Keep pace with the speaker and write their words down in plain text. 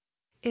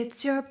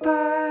It's your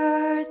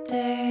birthday.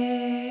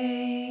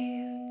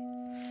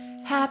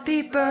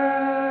 Happy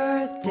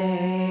birthday.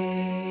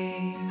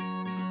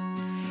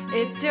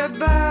 It's your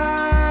birthday.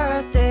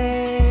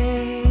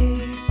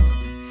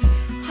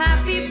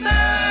 Happy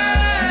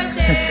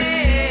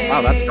birthday.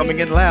 Wow, that's coming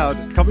in loud.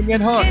 It's coming in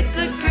hot. It's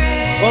a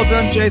great Well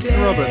done, Jason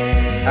Roberts.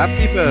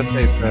 Happy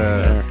birthday,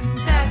 sir.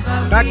 That's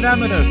what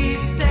Magnanimous. we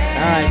say.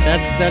 All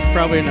right, that's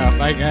probably enough.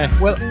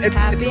 Well, it's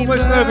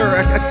almost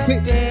over.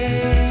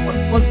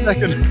 One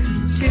second.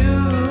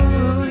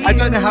 I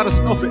don't know how to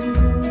stop it.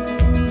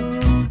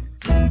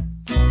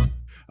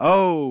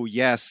 Oh,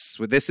 yes.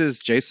 Well, this is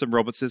Jason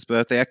Roberts'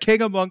 birthday. A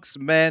king amongst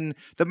men.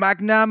 The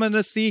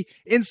magnanimous, the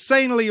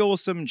insanely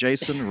awesome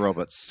Jason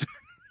Roberts.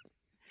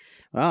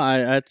 Well,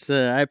 I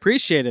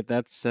appreciate it.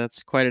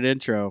 That's quite an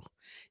intro.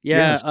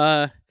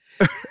 Yeah.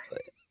 Yes.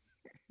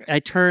 I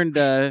turned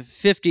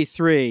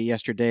 53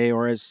 yesterday,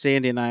 or as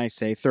Sandy and I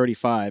say,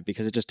 35,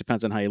 because it just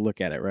depends on how you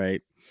look at it,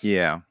 right?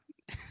 Yeah.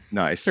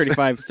 Nice.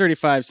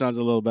 35 sounds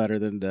a little better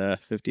than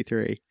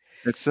 53.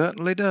 It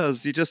certainly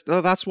does.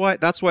 That's why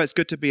it's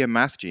good to be a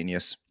math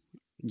genius.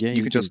 Yeah,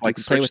 you can just play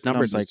switch with the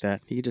numbers like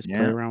that. You can just play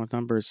around with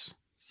numbers.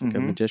 It's like a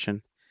Mhm.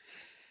 magician.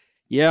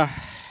 Yeah.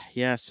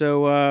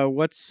 So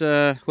what's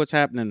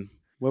happening?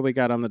 What we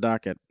got on the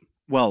docket?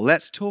 Well,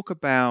 let's talk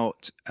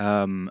about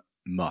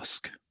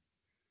Musk.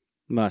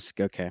 Musk.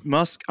 Okay.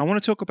 Musk. I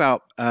want to talk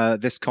about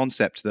this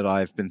concept that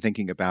I've been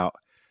thinking about: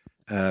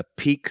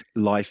 peak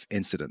life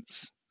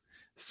incidents.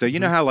 So you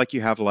know how like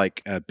you have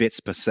like bits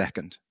per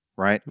second,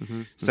 right?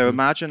 So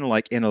imagine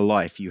like in a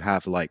life you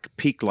have like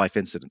peak life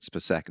incidents per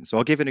second. So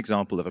I'll give an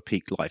example of a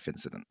peak life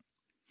incident.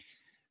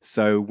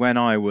 So when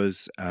I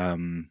was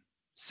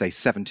say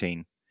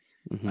 17,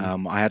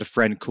 I had a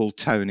friend called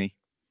Tony,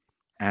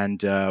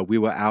 and we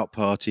were out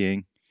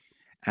partying,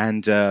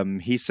 and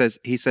he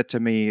said to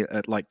me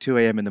at like 2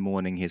 a.m. in the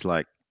morning, he's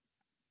like,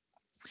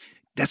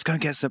 let's go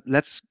and get some,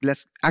 let's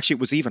actually,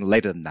 it was even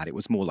later than that. It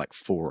was more like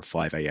 4 or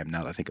 5 a.m.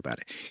 now that I think about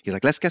it. He's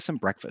like, let's get some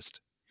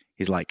breakfast.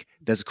 He's like,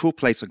 there's a cool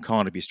place on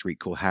Carnaby Street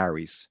called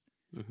Harry's.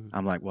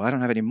 I'm like, well, I don't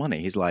have any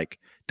money. He's like,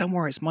 don't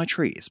worry, it's my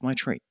treat. It's my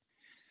treat.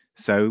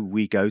 So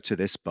we go to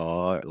this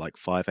bar at like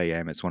 5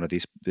 a.m. It's one of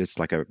these, it's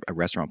like a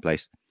restaurant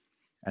place.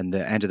 And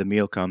the end of the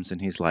meal comes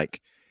and he's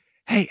like,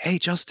 hey,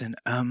 Justin,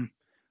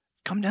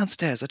 come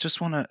downstairs. I just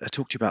want to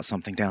talk to you about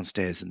something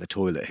downstairs in the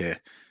toilet here.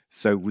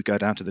 So we go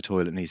down to the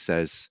toilet and he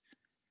says,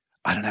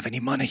 I don't have any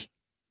money.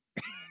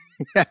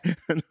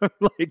 And I'm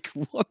like,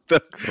 what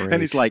the? Great.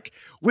 And he's like,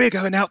 we're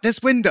going out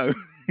this window.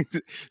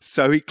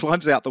 So he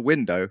climbs out the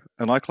window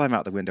and I climb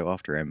out the window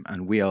after him.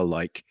 And we are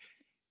like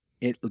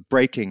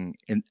breaking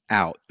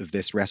out of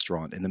this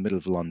restaurant in the middle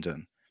of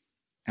London.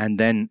 And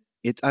then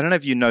I don't know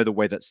if you know the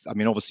way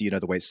obviously you know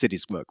the way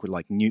cities work with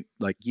like you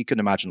can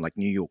imagine like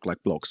New York,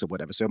 like blocks or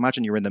whatever. So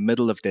imagine you're in the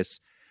middle of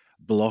this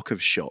block of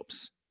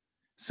shops.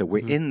 So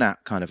we're in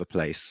that kind of a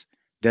place.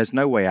 There's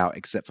no way out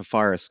except for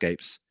fire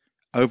escapes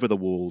over the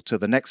wall to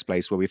the next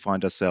place where we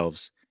find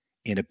ourselves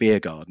in a beer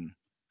garden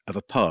of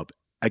a pub,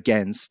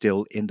 again,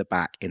 still in the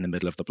back in the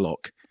middle of the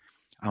block.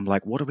 I'm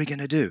like, what are we going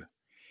to do?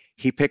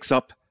 He picks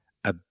up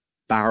an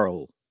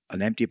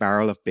empty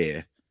barrel of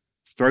beer,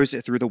 throws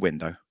it through the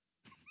window.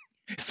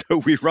 So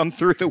we run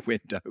through the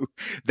window.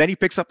 Then he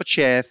picks up a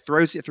chair,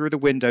 throws it through the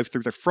window,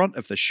 through the front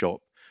of the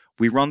shop.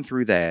 We run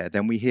through there.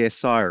 Then we hear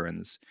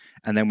sirens.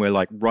 And then we're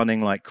like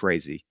running like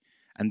crazy.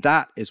 And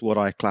that is what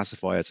I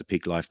classify as a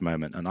peak life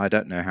moment. And I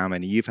don't know how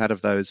many you've had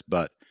of those,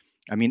 but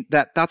I mean,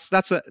 that's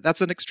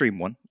an extreme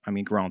one. I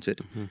mean,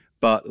 granted,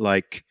 but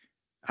like,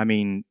 I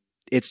mean,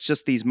 it's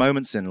just these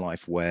moments in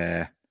life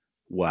where,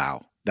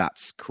 wow,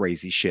 that's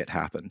crazy shit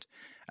happened.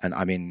 And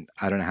I mean,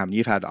 I don't know how many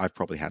you've had. I've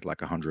probably had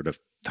like 100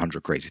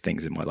 crazy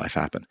things in my life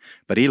happen.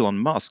 But Elon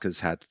Musk has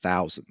had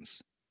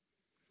thousands,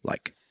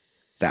 like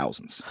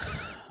thousands.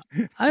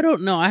 I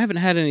don't know. I haven't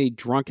had any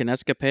drunken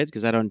escapades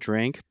because I don't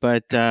drink,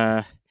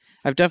 but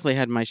I've definitely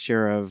had my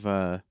share of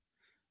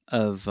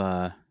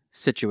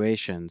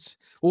situations.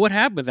 Well, what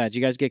happened with that? Did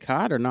you guys get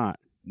caught or not?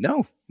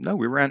 No,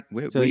 we ran.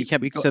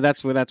 So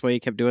that's why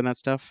you kept doing that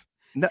stuff.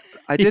 No,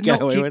 I did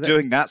not keep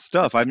doing that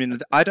stuff. I mean,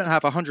 I don't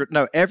have 100.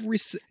 No,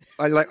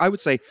 I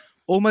would say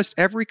almost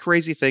every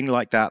crazy thing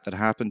like that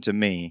happened to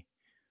me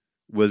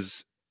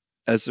was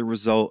as a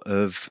result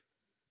of,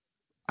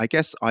 I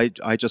guess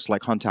I just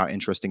like hunt out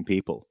interesting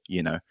people,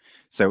 you know.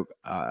 So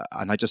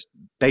and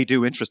they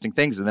do interesting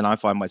things, and then I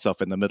find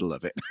myself in the middle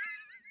of it.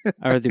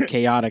 Or the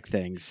chaotic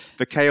things,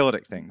 the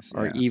chaotic things,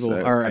 or yeah. evil,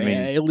 so, or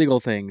illegal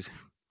things.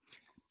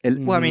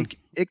 Well,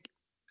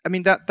 I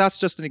mean that's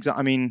just an example.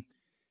 I mean,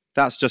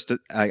 that's just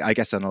I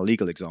guess an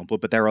illegal example,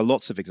 but there are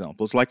lots of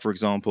examples. Like for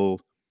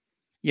example,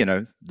 you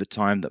know, the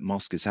time that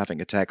Musk is having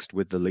a text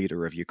with the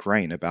leader of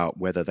Ukraine about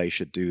whether they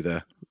should do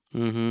the.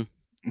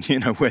 You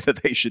know, whether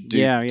they should do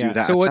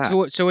that. So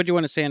what do you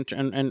want to say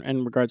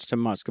in regards to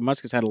Musk?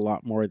 Musk has had a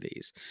lot more of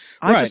these.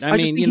 I just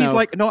think he's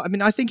like, no, I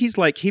mean, I think he's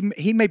like,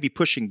 he may be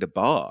pushing the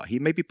bar. He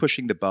may be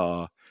pushing the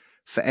bar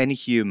for any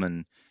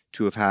human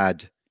to have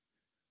had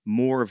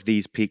more of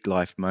these peak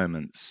life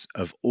moments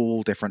of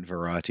all different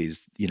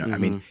varieties. I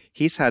mean, Mhm.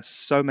 he's had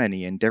so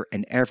many in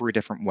every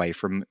different way,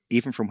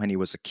 even from when he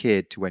was a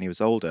kid to when he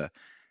was older,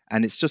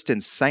 and it's just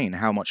insane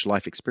how much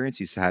life experience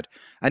he's had.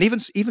 And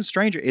even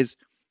stranger is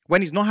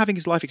when he's not having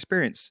his life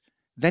experience,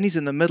 then he's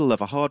in the middle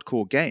of a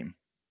hardcore game.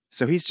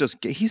 So he's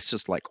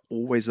just like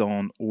always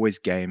on, always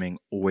gaming,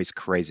 always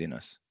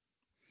craziness.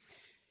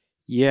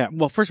 Yeah.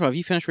 Well, first of all, have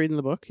you finished reading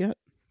the book yet?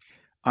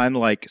 I'm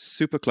like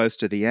super close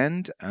to the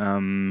end.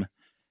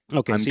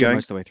 Okay, I'm so you're going.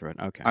 most of the way through it.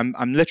 Okay.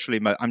 I'm literally.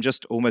 I'm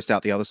just almost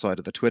out the other side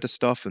of the Twitter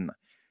stuff, and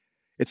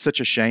it's such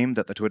a shame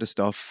that the Twitter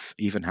stuff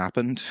even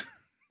happened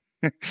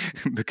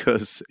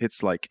because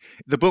it's like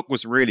the book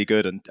was really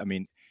good, and I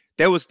mean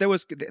there was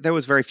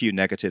very few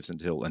negatives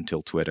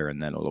until Twitter,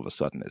 and then all of a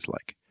sudden it's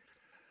like,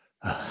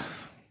 yeah.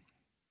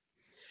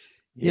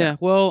 Yeah.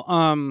 Well,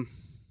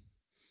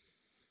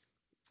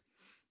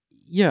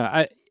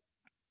 yeah,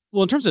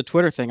 well, in terms of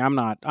Twitter thing, I'm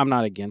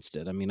not against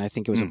it. I mean, I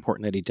think it was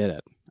important that he did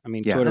it. I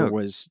mean, Yeah, Twitter no.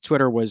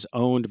 was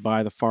owned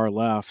by the far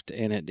left,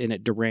 and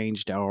it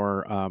deranged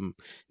our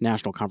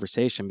national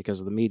conversation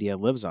because of the media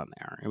lives on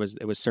there.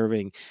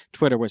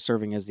 Twitter was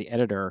serving as the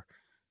editor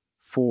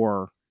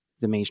for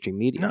the mainstream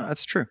media. No,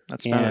 that's true.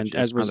 That's valid. And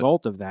as a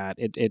result of that,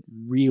 it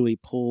really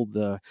pulled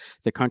the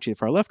country to the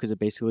far left because it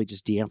basically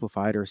just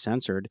de-amplified or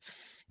censored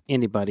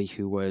anybody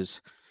who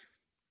was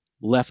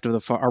left of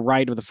the far or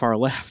right of the far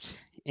left.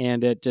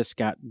 And it just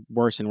got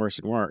worse and worse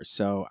and worse.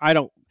 So I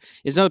don't.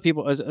 As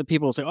people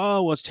say,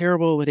 "Oh, well, it's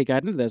terrible that he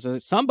got into this."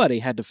 Somebody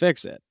had to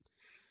fix it,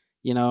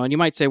 And you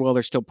might say, "Well,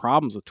 there's still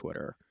problems with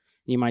Twitter."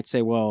 You might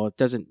say, "Well, it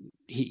doesn't."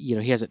 He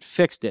hasn't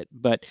fixed it.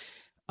 But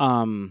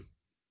the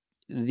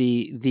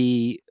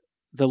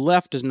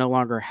left no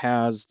longer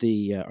has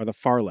or the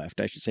far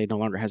left, I should say, no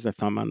longer has the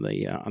thumb on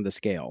the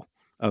scale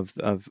of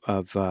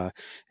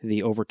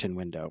the Overton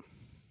window.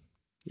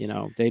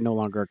 They no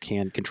longer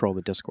can control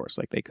the discourse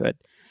like they could,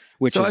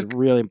 which is a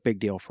really big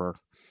deal for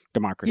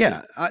democracy.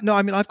 Yeah, no,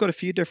 I mean, I've got a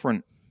few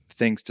different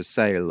things to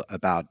say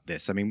about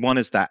this. I mean, one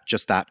is that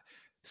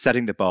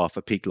setting the bar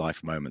for peak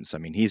life moments. I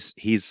mean,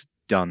 he's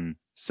done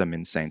some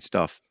insane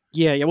stuff.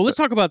 Yeah. Well, let's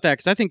talk about that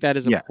because I think that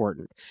is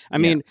important. I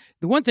mean,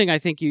 the one thing I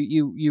think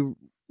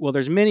well,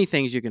 there's many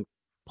things you can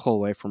pull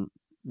away from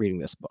reading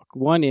this book.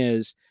 One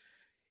is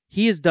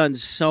he has done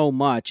so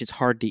much; it's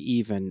hard to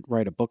even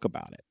write a book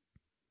about it.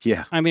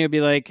 Yeah. I mean, it'd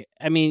be like,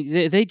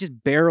 they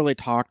just barely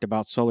talked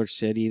about Solar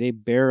City. They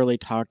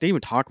didn't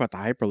even talk about the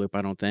Hyperloop,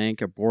 I don't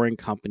think, or Boring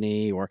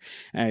Company or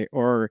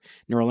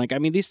Neuralink. I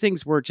mean, these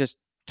things were just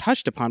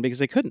touched upon because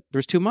they couldn't. There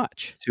was too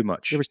much. Too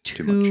much. There was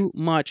too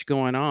much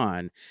going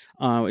on.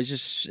 It's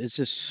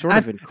just sort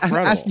of incredible.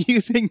 And as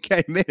new thing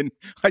came in,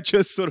 I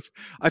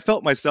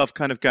felt myself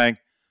kind of going,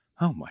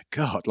 oh my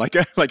God, like,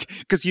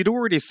 because you'd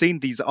already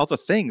seen these other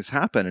things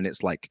happen. And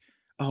it's like,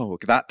 oh,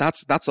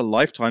 that's a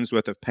lifetime's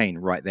worth of pain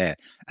right there.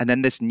 And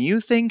then this new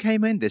thing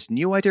came in, this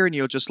new idea, and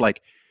you're just like,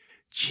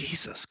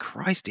 Jesus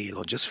Christ,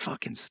 Elon, just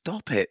fucking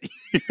stop it.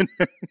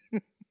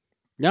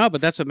 No, but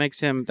that's what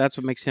makes him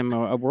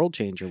a world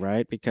changer,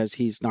 right? Because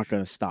he's not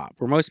going to stop.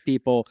 Where most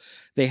people,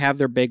 they have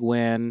their big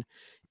win,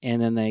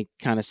 and then they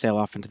kind of sail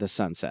off into the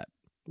sunset,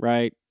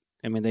 right?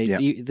 I mean,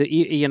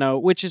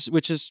 which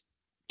is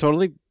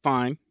totally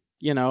fine.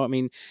 I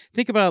mean,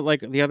 think about like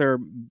the other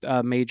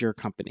major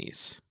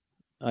companies.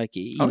 Like,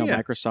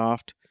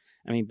 Microsoft.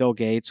 I mean, Bill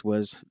Gates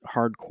was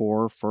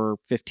hardcore for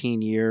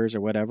 15 years or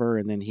whatever,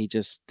 and then he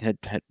just had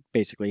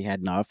basically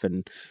had enough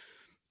and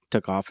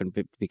took off and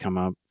become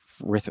a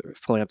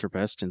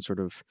philanthropist and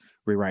sort of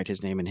rewrite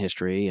his name in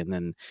history. And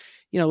then,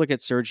 look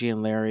at Sergey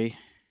and Larry,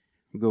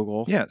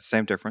 Google. Yeah,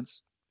 same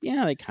difference.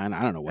 Yeah, they kind of,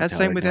 I don't know what. And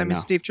same with him and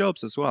Steve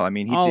Jobs as well. I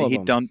mean,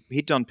 he'd done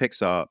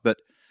Pixar, but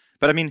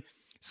I mean,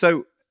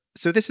 so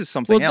this is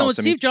something else.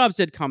 Steve Jobs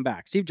did come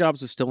back. Steve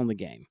Jobs was still in the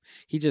game.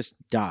 He just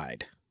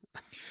died.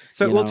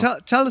 So,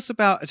 tell us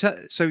about.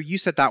 So you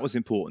said that was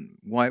important.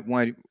 Why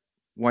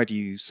do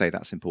you say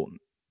that's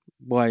important?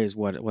 Why is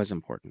what was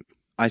important?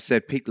 I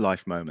said peak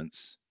life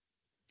moments,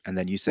 and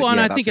then you said, well, and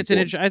yeah, I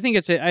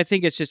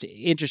think it's just an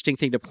interesting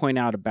thing to point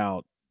out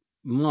about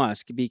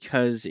Musk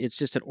because it's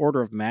just an order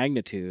of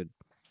magnitude,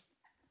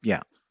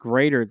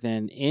 greater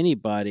than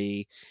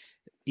anybody.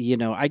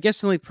 I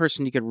guess the only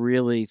person you could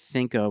really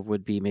think of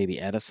would be maybe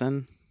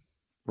Edison.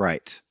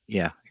 Right.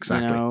 Yeah,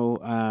 exactly.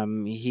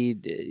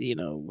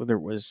 Whether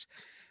it was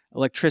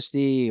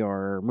electricity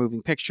or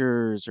moving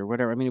pictures or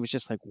whatever. I mean, it was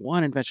just like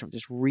one invention of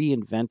just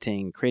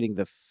reinventing, creating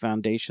the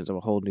foundations of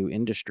a whole new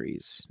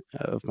industries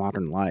of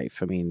modern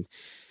life. I mean,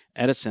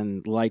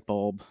 Edison, light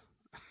bulb.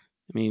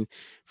 I mean,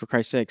 for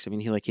Christ's sakes, I mean,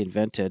 he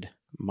invented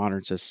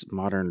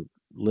modern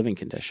living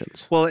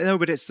conditions. Well, no,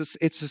 but it's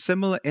a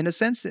similar, in a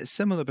sense, it's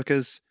similar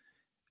because,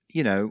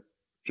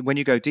 when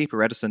you go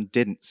deeper, Edison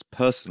didn't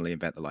personally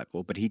invent the light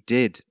bulb, but he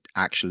did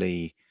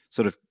actually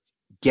sort of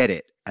get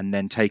it and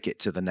then take it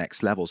to the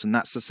next levels. And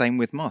that's the same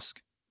with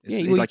Musk.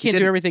 You can't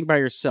do everything by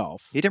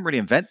yourself. He didn't really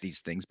invent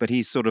these things, but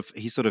he's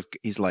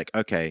like,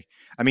 okay.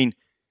 I mean,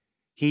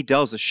 he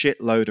does a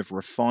shitload of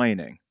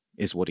refining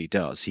is what he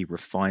does. He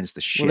refines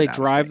the shit Well, they out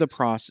drive of the things.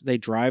 process. They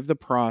drive the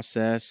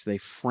process. They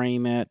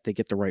frame it. They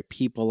get the right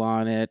people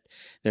on it.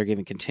 They're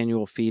giving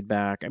continual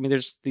feedback. I mean,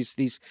 there's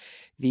these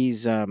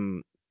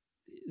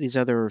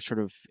other sort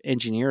of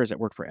engineers that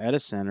work for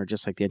Edison, or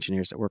just like the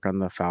engineers that work on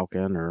the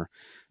Falcon, or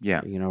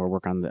Yeah. or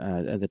work on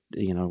the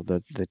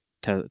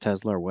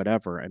Tesla or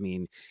whatever. I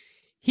mean,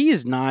 he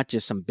is not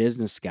just some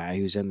business guy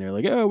who's in there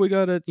like, oh, we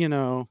gotta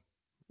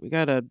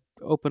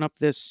open up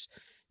this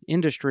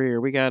industry, or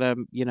we gotta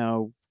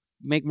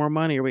make more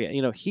money, or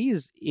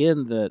he's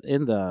in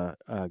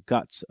the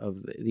guts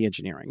of the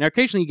engineering. Now,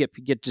 occasionally you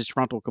get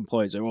disgruntled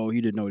employees like, oh,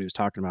 he didn't know what he was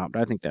talking about,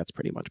 but I think that's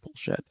pretty much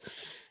bullshit.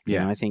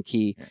 Yeah. I think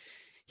he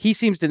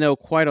seems to know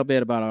quite a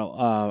bit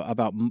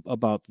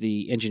about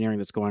the engineering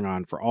that's going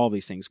on for all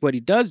these things. What he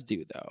does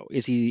do, though,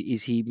 is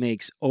he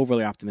makes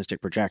overly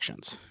optimistic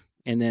projections,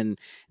 and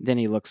then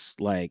he looks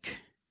like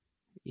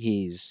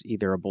he's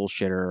either a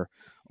bullshitter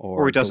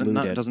Or he doesn't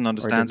deluded, doesn't or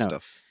understand doesn't know.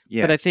 stuff.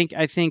 Yeah. But I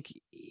think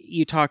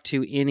you talk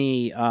to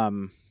any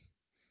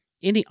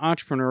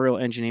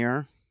entrepreneurial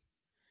engineer,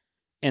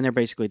 and they're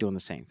basically doing the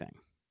same thing,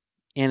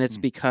 and it's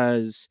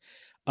because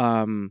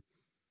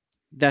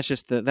that's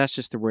just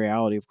the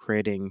reality of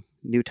creating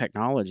new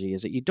technology,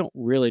 is that you don't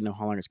really know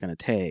how long it's going to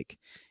take,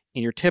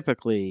 and you're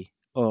typically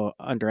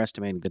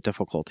underestimating the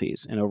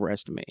difficulties and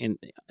underestimating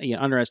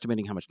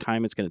how much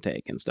time it's going to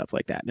take and stuff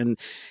like that. And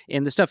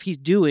the stuff he's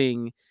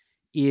doing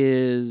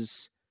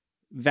is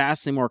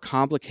vastly more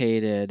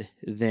complicated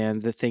than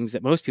the things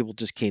that most people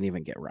just can't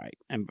even get right,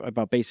 and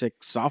about basic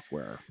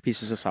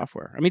pieces of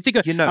software. I mean, think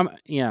of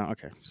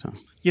okay. So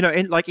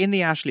in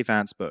the Ashley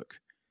Vance book,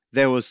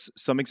 there was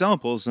some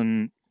examples,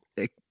 and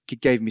it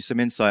gave me some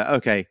insight.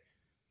 Okay,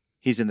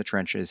 he's in the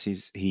trenches.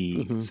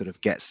 He sort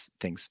of gets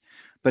things.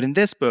 But in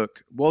this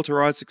book,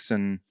 Walter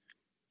Isaacson,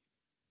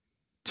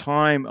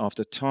 time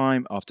after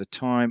time after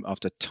time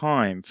after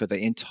time, for the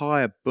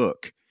entire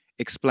book,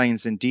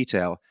 explains in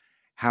detail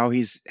how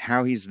he's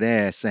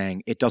there,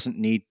 saying it doesn't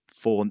need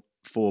four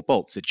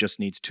bolts, it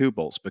just needs 2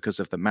 bolts because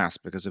of the mass,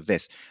 because of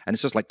this. And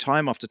it's just like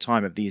time after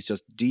time of these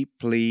just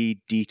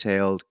deeply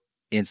detailed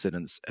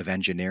incidents of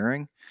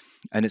engineering.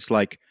 And it's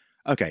like,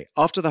 okay,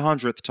 after the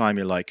 100th time,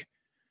 you're like,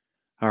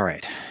 all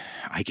right,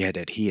 I get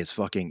it. He is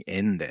fucking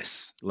in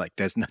this. Like,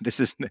 this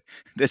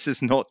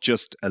is not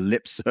just a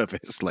lip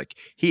service. Like,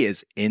 he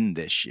is in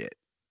this shit.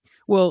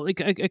 Well,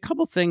 a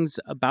couple things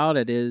about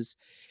it is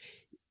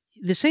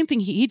the same thing.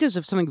 He does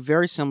something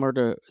very similar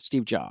to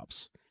Steve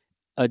Jobs,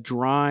 a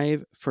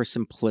drive for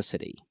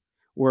simplicity.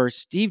 Where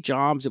Steve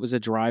Jobs, it was a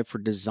drive for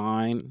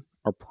design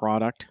or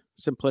product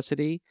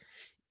simplicity.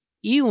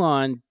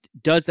 Elon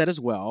does that as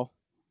well,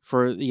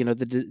 for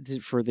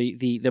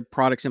the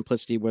product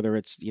simplicity, whether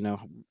it's the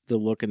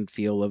look and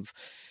feel of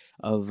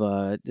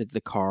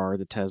the car,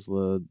 the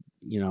Tesla,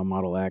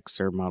 Model X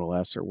or Model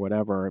S or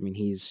whatever. I mean,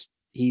 he's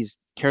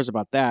cares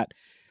about that,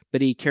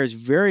 but he cares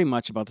very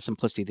much about the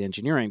simplicity of the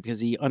engineering, because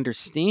he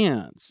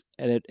understands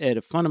at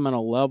a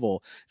fundamental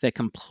level that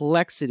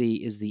complexity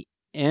is the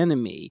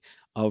enemy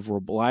of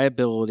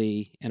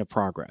reliability and of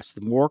progress.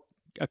 The more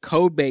a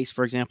code base,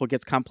 for example,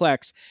 gets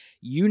complex,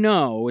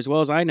 as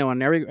well as I know,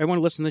 and everyone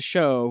who listens to this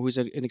show who's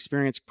an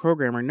experienced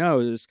programmer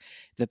knows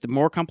that the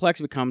more complex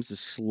it becomes, the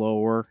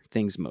slower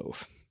things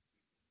move.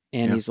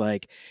 And he's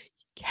like,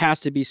 has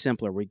to be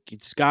simpler.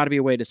 It's got to be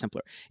a way to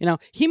simpler.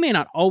 He may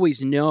not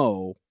always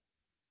know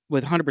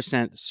with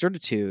 100%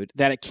 certitude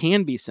that it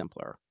can be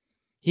simpler.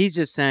 He's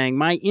just saying,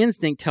 my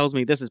instinct tells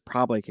me this is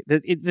probably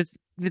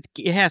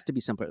it has to be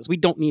simpler. We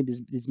don't need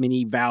as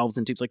many valves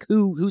and tubes. Like,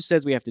 who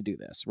says we have to do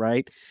this,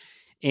 right?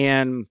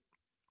 And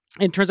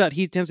it turns out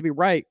he tends to be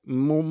right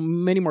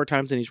many more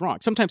times than he's wrong.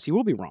 Sometimes he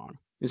will be wrong.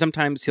 And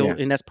sometimes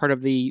and that's part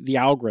of the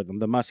algorithm,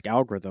 the Musk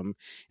algorithm,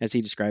 as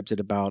he describes it,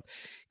 about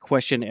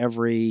question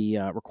every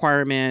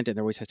requirement, and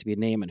there always has to be a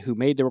name and who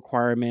made the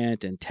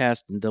requirement, and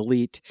test and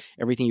delete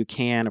everything you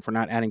can. If we're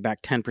not adding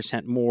back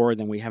 10% more,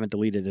 then we haven't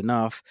deleted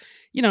enough,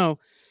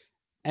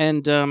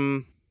 and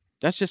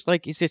that's just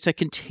like, it's a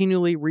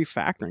continually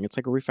refactoring. It's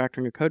like a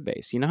refactoring a code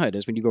base. You know how it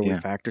is when you go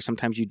refactor.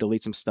 Sometimes you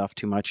delete some stuff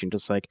too much and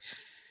just like,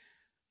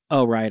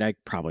 oh, right, I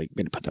probably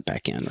going to put that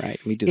back in, right?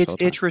 We do this all the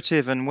time.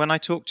 Iterative. And when I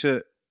talk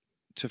to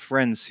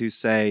friends who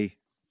say,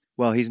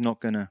 well, he's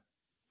not going to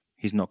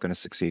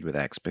succeed with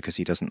X because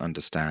he doesn't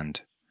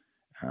understand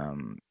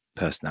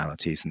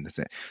personalities and this.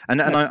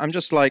 And I'm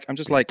just like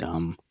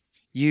dumb.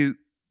 You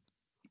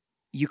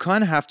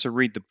kind of have to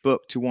read the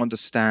book to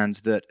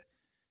understand that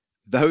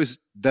those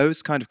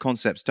kind of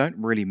concepts don't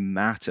really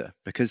matter,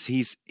 because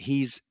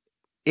he's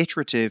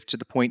iterative to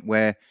the point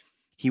where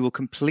he will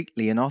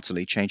completely and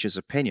utterly change his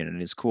opinion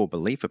and his core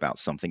belief about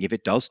something if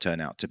it does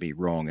turn out to be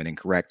wrong and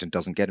incorrect and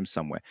doesn't get him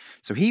somewhere.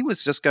 So he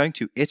was just going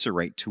to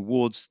iterate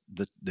towards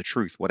the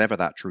truth, whatever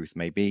that truth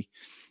may be.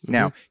 Mm-hmm.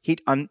 Now,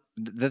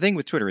 the thing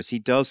with Twitter is he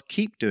does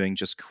keep doing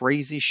just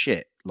crazy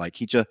shit. Like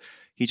he just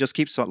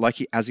keeps,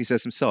 like as he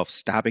says himself,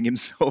 stabbing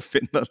himself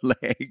in the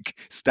leg,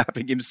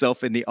 stabbing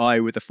himself in the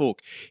eye with a fork.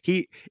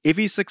 If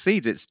he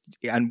succeeds,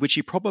 and which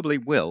he probably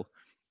will,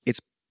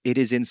 it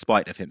is in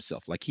spite of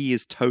himself. Like he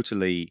is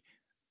totally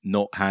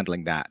not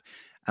handling that.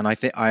 And I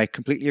think I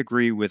completely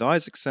agree with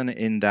Isaacson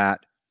in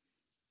that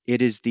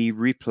it is the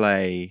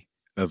replay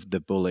of the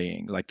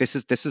bullying. Like this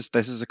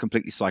is a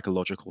completely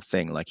psychological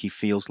thing. Like he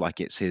feels like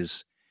it's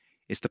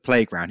the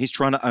playground. He's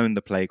trying to own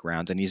the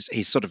playground, and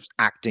he's sort of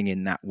acting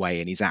in that way,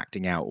 and he's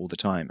acting out all the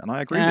time. And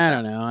I agree with that.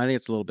 I don't know. I think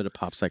it's a little bit of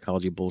pop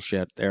psychology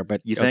bullshit there,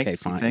 but You think? okay,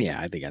 fine. Yeah,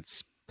 I think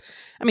that's.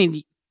 I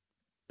mean,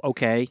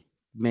 okay,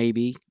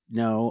 maybe.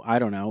 No, I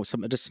don't know.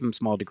 Just some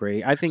small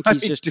degree. I think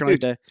he's just trying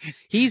to.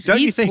 He's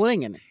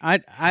flinging. I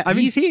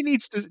mean, he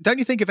needs to. Don't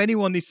you think if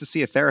anyone needs to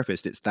see a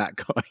therapist, it's that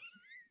guy?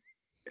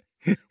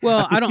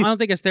 Well, I don't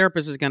think his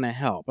therapist is going to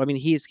help. I mean,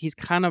 he's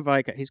kind of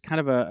like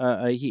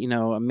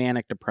a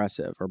manic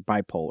depressive or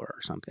bipolar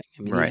or something.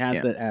 I mean, he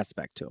has that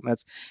aspect to him.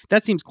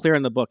 That seems clear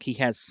in the book. He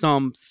has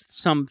some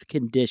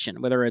condition,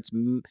 whether it's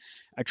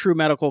a true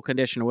medical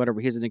condition or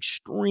whatever. He has an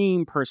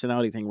extreme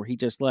personality thing where he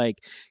just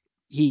like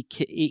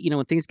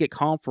when things get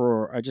calm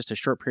for just a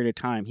short period of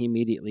time, he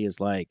immediately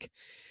is like,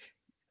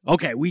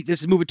 okay,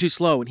 this is moving too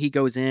slow, and he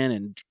goes in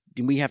and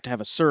we have to have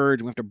a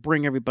surge, and we have to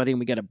bring everybody, and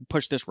we got to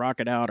push this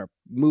rocket out or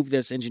move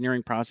this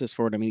engineering process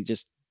forward. I mean, he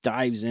just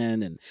dives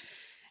in, and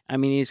I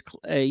mean, he's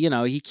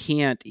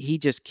he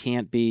just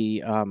can't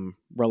be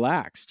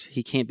relaxed.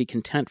 He can't be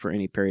content for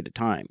any period of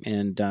time,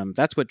 and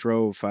that's what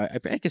drove. I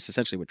guess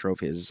essentially what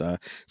drove his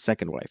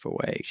second wife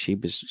away. She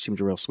was a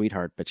real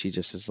sweetheart, but she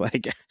just is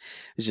like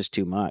it's just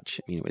too much.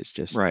 I mean, it was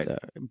just right.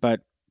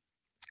 But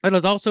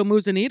it also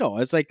moves the needle.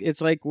 It's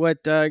like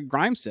what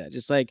Grimes said.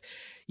 It's like,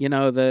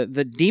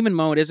 the demon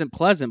mode isn't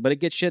pleasant, but it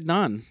gets shit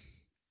done.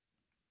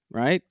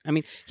 Right? I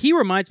mean, he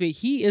reminds me.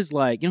 He is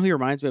like, who he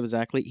reminds me of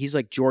exactly? He's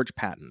like George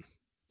Patton,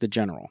 the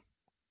general.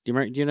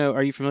 Do you know?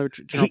 Are you familiar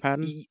with General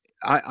Patton?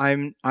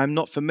 I'm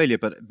not familiar,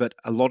 but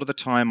a lot of the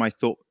time I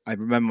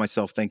remember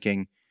myself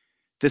thinking,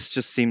 this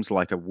just seems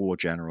like a war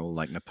general,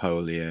 like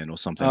Napoleon or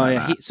something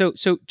like that. So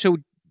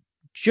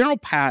General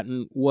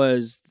Patton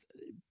was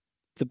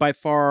by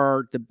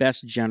far the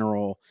best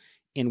general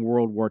in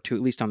World War II,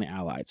 at least on the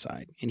Allied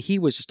side. And he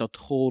was just a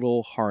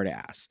total hard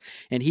ass.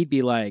 And he'd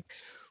be like,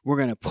 we're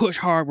going to push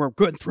hard. We're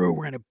going through.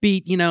 We're going to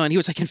beat, And he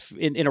was like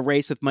in a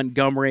race with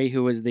Montgomery,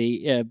 who was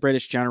the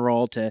British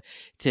general to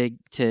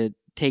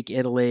take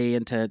Italy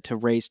and to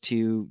race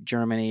to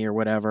Germany or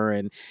whatever.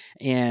 And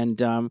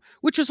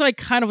which was like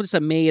kind of just a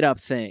made up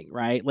thing,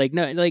 right? Like,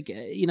 no, like,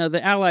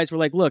 the Allies were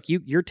like, look,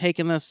 you're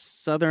taking the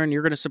Southern,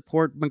 you're going to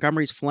support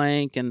Montgomery's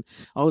flank and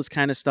all this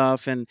kind of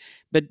stuff. And,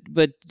 but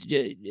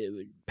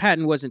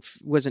Patton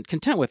wasn't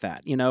content with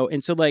that,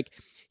 And so like,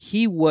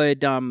 he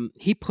would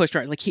he pushed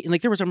hard, like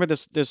there was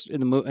this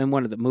in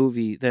one of the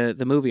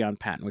movie on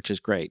Patton, which is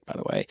great, by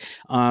the way.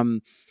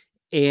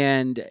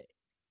 And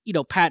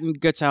Patton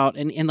gets out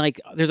and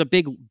like there's a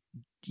big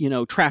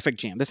traffic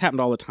jam. This happened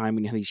all the time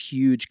when you have these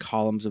huge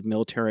columns of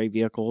military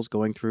vehicles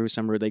going through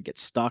somewhere. They get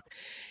stuck,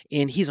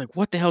 and he's like,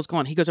 "What the hell's going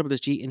on?" He goes over this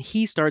Jeep and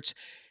he starts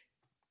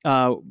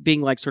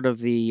being like sort of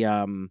the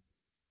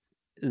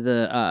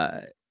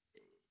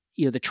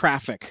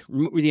traffic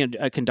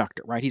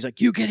conductor, right? He's like,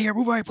 you get here,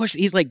 move right, push it.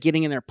 He's like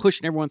getting in there,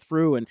 pushing everyone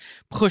through and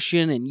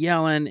pushing and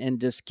yelling and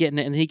just getting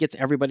it. And he gets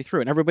everybody through,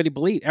 and everybody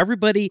believes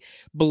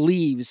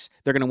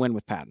they're going to win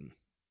with Patton.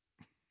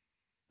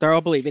 They're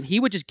all believe. And he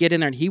would just get in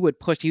there and he would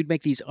push. He would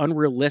make these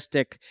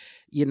unrealistic,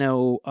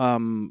 goals.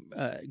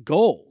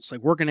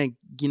 Like we're going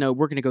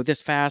to go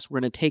this fast. We're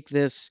going to take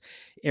this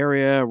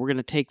area. We're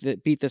going to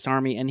beat this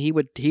army. And he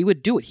would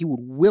do it. He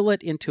would will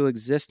it into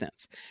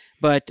existence.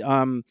 But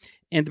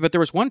there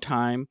was one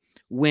time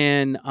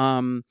when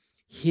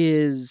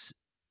this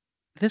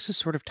was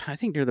sort of, I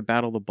think near the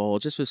Battle of the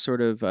Bulge. This was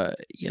sort of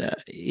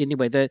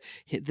anyway,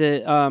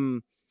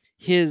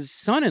 his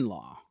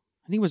son-in-law,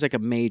 I think he was like a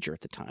major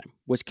at the time,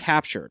 was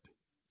captured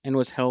and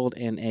was held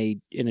in a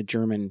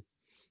German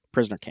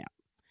prisoner camp.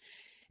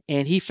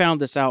 And he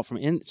found this out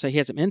so he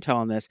had some intel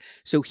on this.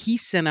 So he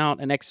sent out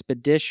an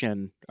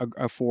expedition,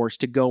 a force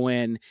to go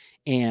in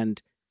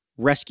and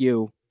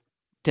rescue,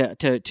 to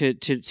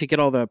get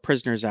all the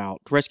prisoners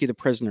out, to rescue the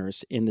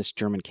prisoners in this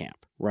German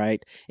camp,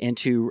 right? And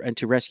to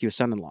rescue his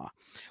son-in-law.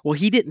 Well,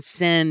 he didn't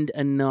send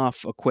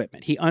enough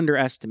equipment. He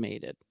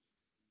underestimated.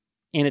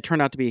 And it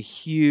turned out to be a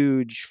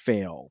huge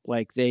fail.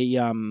 Like they,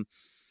 some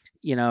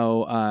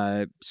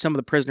of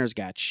the prisoners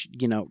got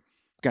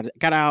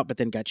out, but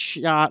then got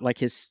shot. Like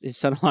his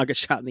son-in-law got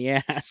shot in the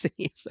ass, and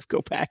he has to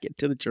go back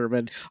into the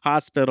German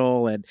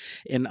hospital, and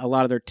a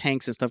lot of their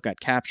tanks and stuff got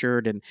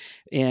captured. And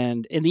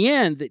in the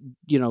end,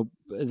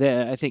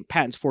 I think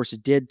Patton's forces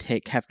did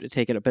have to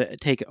take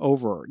it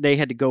over. They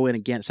had to go in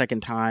again a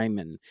second time,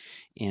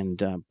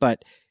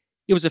 but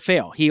it was a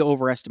fail. He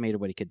overestimated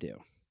what he could do.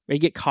 They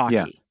get cocky.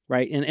 Yeah.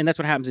 Right. And that's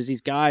what happens is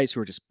these guys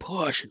who are just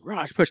push and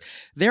rush,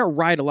 they're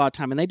right a lot of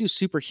time, and they do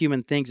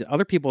superhuman things that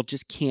other people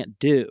just can't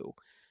do.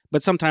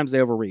 But sometimes they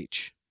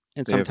overreach,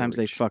 and sometimes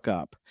they fuck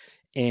up.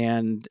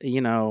 And,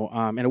 in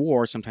a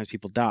war, sometimes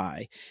people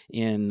die.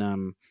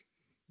 People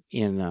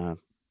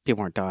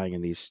aren't dying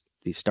in these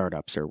these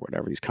startups or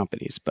whatever, these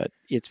companies, but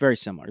it's very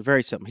similar.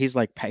 Very similar. He's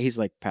like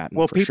Patton.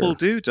 Well, for people sure.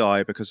 do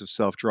die because of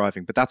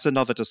self-driving, but that's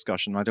another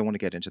discussion. I don't want to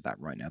get into that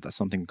right now. That's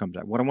something that comes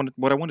out. What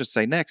I want to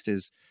say next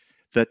is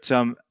that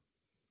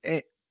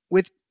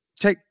with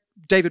take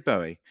David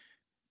Bowie,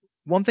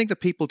 one thing that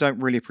people don't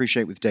really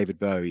appreciate with David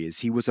Bowie is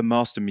he was a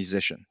master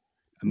musician.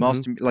 A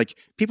master, like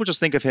people just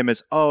think of him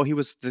as, oh, he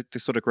was the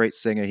sort of great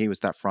singer. He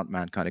was that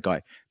frontman kind of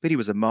guy, but he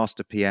was a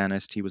master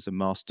pianist. He was a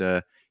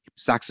master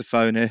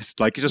saxophonist,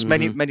 like just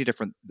many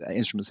different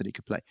instruments that he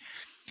could play.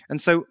 And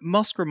so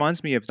Musk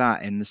reminds me of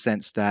that in the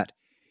sense that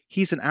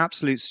he's an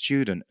absolute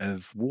student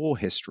of war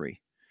history.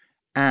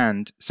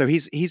 And so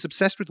he's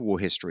obsessed with war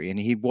history and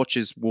he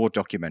watches war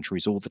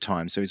documentaries all the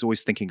time. So he's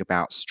always thinking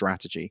about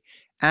strategy.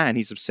 And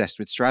he's obsessed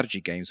with strategy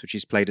games, which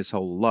he's played his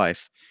whole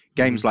life.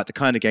 Games like the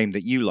kind of game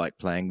that you like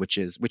playing, which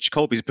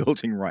Colby's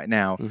building right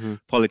now,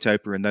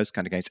 Polytopia and those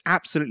kind of games.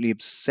 Absolutely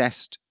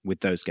obsessed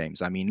with those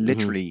games. I mean,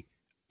 literally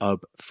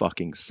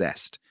fucking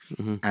obsessed.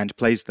 And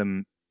plays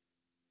them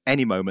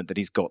any moment that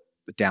he's got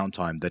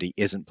downtime that he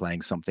isn't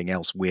playing something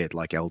else weird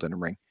like Elden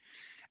Ring.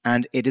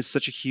 And it is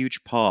such a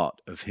huge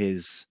part of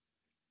his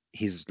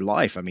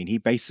life. I mean, he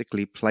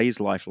basically plays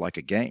life like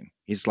a game.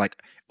 He's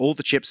like all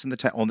the chips on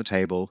the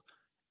table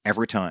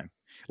every time.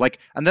 Like,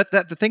 and that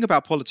the thing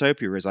about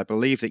Polytopia is I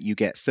believe that you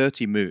get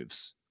 30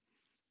 moves.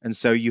 And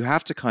so you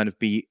have to kind of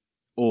be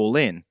all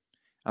in.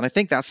 And I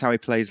think that's how he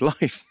plays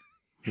life.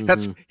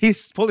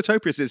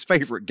 Polytopia is his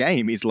favorite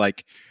game. He's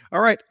like,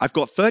 all right, I've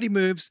got 30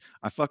 moves.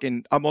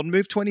 I'm on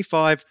move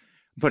 25.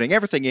 I'm putting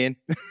everything in.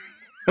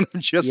 And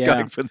I'm just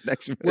going for the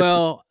next move.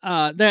 Well,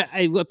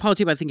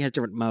 Polytopia I think has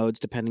different modes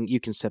depending. You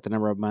can set the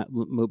number of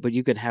move, but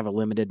you can have a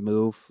limited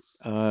move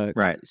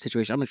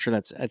situation. I'm not sure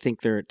I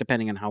think they're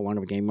depending on how long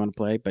of a game you want to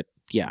play. But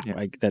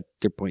that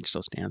their point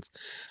still stands.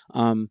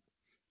 I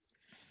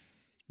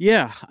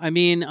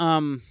mean,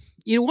 one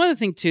other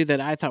thing too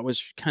that I thought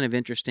was kind of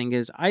interesting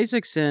is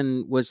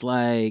Isaacson was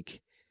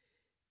like,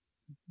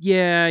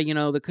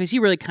 because he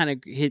really kind of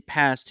hit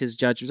past his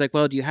judge. He was like,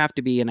 well, do you have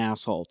to be an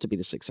asshole to be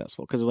the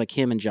successful? Because like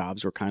him and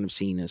Jobs were kind of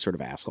seen as sort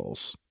of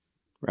assholes,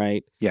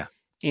 right? Yeah.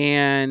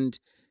 And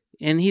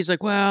he's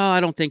like, well, I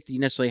don't think you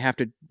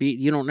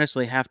don't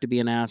necessarily have to be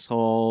an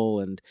asshole.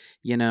 And,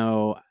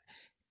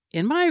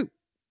 and my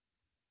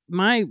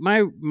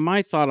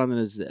thought on it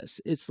is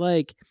this. It's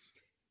like,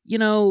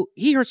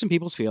 he hurt some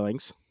people's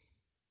feelings,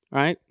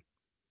 right?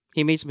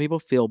 He made some people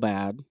feel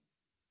bad.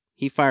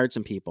 He fired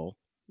some people.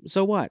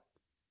 So what?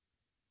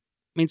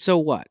 I mean, so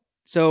what?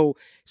 So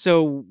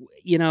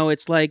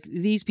it's like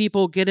these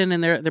people get in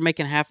and they're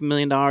making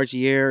 $500,000 a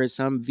year as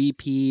some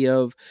VP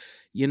of,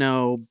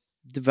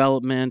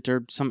 development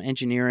or some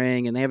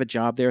engineering, and they have a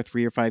job there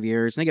 3 or 5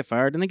 years, and they get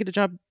fired, and they get a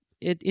job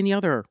at any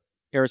other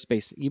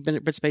aerospace. You've been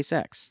at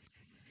SpaceX.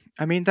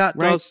 I mean, that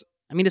right? does.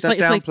 I mean, it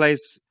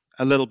downplays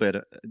a little bit.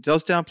 It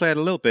does downplay it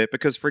a little bit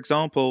because, for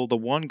example, the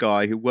one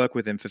guy who worked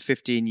with him for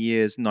 15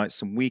 years,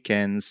 nights and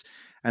weekends,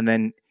 and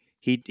then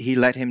he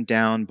let him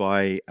down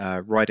by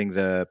writing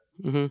the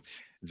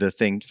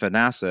thing for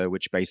NASA,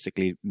 which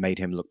basically made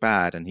him look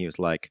bad. And he was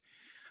like,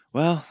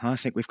 well, I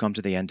think we've come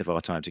to the end of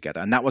our time together.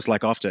 And that was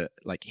like after,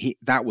 like,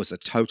 that was a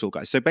total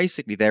guy. So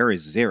basically there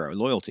is zero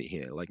loyalty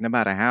here. Like, no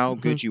matter how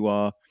good you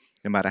are,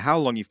 no matter how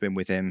long you've been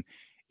with him,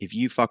 if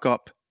you fuck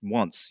up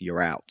once,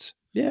 you're out.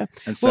 Yeah.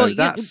 And so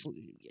that's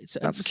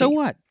so key.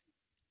 what?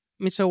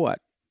 I mean, so what?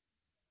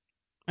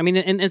 I mean,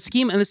 in the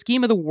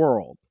scheme of the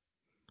world,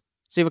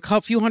 so you have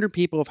a few hundred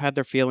people have had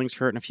their feelings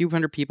hurt, and a few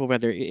hundred people have had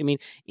their. I mean,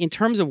 in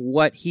terms of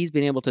what he's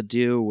been able to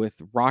do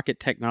with rocket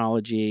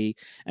technology,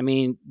 I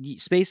mean,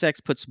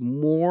 SpaceX puts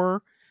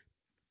more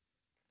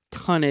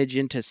tonnage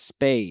into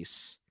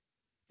space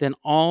than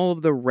all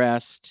of the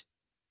rest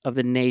of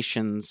the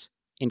nations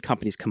and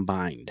companies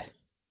combined.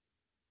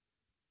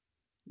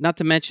 Not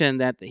to mention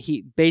that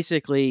he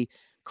basically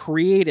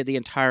created the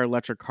entire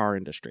electric car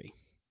industry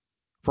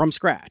from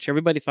scratch.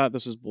 Everybody thought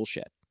this was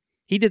bullshit.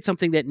 He did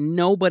something that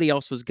nobody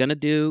else was going to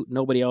do,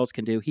 nobody else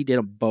can do. He did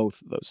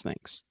both of those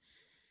things.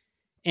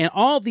 And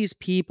all of these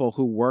people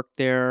who worked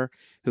there,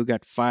 who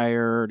got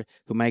fired,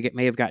 who may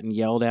have gotten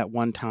yelled at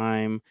one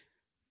time,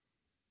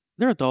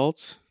 they're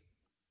adults,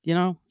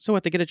 So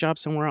what? They get a job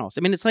somewhere else.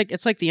 I mean, it's like the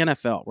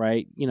NFL,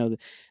 right?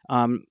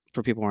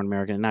 For people who aren't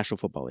American, the National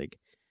Football League.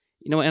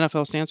 You know what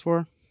NFL stands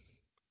for?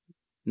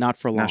 Not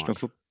for long.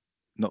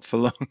 Not for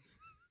long.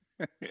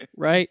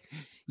 Right?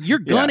 You're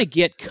going to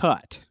get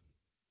cut.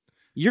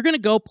 You're going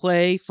to go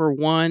play for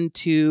 1,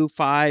 2,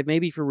 5,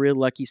 maybe if you're real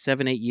lucky,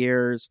 7, 8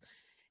 years.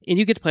 And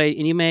you get to play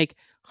and you make,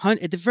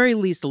 at the very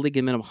least, the league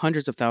minimum,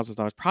 hundreds of thousands of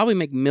dollars, probably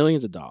make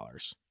millions of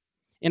dollars.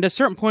 And at a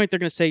certain point, they're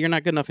going to say, you're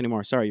not good enough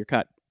anymore. Sorry, you're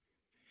cut.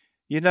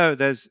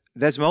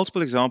 There's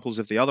multiple examples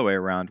of the other way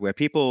around where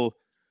people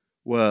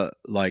were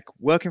like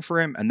working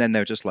for him and then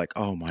they're just like,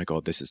 oh my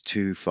God, this is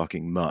too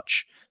fucking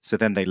much. So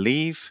then they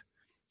leave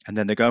and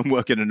then they go and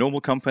work in a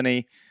normal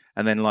company.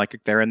 And then like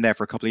they're in there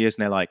for a couple of years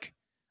and they're like,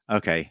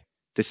 okay,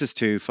 this is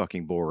too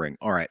fucking boring.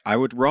 All right, I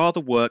would rather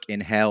work in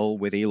hell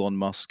with Elon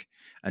Musk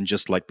and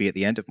just like be at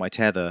the end of my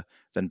tether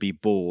than be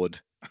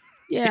bored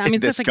Yeah, I mean,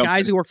 it's this just like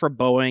guys company. who work for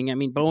Boeing. I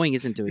mean, Boeing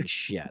isn't doing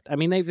shit. I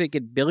mean, they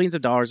get billions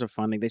of dollars of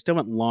funding. They still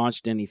haven't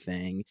launched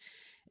anything.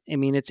 I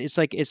mean, it's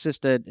like it's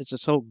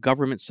this whole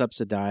government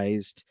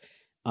subsidized,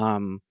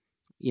 um,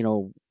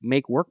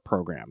 make work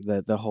program.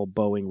 The whole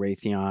Boeing,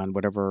 Raytheon,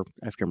 whatever,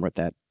 I forget what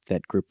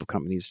that group of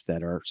companies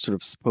that are sort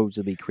of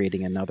supposedly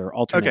creating another Okay.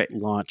 alternate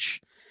launch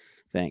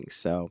thing.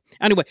 So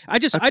anyway, I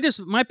just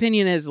my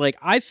opinion is like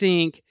I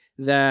think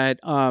that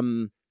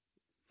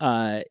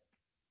uh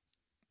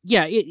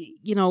yeah, it'd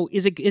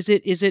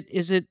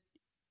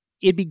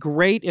be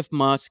great if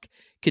Musk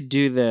could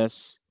do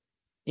this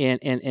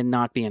and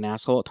not be an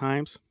asshole at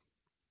times,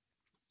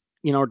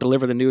 or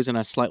deliver the news in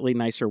a slightly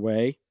nicer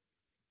way.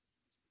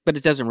 But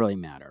it doesn't really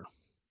matter.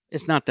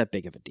 It's not that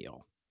big of a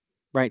deal,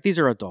 right? These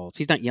are adults.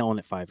 He's not yelling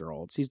at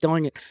 5-year-olds. He's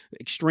dealing with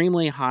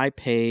extremely high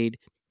paid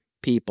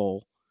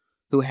people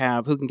who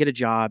can get a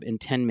job in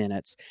 10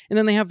 minutes. And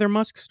then they have their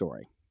Musk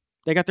story.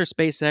 They got their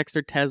SpaceX,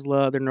 their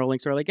Tesla, their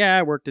Neuralink story. Like, yeah,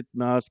 I worked at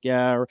Musk.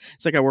 Yeah, or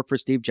it's like I worked for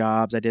Steve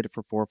Jobs. I did it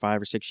for 4 or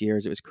 5 or 6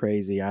 years. It was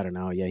crazy. I don't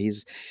know. Yeah,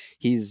 he's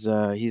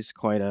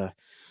quite a,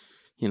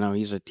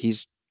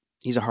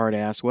 he's a hard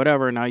ass.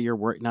 Whatever. Now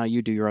now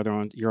you do your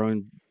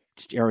own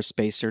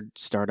aerospace or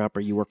startup, or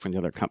you work for the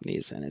other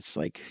companies, and it's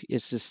like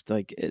it's just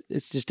like it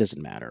just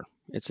doesn't matter.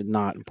 It's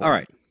not important. All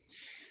right.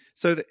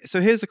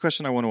 So here's the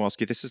question I want to ask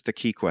you. This is the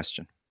key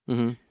question.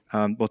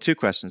 Mm-hmm. Well, two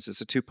questions.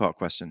 It's a two-part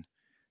question.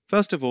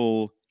 First of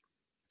all,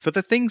 for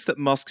the things that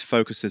Musk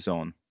focuses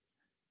on,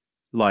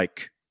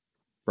 like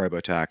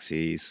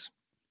robotaxis,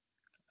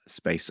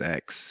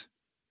 SpaceX,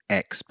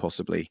 X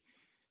possibly,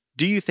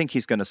 do you think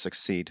he's going to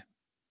succeed?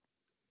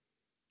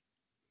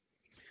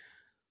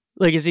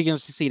 Like, is he going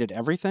to succeed at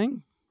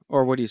everything,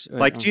 or what do you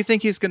like? Do you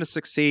think he's going to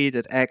succeed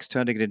at X,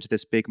 turning it into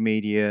this big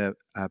media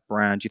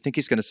brand? Do you think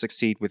he's going to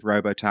succeed with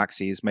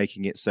robotaxis,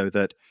 making it so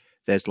that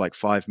there's like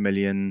 5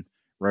 million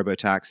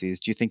robotaxis?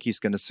 Do you think he's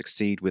going to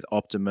succeed with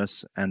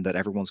Optimus and that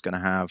everyone's going to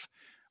have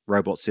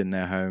robots in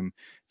their home?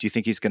 Do you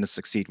think he's going to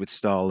succeed with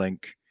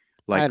Starlink?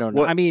 I don't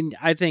know. I mean,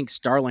 I think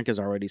Starlink is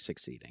already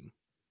succeeding.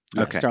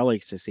 Yeah, okay.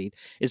 Starlink succeed.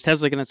 Is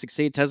Tesla going to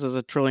succeed? Tesla's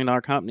 $1 trillion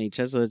company.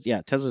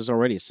 Tesla's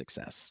already a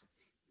success.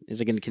 Is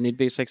it going to continue to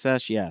be a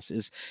success? Yes.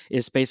 Is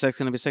SpaceX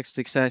going to be a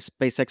success?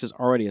 SpaceX is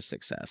already a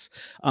success.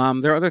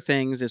 There are other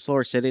things. Is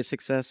Solar City a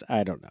success?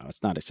 I don't know.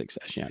 It's not a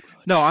success yet.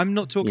 Really. No, I'm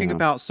not talking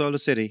about Solar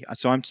City.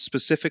 So I'm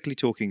specifically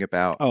talking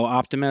about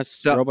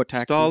Optimus,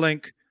 robotaxis.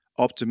 Starlink,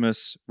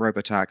 Optimus,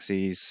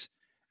 robotaxis,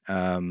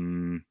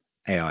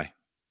 AI.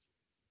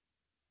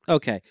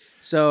 Okay,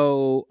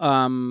 so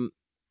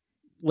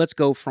let's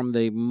go from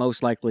the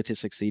most likely to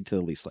succeed to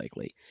the least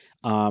likely.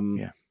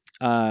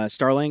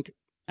 Starlink.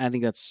 I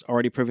think that's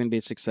already proven to be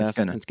a success,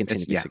 and it's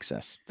continuing to be a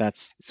success.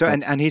 That's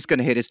and he's going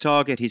to hit his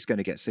target. He's going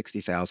to get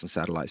 60,000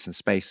 satellites in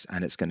space,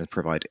 and it's going to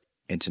provide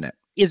internet.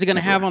 Is it going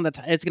to have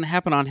it's going to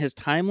happen on his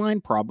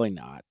timeline? Probably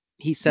not.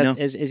 He said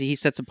he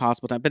sets a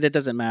possible time, but it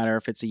doesn't matter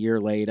if it's a year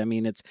late. I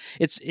mean, it's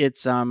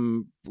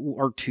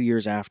or 2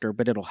 years after,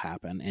 but it'll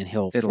happen, and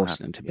he'll force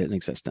it into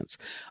existence.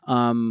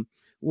 What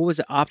was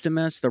it?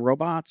 Optimus, the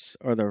robots,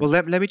 or the? Well,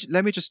 let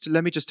me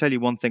just tell you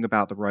one thing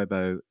about the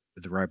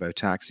robo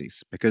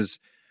taxis, because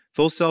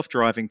Full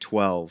Self-Driving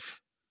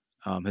 12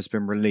 has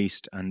been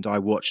released, and I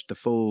watched the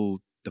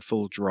full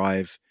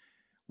drive.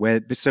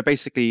 So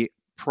basically,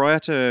 prior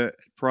to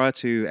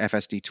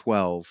FSD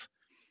 12,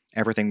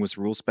 everything was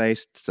rules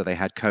based. So they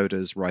had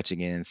coders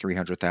writing in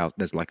 300,000.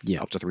 There's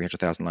up to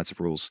 300,000 lines of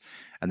rules,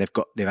 and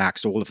they've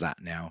axed all of that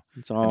now.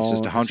 It's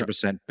just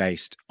 100%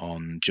 based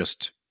on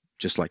just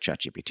like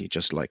ChatGPT,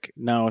 just like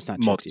no, it's not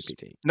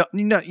ChatGPT. No,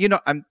 you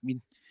know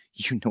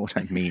what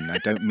I mean. I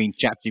don't mean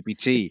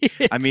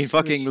ChatGPT. I mean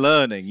fucking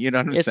learning. You know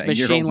what I'm saying?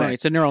 It's machine learning.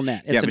 It's a neural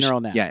net. It's a neural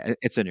net. Yeah,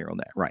 it's a neural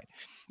net, right?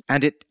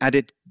 And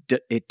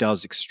it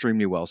does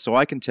extremely well. So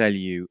I can tell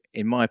you,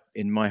 in my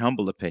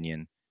humble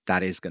opinion,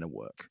 that is going to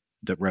work.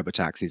 That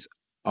robotaxis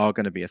are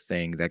going to be a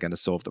thing. They're going to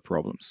solve the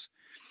problems.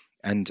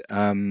 And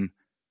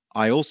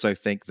I also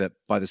think that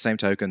by the same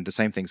token, the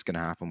same thing's going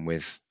to happen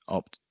with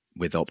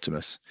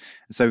Optimus.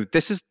 So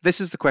this is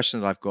the question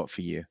that I've got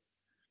for you.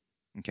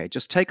 Okay,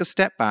 just take a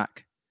step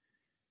back.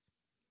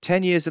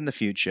 10 years in the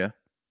future,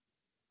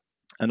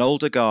 an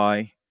older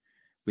guy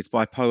with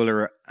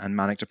bipolar and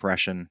manic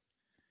depression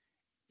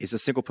is a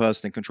single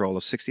person in control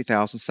of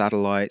 60,000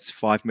 satellites,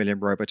 5 million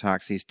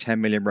robotaxis,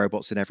 10 million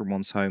robots in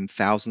everyone's home,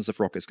 thousands of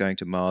rockets going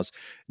to Mars,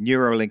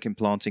 Neuralink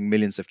implanting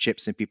millions of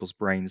chips in people's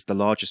brains, the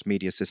largest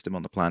media system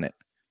on the planet.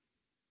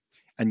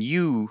 And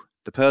you,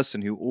 the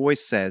person who always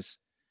says,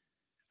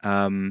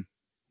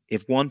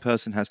 if one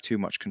person has too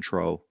much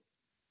control,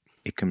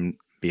 it can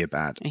be a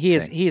bad thing. He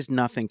is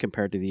nothing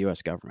compared to the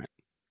U.S. government.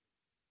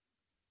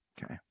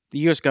 Okay. The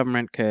U.S.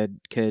 government could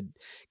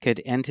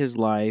end his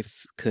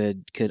life,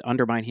 could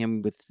undermine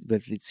him with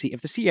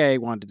if the CIA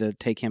wanted to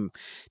take him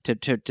to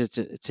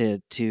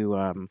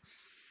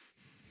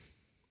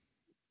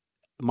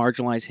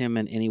marginalize him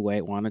in any way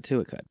it wanted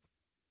to, it could.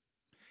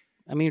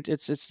 I mean,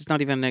 it's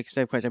not even a next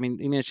step question. I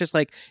mean, it's just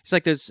like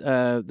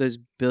those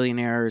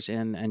billionaires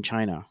in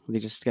China. They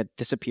just got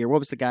disappear. What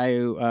was the guy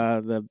who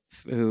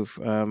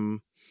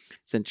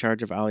is in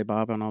charge of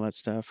Alibaba and all that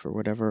stuff or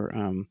whatever?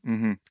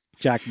 Mm-hmm.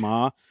 Jack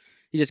Ma.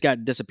 He just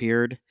got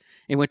disappeared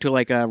and went to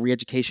like a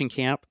re-education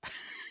camp.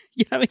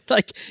 You know, what I mean,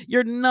 like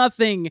you're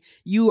nothing.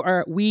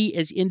 We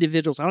as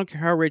individuals. I don't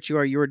care how rich you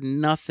are. You're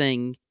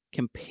nothing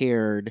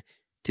compared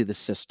to the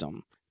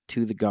system,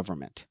 to the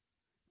government.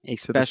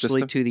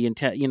 Especially to the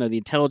the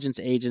intelligence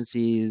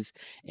agencies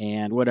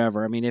and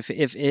whatever. I mean, if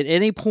at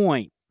any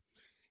point,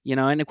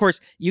 and of course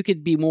you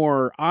could be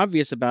more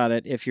obvious about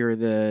it if you're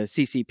the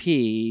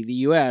CCP. The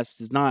U.S.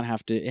 does not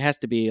have to. It has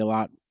to be a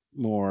lot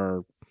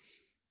more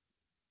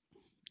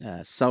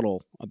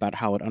subtle about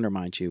how it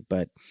undermines you.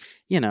 But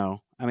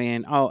I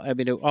mean, all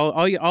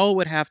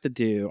would have to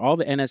do, all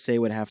the NSA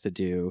would have to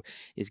do,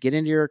 is get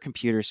into your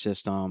computer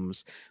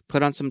systems,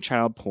 put on some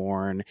child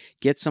porn,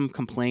 get some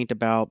complaint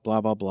about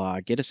blah blah blah,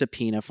 get a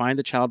subpoena, find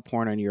the child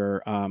porn on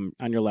your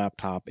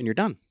laptop, and you're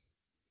done.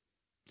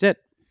 That's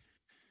it.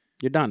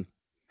 You're done.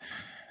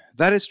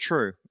 That is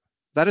true.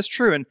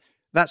 And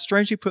that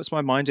strangely puts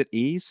my mind at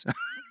ease.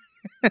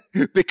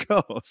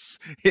 because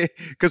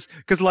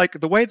like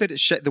the way that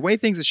the way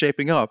things are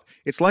shaping up,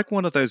 it's like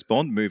one of those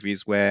Bond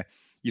movies where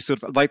you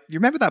sort of like, you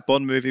remember that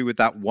Bond movie with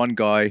that one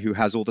guy who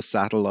has all the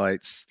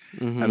satellites,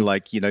 and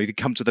like, you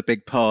come to the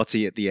big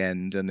party at the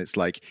end, and it's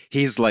like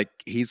he's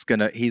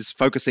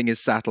focusing his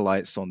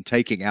satellites on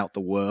taking out the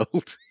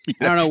world.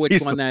 I don't know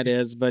which one that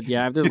is, but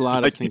yeah, there's a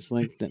lot of things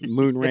like that.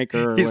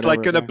 Moonraker. Or he's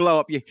like going to blow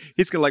up.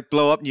 He's going to like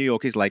blow up New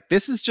York. He's like,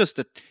 this is just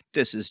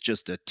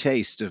a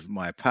taste of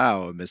my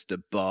power,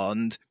 Mr.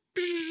 Bond,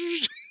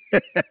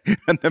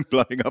 and then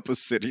blowing up a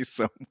city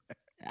somewhere.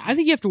 I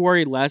think you have to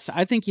worry less.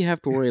 I think you have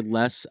to worry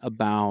less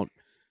about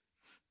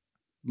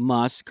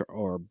Musk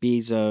or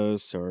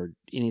Bezos or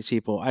any of these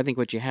people. I think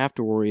what you have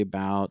to worry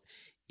about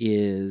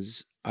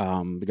is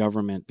the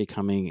government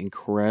becoming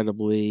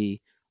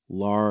incredibly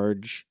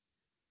large,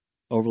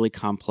 overly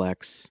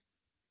complex,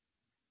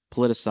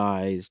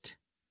 politicized,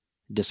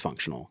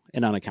 dysfunctional,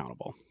 and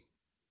unaccountable.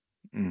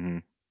 Mm-hmm.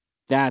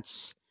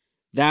 That's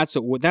what's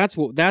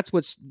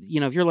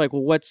if you're like,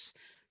 well, what's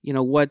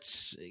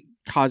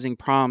causing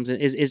problems?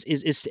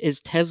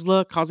 Is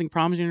Tesla causing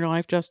problems in your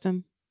life,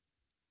 Justin?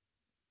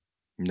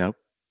 Nope.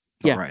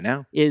 Not right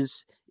now.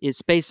 Is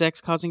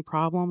SpaceX causing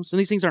problems? And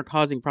these things aren't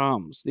causing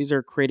problems. These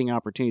are creating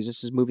opportunities.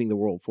 This is moving the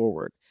world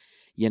forward.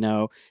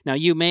 Now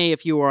you may,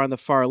 if you are on the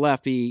far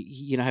left,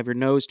 be have your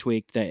nose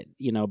tweaked that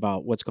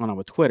about what's going on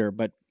with Twitter,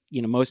 but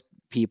most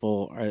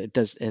people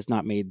has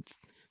not made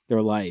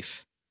their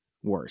life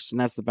worse, and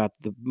that's about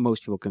the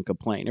most people can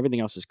complain. Everything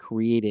else is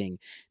creating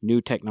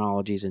new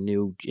technologies and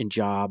new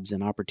jobs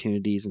and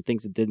opportunities and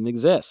things that didn't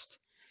exist,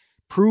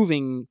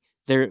 proving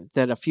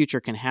that a future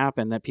can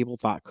happen that people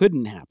thought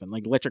couldn't happen.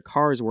 Like electric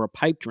cars were a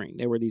pipe dream.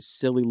 They were these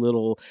silly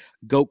little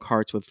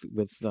go-karts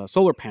with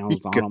solar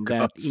panels on them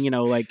that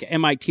like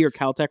MIT or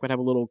Caltech would have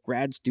a little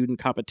grad student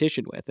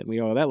competition with, and we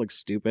that looks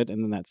stupid.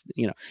 And then that's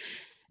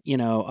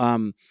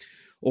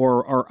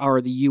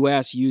or the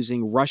U.S.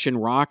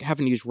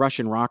 having to use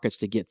Russian rockets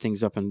to get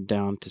things up and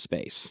down to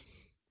space,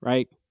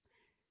 right?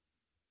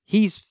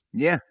 He's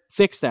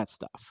fixed that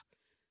stuff.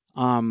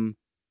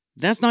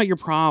 That's not your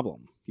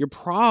problem.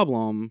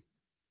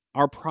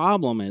 Our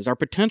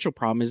potential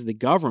problem is the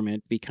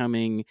government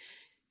becoming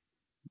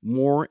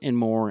more and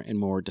more and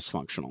more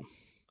dysfunctional.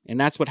 And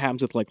that's what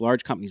happens with like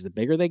large companies. The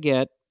bigger they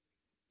get,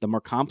 the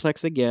more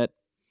complex they get,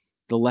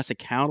 the less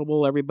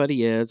accountable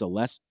everybody is, the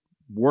less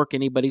work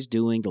anybody's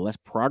doing, the less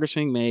progress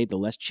being made, the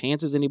less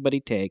chances anybody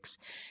takes,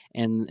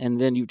 and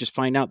then you just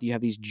find out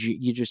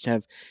you just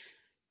have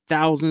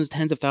thousands,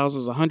 tens of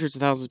thousands, hundreds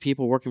of thousands of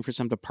people working for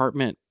some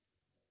department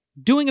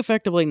doing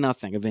effectively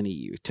nothing of any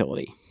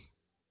utility.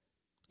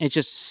 It's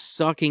just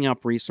sucking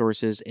up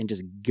resources and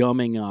just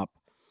gumming up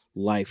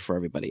life for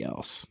everybody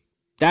else.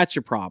 That's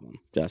your problem,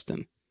 Justin.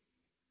 In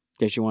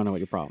case you want to know what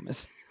your problem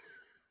is.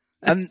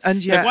 And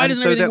yeah, like, why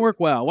doesn't everything work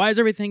well? Why is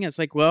everything? It's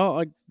like,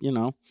 well,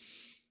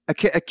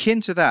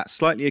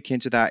 slightly akin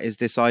to that is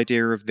this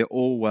idea of the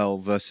Orwell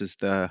versus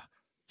the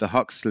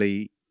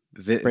Huxley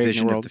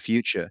vision of the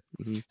future.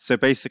 Mm-hmm. So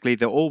basically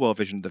the Orwell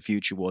vision of the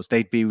future was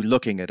they'd be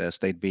looking at us,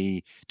 they'd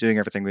be doing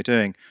everything we're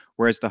doing.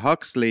 Whereas the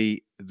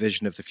Huxley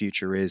vision of the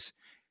future is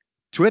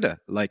Twitter.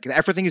 Like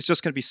everything is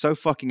just going to be so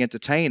fucking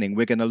entertaining,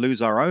 we're going to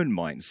lose our own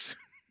minds.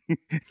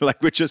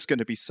 Like we're just going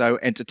to be so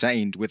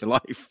entertained with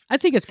life. I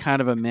think it's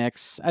kind of a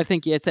mix. I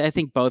think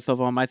both of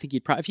them. I think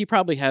if you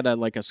probably had a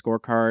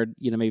scorecard,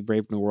 maybe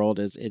Brave New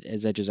World as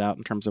edges out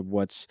in terms of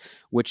which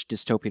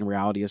dystopian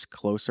reality is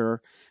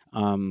closer.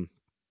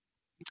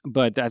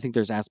 But I think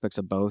there's aspects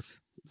of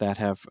both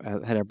that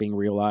are being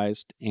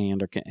realized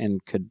and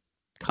could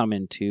come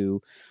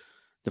into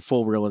the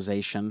full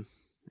realization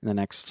in the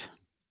next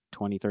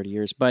 20, 30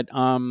 years. But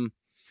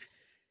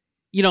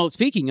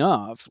speaking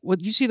of,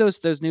 you see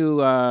those new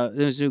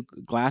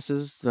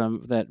glasses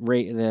the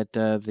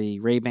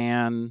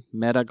Ray-Ban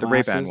Meta glasses, the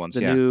Ray-Ban ones,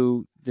 the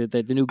new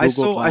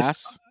Google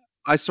Glass.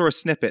 I saw a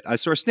snippet. I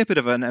saw a snippet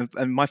of it,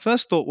 and my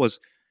first thought was,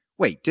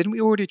 wait, didn't we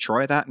already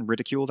try that and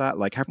ridicule that?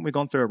 Like, haven't we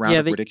gone through a round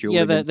of ridicule?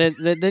 Yeah,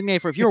 the name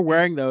for if you were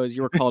wearing those,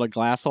 you were called a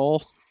glass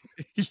hole.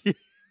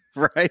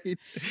 Right?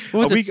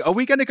 Are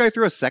we going to go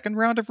through a second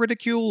round of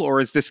ridicule,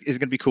 or is it going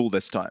to be cool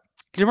this time?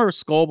 Because remember,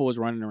 Skolba was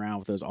running around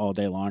with those all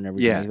day long,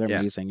 every day. They're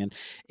amazing,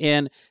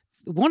 and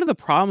one of the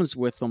problems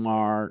with them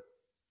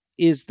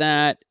is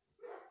that.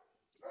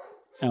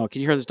 Oh,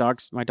 can you hear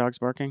my dogs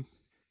barking?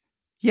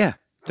 Yeah,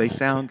 they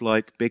sound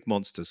like big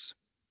monsters.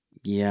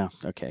 Yeah.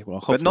 Okay. Well,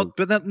 hopefully,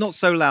 but not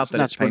so loud that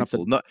it's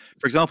painful.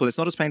 For example, it's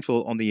not as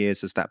painful on the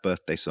ears as that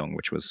birthday song,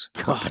 which was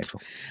quite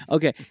painful.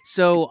 Okay,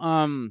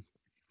 so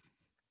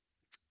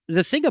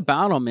the thing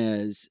about them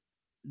is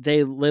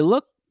they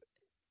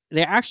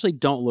actually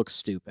don't look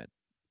stupid,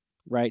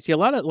 right? See, a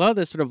lot of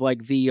this sort of like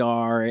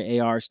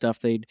VR, AR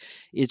stuff, it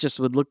just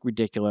would look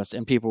ridiculous,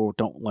 and people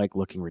don't like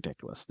looking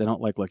ridiculous. They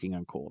don't like looking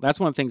uncool. That's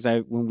one of the things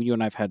when you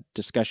and I've had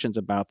discussions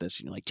about this.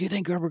 You're like, do you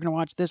think we're going to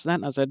watch this and that?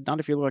 And I said, not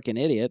if you look like an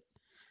idiot.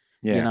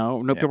 Yeah. You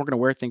know, people are going to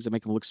wear things that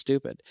make them look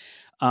stupid.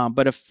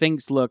 But if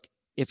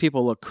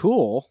people look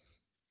cool,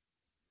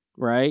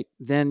 right,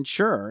 then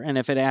sure. And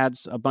if it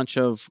adds a bunch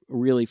of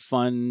really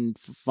fun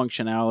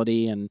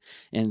functionality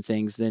and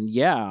things, then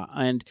yeah.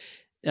 And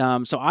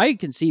so I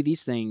can see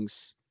these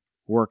things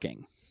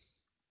working,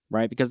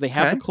 right? Because they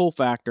have the cool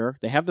factor,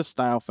 they have the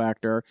style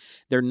factor,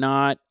 they're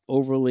not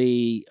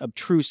overly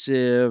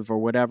obtrusive or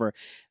whatever.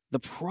 The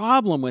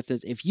problem with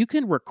this, if you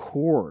can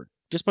record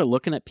just by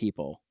looking at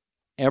people,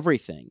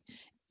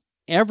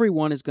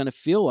 everyone is going to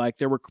feel like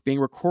they're being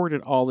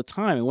recorded all the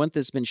time. And what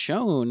has been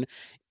shown,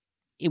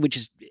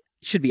 which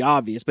should be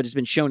obvious, but it's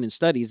been shown in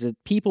studies,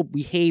 that people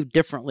behave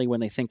differently when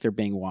they think they're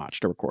being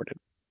watched or recorded.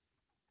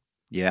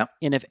 Yeah.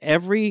 And if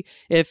it'll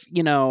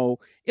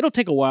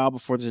take a while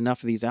before there's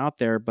enough of these out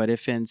there, but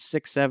if in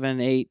 6, 7,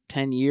 8,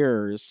 10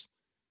 years,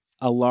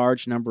 a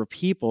large number of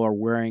people are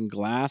wearing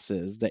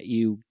glasses that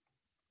you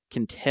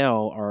can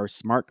tell are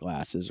smart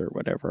glasses or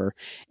whatever,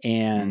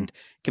 and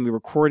can be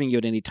recording you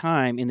at any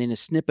time, and then a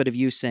snippet of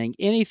you saying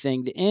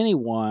anything to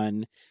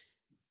anyone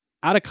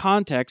out of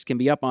context can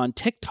be up on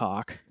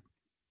TikTok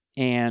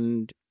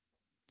and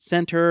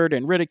centered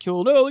and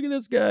ridiculed. Oh, look at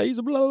this guy, he's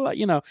a blah, blah,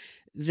 blah,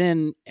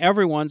 then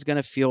everyone's going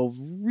to feel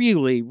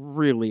really,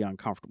 really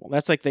uncomfortable.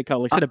 That's like they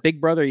call it. Instead of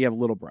big brother, you have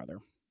little brother.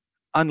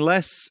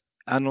 Unless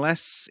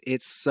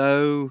it's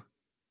so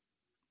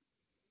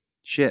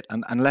shit,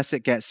 unless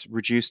it gets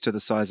reduced to the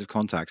size of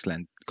contact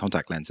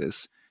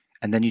lenses,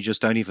 and then you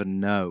just don't even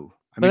know.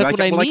 I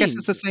guess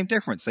it's the same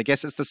difference. I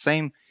guess it's the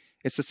same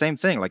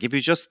thing. Like if you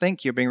just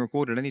think you're being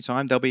recorded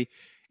anytime, that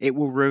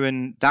will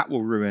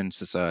ruin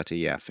society.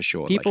 Yeah, for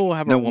sure. People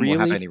have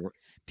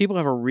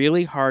a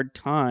really hard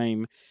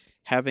time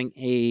having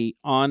a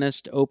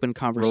honest, open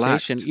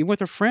conversation, even with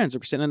their friends.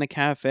 They're sitting in a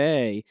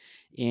cafe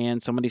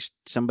and somebody's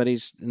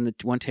in the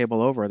one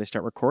table over, they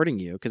start recording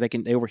you because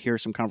they overhear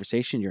some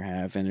conversation you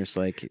have, and it's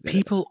like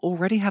people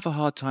already have a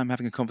hard time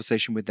having a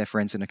conversation with their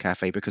friends in a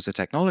cafe because of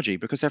technology,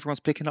 because everyone's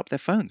picking up their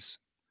phones.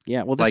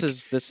 Yeah, well, this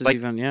is like,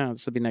 even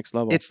this will be next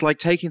level. It's like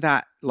taking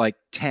that like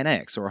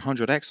 10x or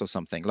 100x or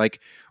something. Like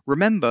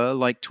remember,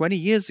 like 20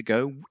 years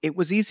ago, it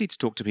was easy to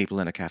talk to people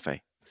in a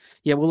cafe.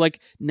 Yeah, well, like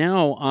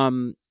now,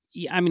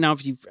 now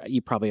if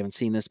you probably haven't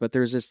seen this, but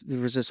there was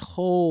this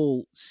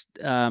whole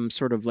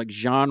sort of like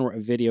genre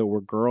of video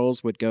where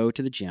girls would go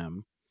to the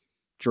gym,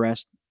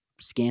 dressed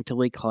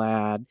scantily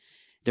clad.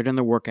 They're doing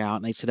their workout,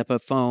 and they set up a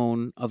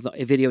phone of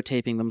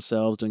videotaping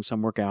themselves doing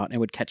some workout,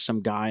 and would catch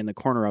some guy in the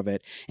corner of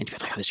it, and be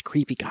like, "Oh, this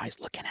creepy guy's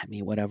looking at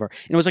me," whatever.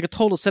 And it was like a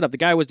total setup. The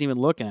guy wasn't even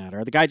looking at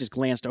her. The guy just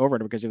glanced over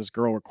at her because of this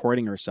girl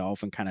recording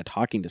herself and kind of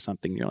talking to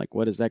something. And you're like,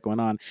 "What is that going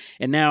on?"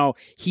 And now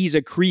he's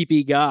a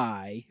creepy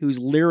guy who's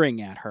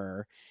leering at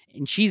her.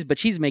 And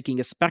she's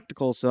making a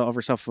spectacle of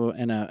herself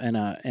in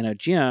a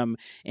gym,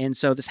 and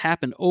so this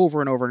happened over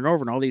and over and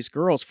over. And all these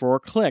girls, for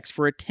clicks,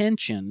 for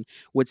attention,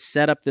 would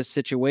set up this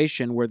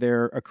situation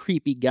where a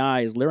creepy guy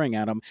is leering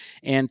at them,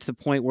 and to the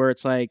point where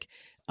it's like,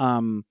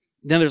 then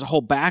there's a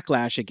whole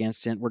backlash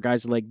against it, where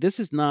guys are like, "This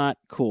is not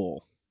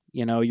cool."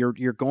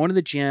 You're going to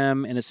the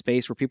gym in a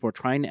space where people are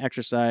trying to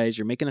exercise.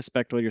 You're making a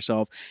spectacle of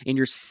yourself, and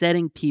you're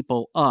setting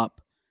people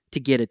up to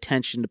get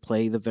attention, to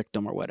play the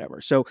victim or whatever.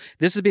 So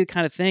this would be the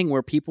kind of thing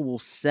where people will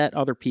set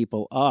other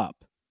people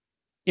up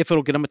if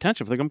it'll get them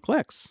attention, if they get them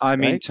clicks. I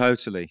mean,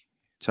 totally.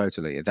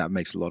 That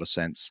makes a lot of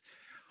sense.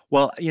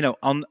 Well,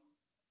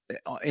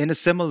 in a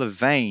similar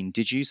vein,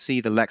 did you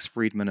see the Lex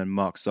Fridman and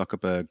Mark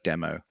Zuckerberg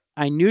demo?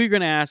 I knew you were going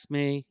to ask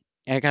me.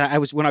 When I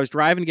was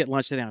driving to get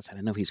lunch today, I said,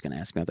 I know he's going to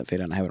ask me about that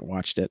video, and I haven't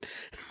watched it.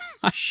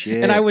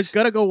 Shit. And I was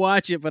going to go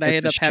watch it, but I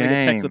ended up having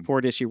a tech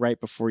support issue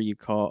right before you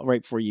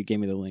gave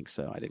me the link,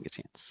 so I didn't get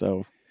a chance.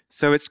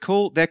 So it's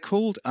called. They're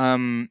called.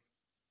 I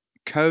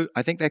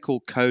think they're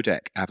called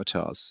codec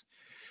avatars.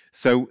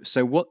 So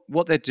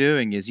what they're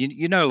doing is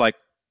like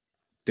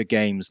the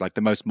games, like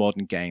the most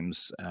modern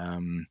games,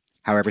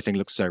 how everything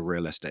looks so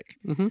realistic.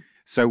 Mm-hmm.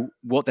 So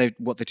what they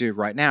do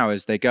right now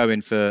is they go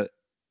in for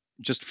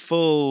just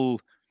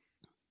full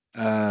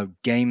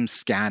game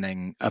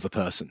scanning of a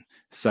person.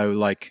 So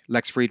like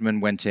Lex Friedman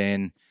went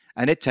in,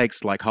 and it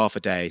takes like half a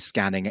day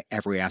scanning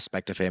every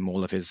aspect of him,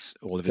 all of his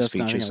Just I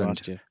think features. I And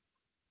lost you.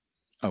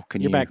 oh,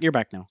 can You're you? back. You're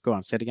back now. Go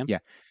on. Say it again. Yeah,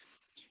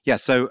 yeah.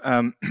 So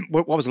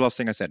what was the last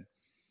thing I said?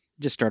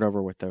 Just start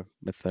over with the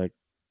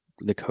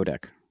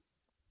codec.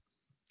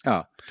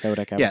 Oh,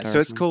 Codec avatar. yeah. So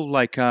or it's something? called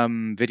like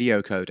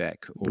video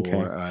codec Okay.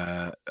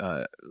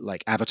 or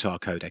like avatar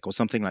codec or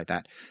something like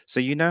that. So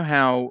you know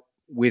how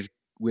with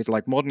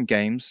like modern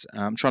games,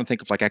 I'm trying to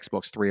think of like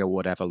Xbox 3 or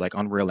whatever, like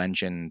Unreal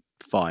Engine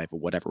 5 or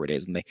whatever it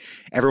is, and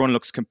everyone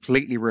looks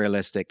completely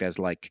realistic. There's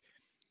like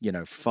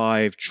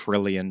 5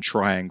 trillion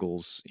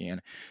triangles.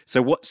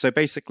 So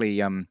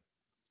basically,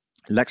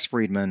 Lex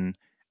Friedman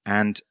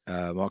and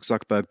Mark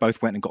Zuckerberg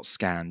both went and got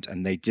scanned,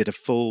 and they did a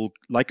full,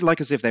 like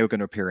as if they were going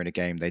to appear in a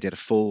game. They did a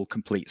full,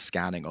 complete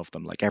scanning of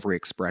them, like every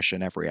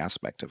expression, every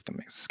aspect of them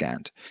is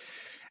scanned,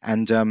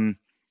 and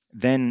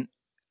then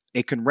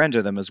it can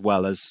render them as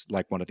well as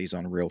like one of these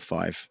Unreal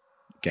 5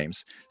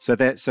 games. So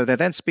they're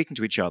then speaking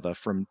to each other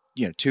from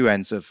two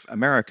ends of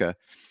America,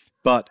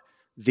 but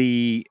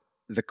the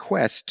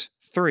Quest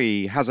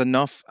 3 has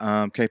enough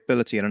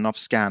capability and enough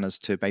scanners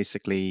to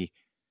basically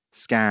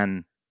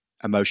scan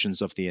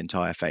emotions of the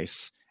entire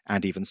face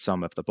and even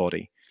some of the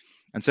body.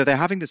 And so they're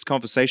having this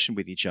conversation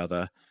with each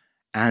other,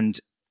 and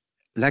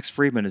Lex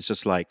Friedman is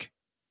just like,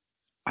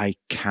 I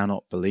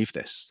cannot believe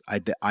this.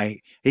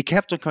 He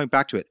kept on coming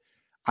back to it.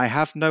 I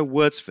have no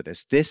words for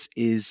this. This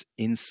is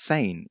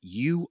insane.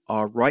 You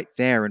are right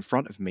there in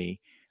front of me.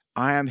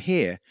 I am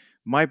here.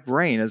 My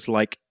brain is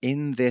like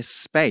in this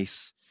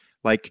space.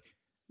 Like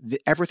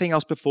everything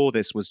else before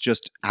this was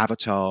just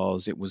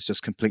avatars. It was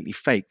just completely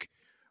fake.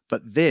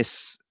 But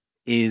this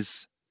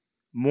is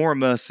more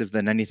immersive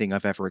than anything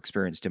I've ever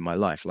experienced in my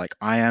life. Like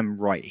I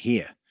am right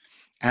here.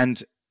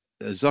 And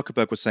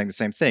Zuckerberg was saying the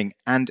same thing.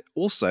 And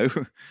also,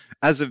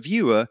 as a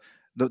viewer,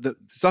 the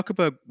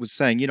Zuckerberg was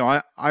saying,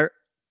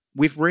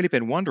 we've really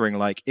been wondering,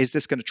 like, is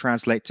this going to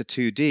translate to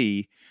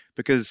 2D?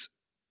 Because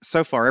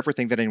so far,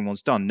 everything that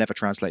anyone's done never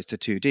translates to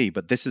 2D,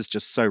 but this is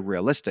just so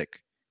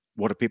realistic.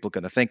 What are people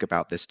going to think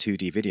about this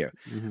 2D video?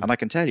 Mhm. And I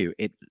can tell you,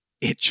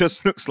 it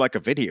just looks like a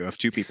video of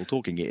two people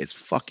talking. It is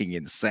fucking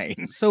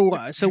insane. So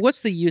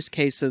what's the use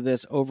case of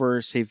this over,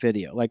 say,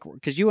 video? Like,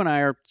 because you and I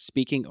are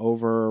speaking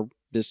over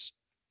this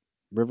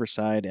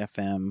Riverside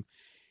FM,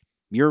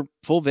 your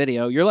full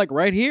video, you're like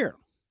right here.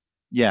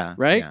 Yeah.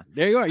 Right? Yeah.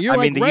 There you are. You're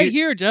like right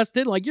here,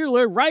 Justin. Like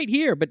you're right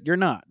here, but you're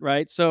not,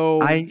 right? So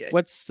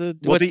what's the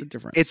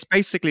difference? It's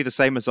basically the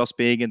same as us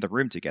being in the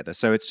room together.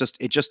 So it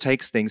just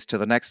takes things to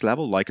the next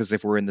level, like as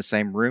if we're in the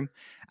same room,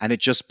 and it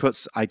just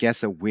puts, I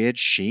guess, a weird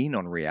sheen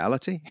on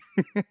reality.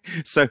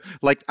 So,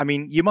 like, I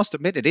mean, you must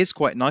admit it is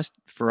quite nice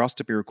for us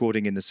to be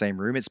recording in the same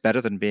room. It's better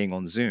than being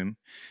on Zoom.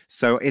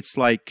 So it's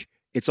like,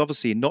 it's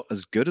obviously not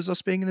as good as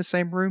us being in the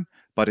same room,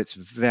 but it's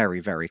very,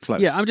 very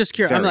close. Yeah, I'm just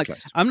curious. Very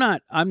close. I'm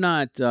not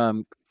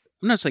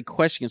like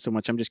questioning so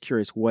much. I'm just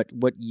curious what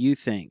you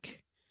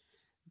think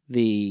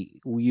the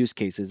use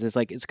case is. It's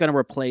like it's going to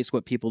replace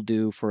what people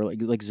do for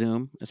like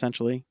Zoom.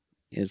 Essentially,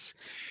 is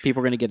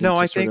people going to get into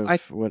I think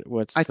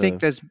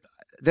there's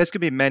going to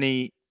be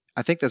many.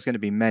 I think there's going to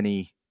be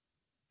many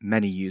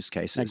use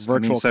cases,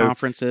 like virtual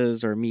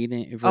conferences or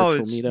virtual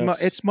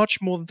meetups. It's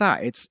much more than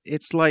that.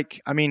 It's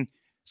like, I mean.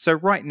 So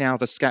right now,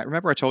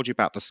 remember I told you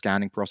about the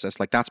scanning process,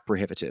 like that's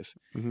prohibitive.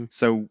 Mm-hmm.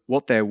 So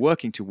what they're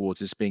working towards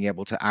is being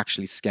able to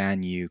actually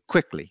scan you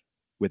quickly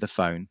with a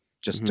phone,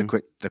 just Mm-hmm.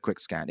 the quick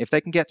scan. If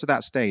they can get to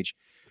that stage,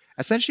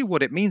 essentially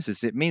what it means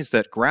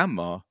that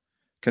grandma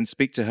can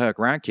speak to her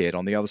grandkid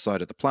on the other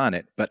side of the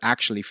planet, but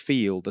actually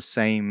feel the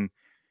same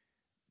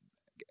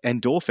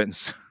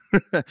endorphins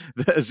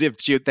as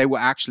if they were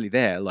actually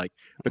there, like,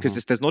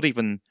 because there's not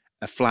even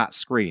a flat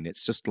screen.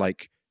 It's just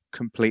like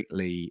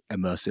completely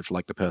immersive,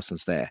 like the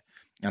person's there.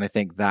 And I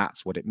think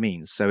that's what it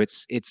means. So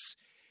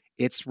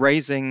it's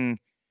raising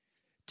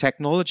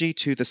technology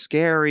to the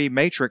scary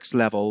Matrix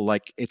level.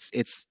 Like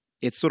it's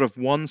sort of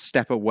one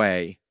step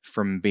away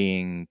from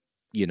being,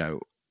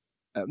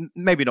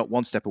 maybe not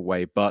one step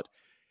away, but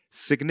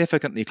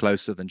significantly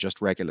closer than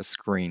just regular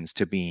screens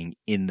to being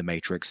in the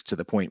Matrix, to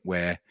the point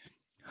where,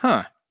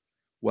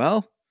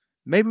 well,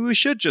 maybe we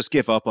should just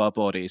give up our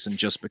bodies and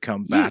just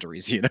become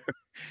batteries,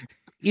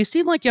 You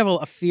seem like you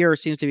have a fear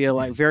seems to be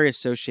like very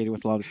associated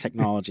with a lot of this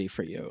technology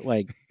for you,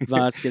 like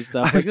Musk and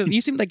stuff. Like you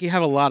seem like you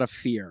have a lot of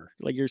fear,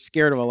 like you're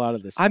scared of a lot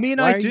of this stuff. I mean,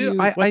 I do.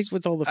 What's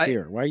with all the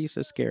fear? Why are you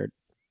so scared?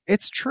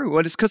 It's true,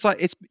 and it's because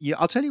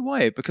I'll tell you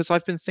why. Because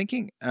I've been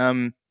thinking,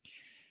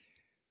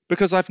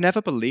 because I've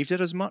never believed it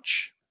as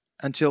much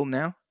until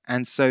now,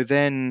 and so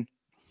then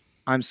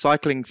I'm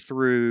cycling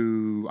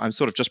through. I'm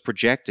sort of just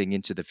projecting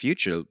into the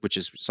future, which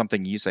is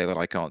something you say that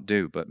I can't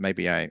do, but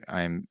maybe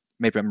I'm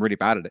really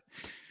bad at it.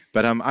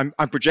 But I'm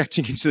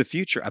projecting into the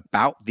future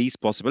about these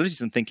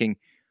possibilities and thinking,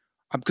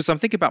 because I'm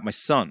thinking about my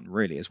son,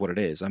 really, is what it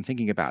is. I'm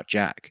thinking about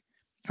Jack.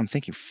 I'm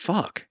thinking,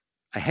 fuck,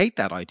 I hate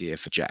that idea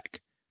for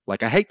Jack.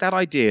 Like, I hate that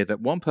idea that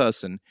one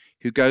person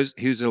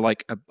who's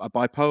like a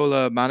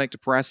bipolar, manic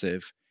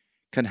depressive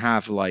can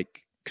have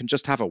like can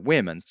just have a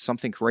whim and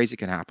something crazy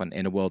can happen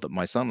in a world that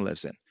my son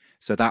lives in.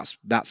 So that's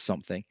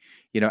something,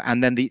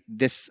 and then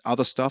this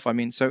other stuff. I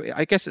mean, so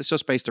I guess it's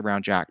just based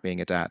around Jack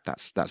being a dad.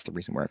 That's the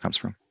reason where it comes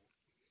from.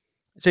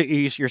 So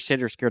you're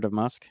scared of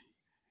Musk?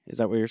 Is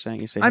that what you're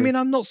saying? You say? I mean,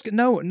 I'm not scared.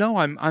 No,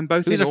 I'm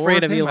both. Who's in awe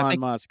afraid of him. Elon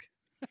Musk?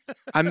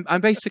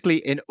 I'm basically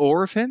in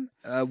awe of him,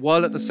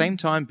 while at the same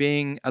time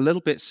being a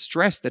little bit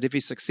stressed that if he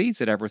succeeds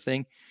at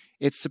everything,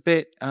 it's a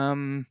bit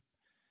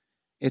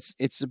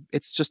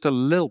it's just a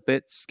little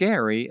bit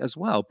scary as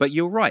well. But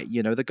you're right,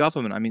 the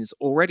government. I mean, it's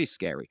already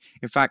scary.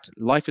 In fact,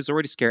 life is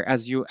already scary.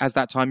 As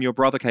that time your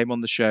brother came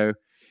on the show,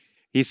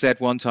 he said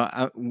one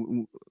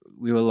time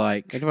we were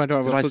like, did I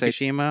say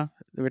Fukushima?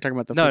 We were talking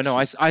about the no.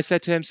 I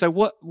said to him, so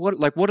what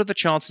are the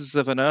chances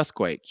of an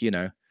earthquake?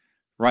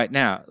 Right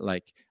now,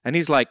 and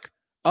he's like,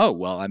 oh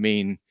well, I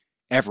mean,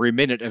 every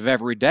minute of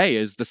every day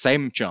is the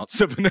same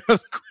chance of an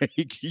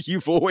earthquake.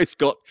 You've always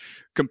got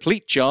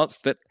complete chance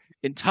that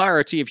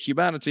entirety of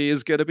humanity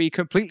is going to be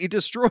completely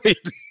destroyed.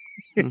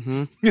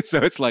 Mm-hmm. So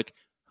it's like,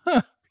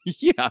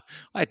 yeah,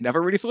 I'd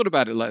never really thought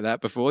about it like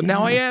that before. Yeah.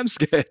 Now I am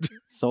scared.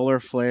 Solar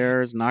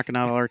flares, knocking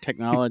out all our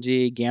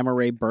technology, gamma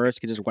ray bursts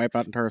could just wipe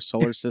out entire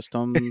solar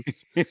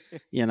systems, and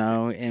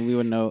we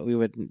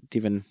wouldn't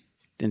even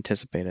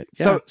anticipate it.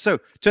 Yeah. So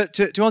to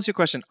answer your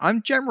question,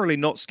 I'm generally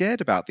not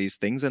scared about these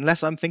things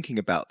unless I'm thinking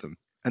about them.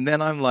 And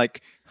then I'm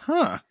like,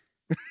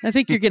 I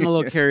think you're getting a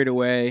little carried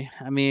away.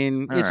 I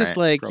mean, it's just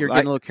like you're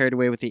getting a little carried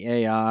away with the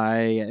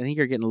AI. I think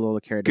you're getting a little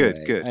carried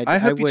away. Good. I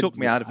hope you talk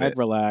me out of it. I'd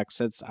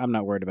relax. I'm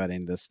not worried about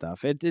any of this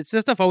stuff. It's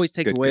this stuff always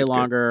takes way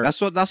longer.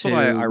 That's what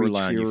I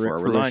rely on you for.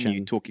 I rely on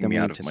you talking me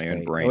out of my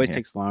own brain. It always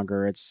takes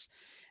longer. It's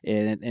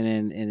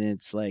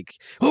like,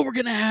 oh, we're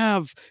gonna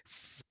have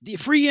the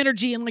free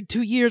energy in like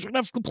 2 years. We're gonna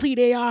have complete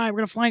AI. We're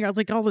gonna fly out. It's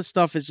like all this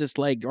stuff is just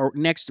like, or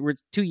we're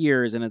 2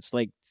 years, and it's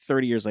like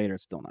 30 years later,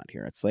 it's still not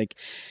here. It's like,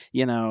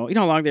 you know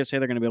how long they say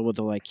they're gonna be able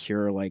to like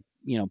cure like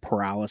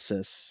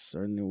paralysis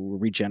or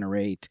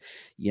regenerate,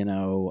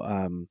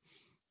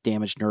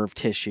 damaged nerve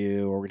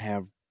tissue, or we're gonna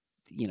have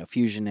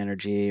fusion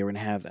energy, or we're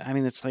gonna have. I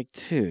mean, it's like,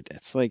 dude,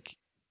 it's like.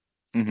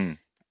 Mm-hmm.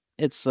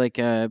 It's like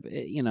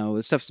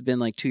this stuff's been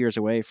like 2 years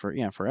away for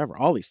forever.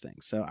 All these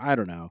things. So I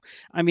don't know.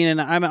 I mean,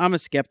 and I'm a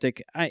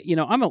skeptic.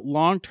 I'm a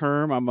long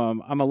term. I'm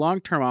a long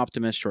term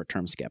optimist, short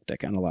term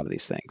skeptic on a lot of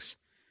these things.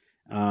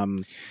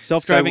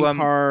 Self-driving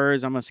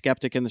cars. I'm a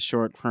skeptic in the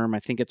short term.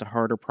 I think it's a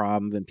harder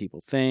problem than people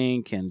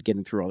think, and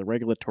getting through all the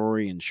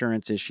regulatory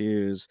insurance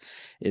issues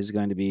is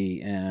going to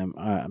be an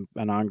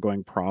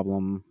ongoing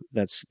problem.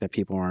 That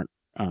people aren't.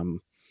 I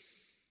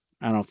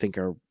don't think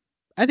are.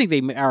 I think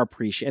they are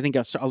appreciate. I think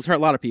a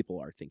lot of people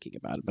are thinking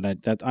about it, but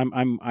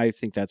I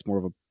think that's more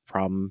of a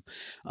problem.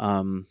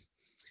 I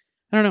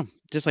don't know.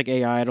 Just like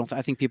AI,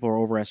 I think people are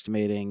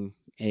overestimating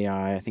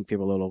AI. I think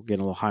people are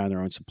getting a little high on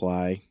their own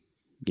supply.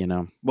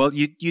 Well,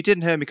 you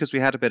didn't hear me because we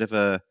had a bit of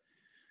a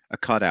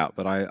cutout,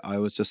 but I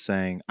was just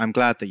saying I'm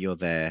glad that you're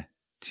there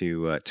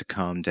to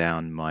calm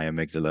down my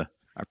amygdala.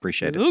 I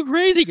appreciate it. A little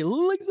crazy, get a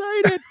little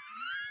excited.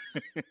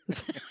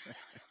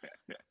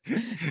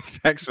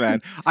 Thanks,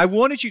 man. I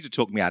wanted you to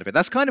talk me out of it.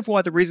 That's kind of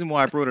the reason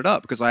why I brought it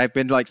up, because I've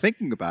been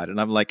thinking about it, and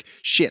I'm like,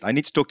 shit, I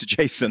need to talk to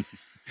Jason.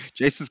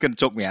 Jason's going to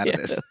talk me out of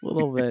this. A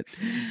little bit.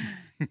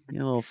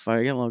 Get a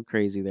little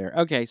crazy there.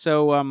 Okay,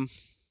 so all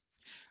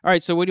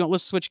right, so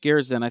let's switch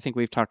gears then. I think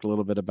we've talked a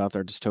little bit about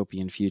our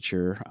dystopian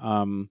future.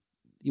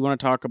 You want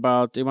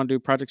to do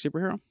Project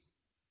Superhero?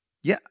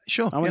 Yeah,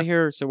 sure. I want to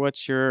hear. So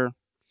what's your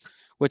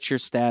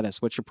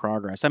status? What's your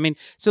progress? I mean,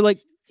 so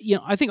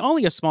I think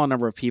only a small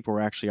number of people are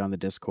actually on the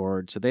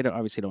Discord, so they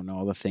obviously don't know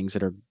all the things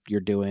that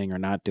you're doing or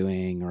not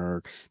doing,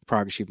 or the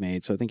progress you've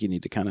made. So I think you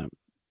need to kind of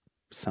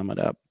sum it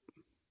up.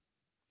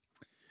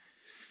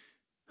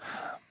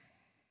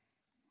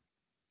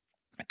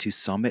 To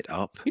sum it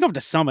up, you don't have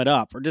to sum it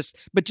up, but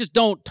just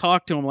don't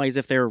talk to them as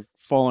if they're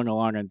following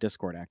along on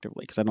Discord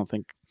actively, because I don't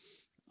think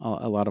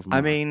a lot of them.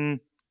 I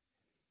mean,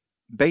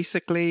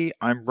 basically,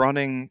 I'm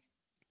running.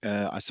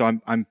 So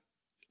I'm.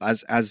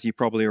 As you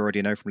probably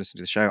already know from listening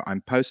to the show,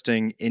 I'm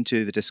posting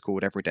into the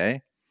Discord every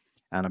day,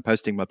 and I'm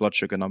posting my blood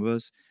sugar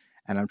numbers,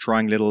 and I'm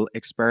trying little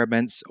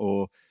experiments,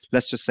 or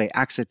let's just say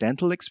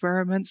accidental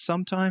experiments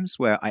sometimes,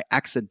 where I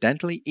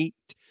accidentally eat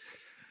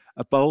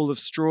a bowl of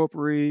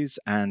strawberries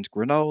and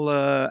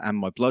granola, and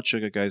my blood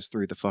sugar goes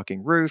through the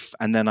fucking roof,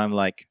 and then I'm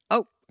like,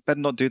 oh,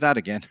 better not do that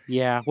again.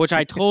 Yeah, which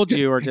I told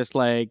you are just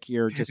like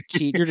you're just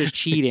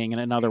cheating in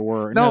another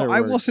word. No,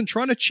 I wasn't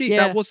trying to cheat.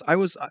 Yeah.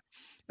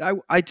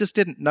 I just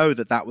didn't know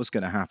that was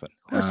going to happen.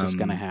 Of course, it's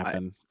going to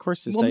happen. Of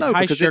course, it's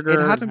high sugar.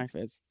 It hadn't.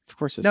 Of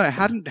course, it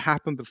hadn't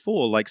happened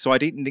before. So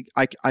I've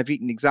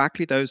eaten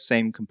exactly those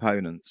same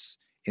components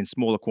in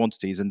smaller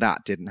quantities, and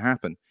that didn't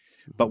happen.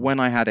 Mm-hmm. But when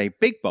I had a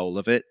big bowl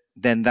of it,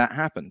 then that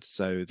happened.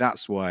 So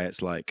that's why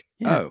it's like,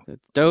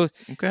 dose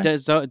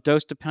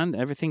dependent.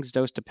 Everything's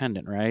dose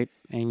dependent, right?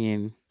 I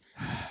mean,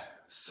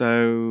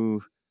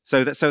 So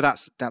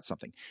that's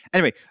something.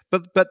 Anyway,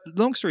 but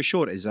long story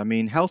short is, I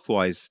mean,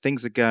 health-wise,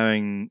 things are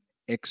going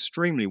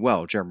extremely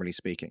well, generally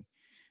speaking.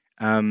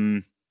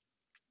 My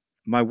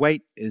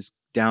weight is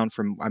down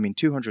from,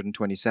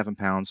 227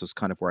 pounds was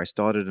kind of where I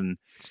started, and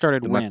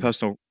Started my when?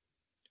 personal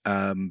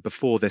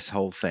before this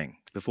whole thing,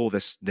 before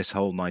this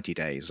whole 90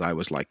 days, I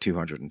was like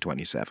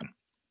 227.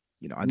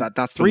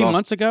 That's the 3 last.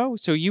 months ago.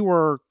 So you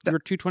were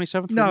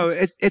 227. No,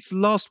 it's the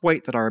last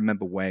weight that I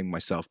remember weighing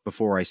myself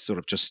before I sort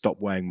of just stopped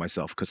weighing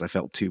myself because I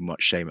felt too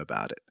much shame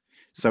about it.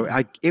 So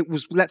it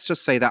was, let's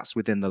just say that's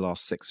within the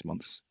last 6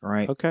 months, all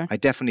right? Okay. I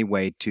definitely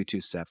weighed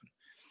 227.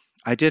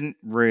 I didn't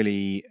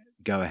really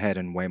go ahead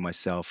and weigh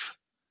myself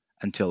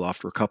until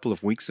after a couple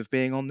of weeks of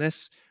being on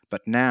this.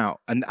 But now,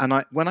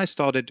 when I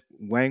started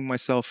weighing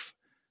myself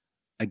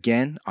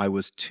again, I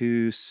was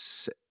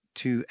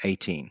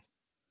 218.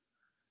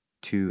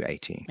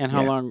 218. And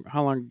how long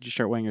did you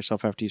start weighing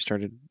yourself after you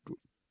started?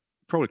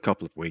 Probably a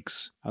couple of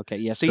weeks. Okay,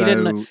 yeah. So you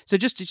didn't. So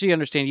just so you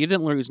understand, you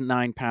didn't lose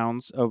 9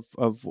 pounds of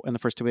in the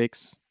first 2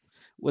 weeks.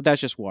 Well, that's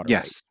just water.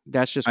 Yes, weight.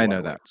 That's just. I water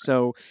know that.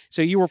 Weight.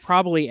 So you were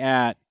probably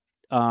at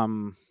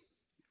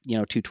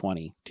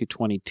 220,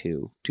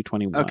 222,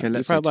 221. Okay,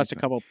 let's you probably say lost a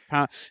couple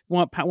pounds,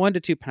 1 to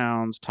 2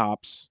 pounds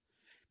tops,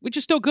 which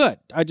is still good.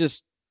 I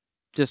just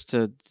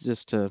to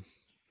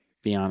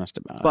be honest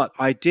about it. But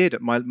I did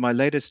my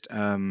latest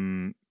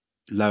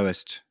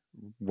lowest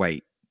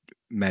weight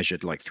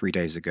measured like 3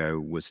 days ago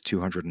was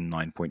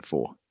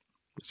 209.4.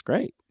 It's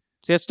great.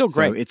 See, that's still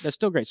great. That's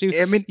still great. So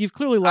you've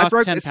clearly lost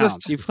 10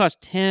 pounds. You've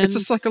lost 10. It's a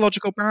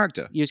psychological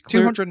character.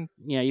 200.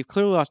 Yeah, you've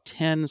clearly lost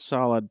 10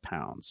 solid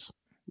pounds,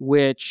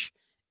 which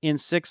in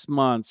 6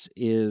 months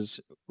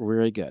is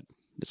really good.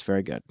 It's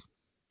very good.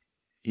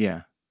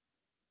 Yeah.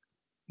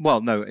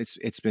 Well, no,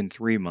 it's been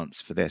 3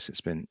 months for this.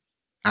 It's been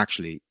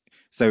actually,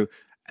 so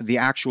the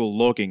actual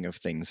logging of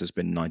things has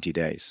been 90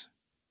 days.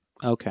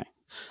 Okay.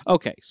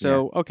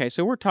 So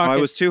we're talking. I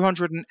was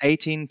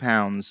 218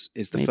 pounds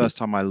is the first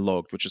time I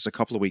logged, which is a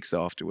couple of weeks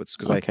afterwards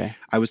because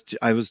I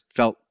was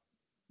felt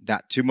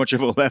that too much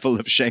of a level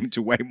of shame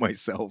to weigh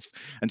myself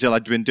until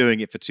I'd been doing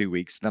it for 2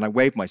 weeks. Then I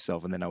weighed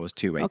myself, and then I was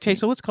 218. Okay,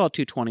 so let's call it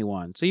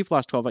 221. So you've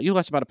lost 12. You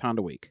lost about a pound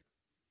a week.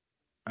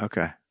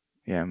 Okay.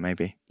 Yeah,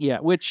 maybe. Yeah,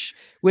 which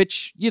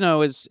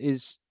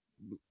is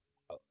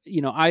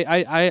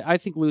I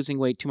think losing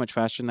weight too much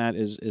faster than that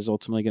is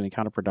ultimately going to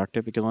be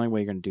counterproductive, because the only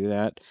way you're going to do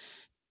that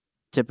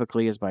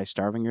typically is by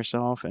starving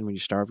yourself. And when you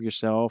starve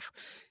yourself,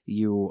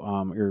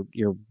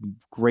 you're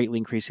greatly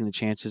increasing the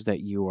chances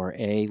that you are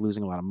A,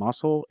 losing a lot of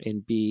muscle,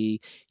 and B,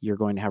 you're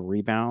going to have a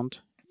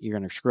rebound. You're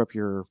going to screw up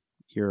your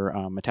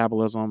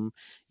metabolism.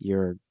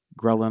 Your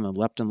ghrelin and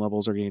leptin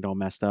levels are going to get all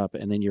messed up,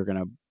 and then you're going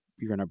to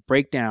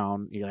break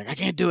down. You're like, I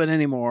can't do it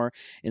anymore.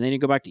 And then you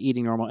go back to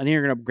eating normal, and then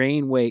you're going to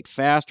gain weight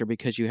faster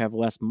because you have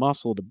less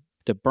muscle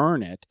to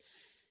burn it.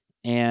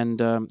 And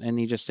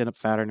you just end up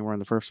fatter than you were in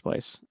the first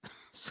place.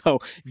 So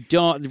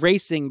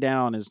racing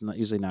down is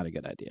usually not a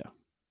good idea.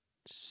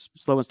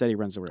 Slow and steady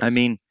runs the race. I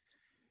mean,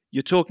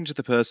 you're talking to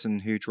the person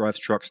who drives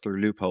trucks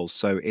through loopholes,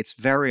 so it's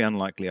very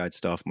unlikely I'd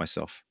starve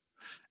myself,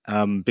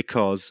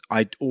 because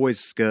I'd always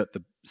skirt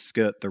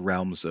the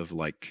realms of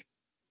like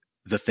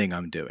the thing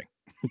I'm doing.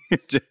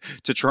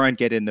 to try and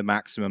get in the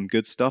maximum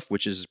good stuff,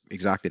 which is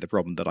exactly the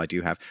problem that I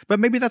do have. But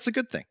maybe that's a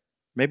good thing.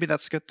 Maybe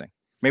that's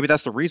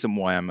the reason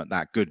why I'm at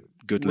that good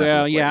level.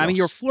 Well, yeah, I mean,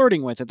 you're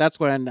flirting with it. That's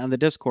what on the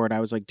Discord I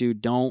was like,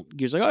 dude, don't.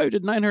 You're like, oh, you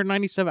did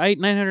 997. I ate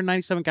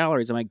 997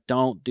 calories. I'm like,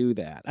 don't do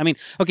that. I mean,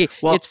 okay,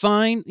 it's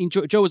fine. And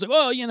Joe was like,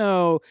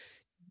 oh,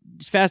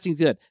 fasting's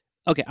good.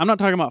 Okay, I'm not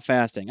talking about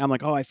fasting. I'm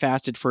like, oh, I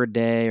fasted for a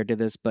day or did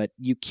this, but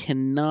you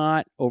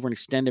cannot over an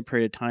extended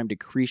period of time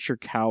decrease your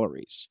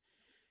calories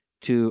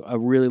to a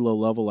really low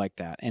level like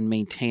that and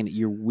maintain it.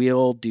 It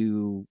will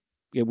do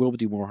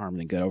more harm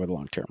than good over the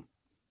long term.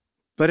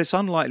 But it's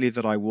unlikely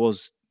that I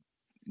was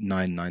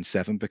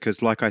 997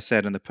 because, like I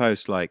said in the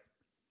post, like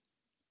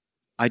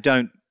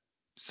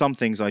some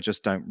things I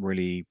just don't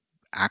really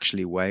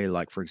actually weigh.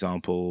 Like, for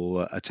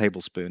example, a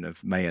tablespoon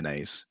of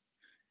mayonnaise.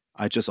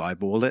 I just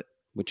eyeball it.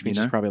 Which means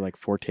it's probably like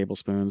 4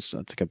 tablespoons.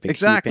 That's like a big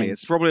exactly. heaping.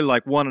 It's probably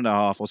like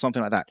 1.5 or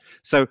something like that.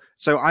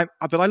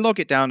 But I log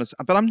it down as.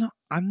 But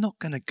I'm not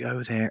going to go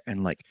there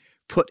and like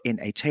put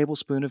in a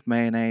tablespoon of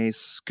mayonnaise,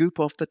 scoop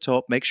off the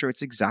top, make sure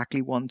it's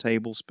exactly 1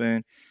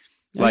 tablespoon.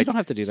 No, you don't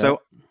have to do that.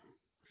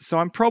 So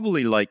I'm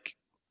probably like,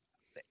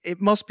 it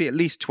must be at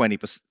least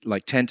 20%,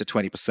 like 10 to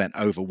 20%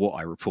 over what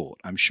I report.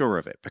 I'm sure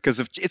of it because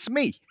it's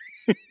me.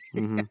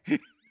 Mm-hmm.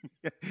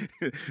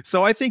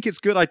 So I think it's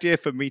a good idea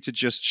for me to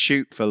just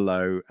shoot for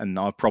low, and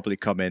I'll probably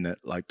come in at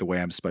like the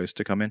way I'm supposed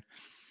to come in.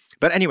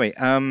 But anyway,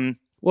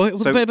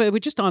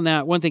 but just on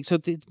that one thing. So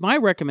my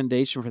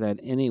recommendation for that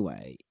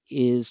anyway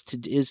is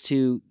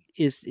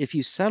if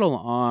you settle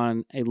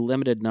on a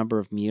limited number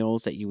of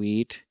meals that you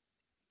eat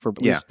for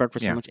at least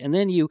breakfast and lunch, and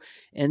then you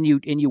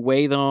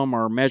weigh them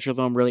or measure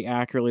them really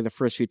accurately the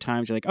first few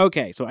times. You're like,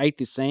 okay, so I ate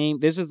the same.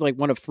 This is like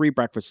one of 3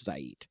 breakfasts I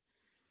eat.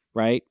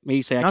 Right? Maybe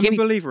you say, I'm a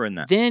believer in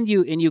that. Then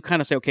you kind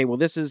of say, okay, well,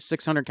 this is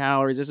 600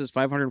 calories. This is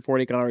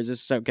 540 calories.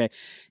 This is okay.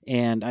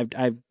 And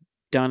I've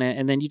done it,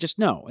 and then you just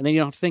know, and then you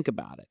don't have to think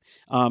about it.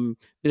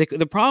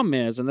 The problem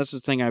is, and this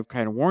is the thing I've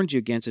kind of warned you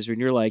against, is when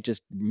you're like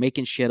just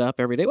making shit up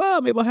every day.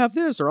 Well, maybe I'll have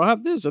this, or I'll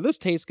have this, or this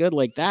tastes good.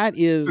 Like that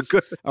is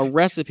a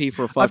recipe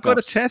for fuck I've got to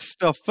ups. test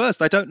stuff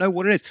first. I don't know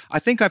what it is. I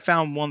think I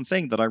found one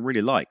thing that I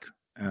really like,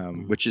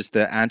 which is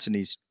the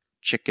Anthony's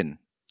chicken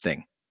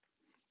thing.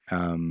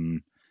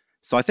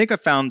 So I think I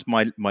found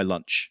my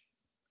lunch,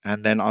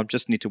 and then I'll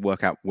just need to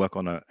work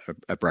on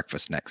a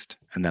breakfast next,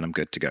 and then I'm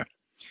good to go.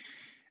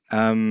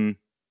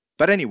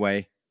 But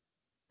anyway,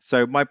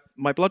 so my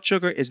blood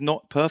sugar is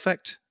not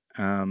perfect.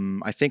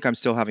 I think I'm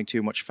still having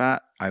too much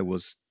fat. I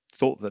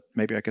thought that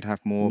maybe I could have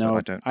more, but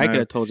I don't know. I could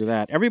have told you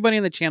that. Everybody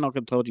in the channel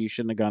could have told you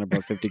shouldn't have gone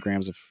above 50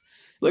 grams of...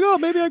 Like, oh,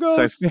 maybe I go...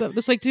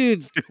 It's like,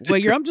 dude,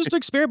 I'm just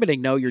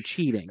experimenting. No, you're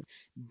cheating.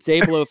 Stay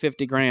below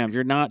 50 grams.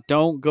 You're not...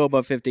 Don't go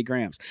above 50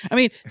 grams. I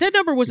mean, that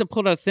number wasn't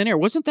pulled out of thin air.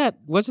 Wasn't that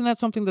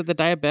something that the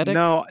diabetic...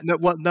 No.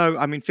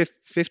 I mean,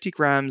 50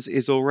 grams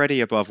is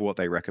already above what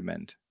they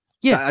recommend.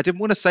 Yeah. I didn't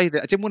want to say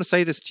that. I didn't want to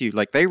say this to you.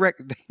 Like, they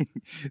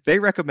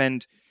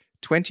recommend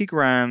 20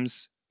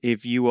 grams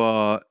if you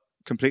are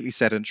completely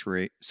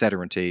sedentary,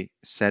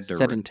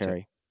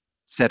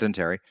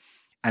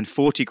 and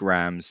 40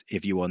 grams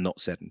if you are not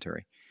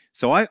sedentary.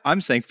 So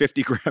I'm saying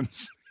 50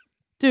 grams.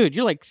 Dude,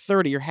 you're like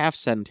 30. You're half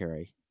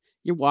sedentary.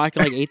 You're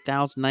walking like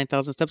 8,000,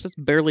 9,000 steps. That's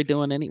barely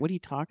doing any. What are you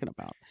talking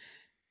about?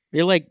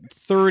 You're like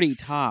 30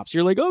 tops.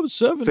 You're like, oh,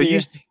 70.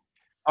 So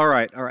all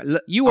right.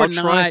 You are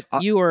not.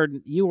 You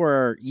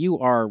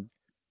are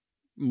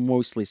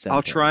mostly sedentary.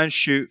 I'll try and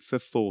shoot for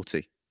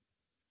 40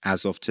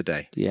 as of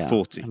today. Yeah,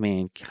 40. I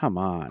mean, come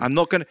on. I'm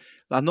not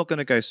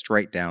gonna go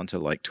straight down to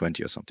like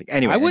 20 or something.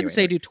 Anyway, I wouldn't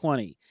say do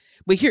 20.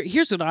 But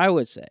here's what I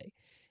would say.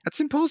 That's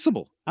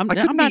impossible. I I'm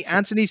couldn't not eat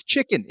Anthony's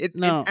chicken.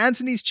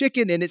 Anthony's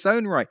chicken in its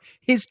own right.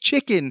 His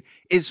chicken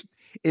is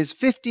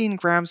 15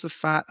 grams of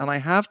fat, and I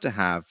have to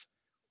have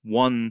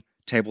 1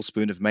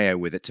 tablespoon of mayo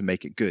with it to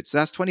make it good. So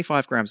that's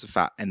 25 grams of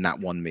fat in that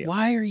one meal.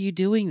 Why are you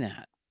doing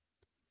that?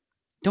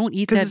 Don't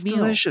eat that meal. Because it's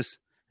delicious.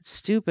 It's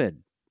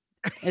stupid.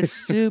 It's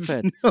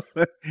stupid.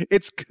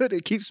 It's good.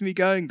 It keeps me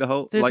going the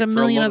whole. There's a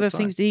million other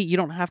things to eat. You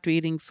don't have to be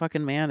eating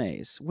fucking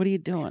mayonnaise. What are you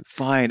doing?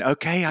 Fine.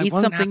 Okay. I Eat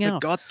won't something have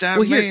else. the goddamn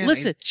Well, here, mayonnaise.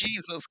 listen.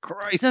 Jesus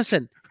Christ.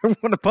 Listen. I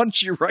want to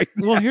punch you right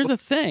now. Well, here's the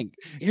thing.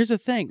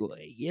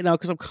 You know,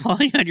 because I'm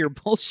calling on your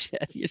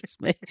bullshit. You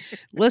just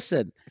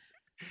listen.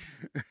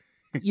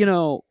 You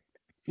know,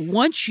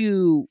 once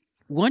you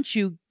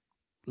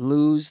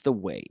lose the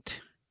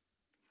weight,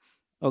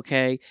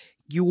 okay,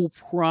 you will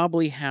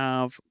probably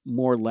have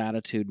more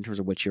latitude in terms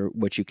of what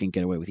you can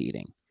get away with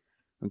eating.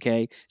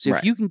 Okay, so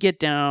if you can get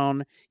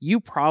down, you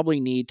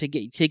probably need to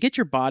get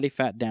your body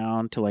fat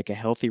down to like a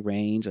healthy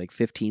range, like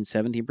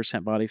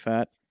 15-17% body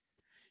fat.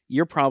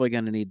 You're probably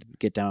going to need to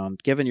get down,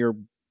 given your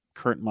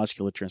current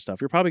musculature and stuff.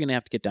 You're probably going to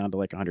have to get down to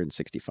like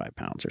 165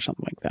 pounds or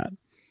something like that.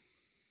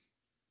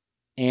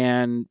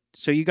 And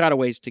so you got a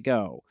ways to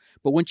go.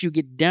 But once you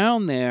get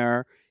down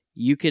there,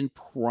 you can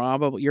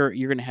probably you're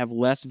going to have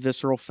less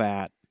visceral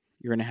fat.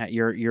 You're going to have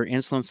your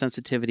insulin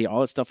sensitivity.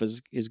 All that stuff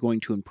is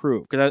going to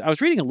improve. Because I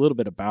was reading a little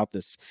bit about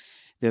this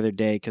the other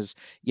day. Because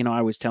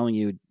I was telling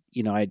you,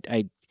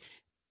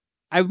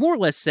 I'm more or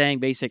less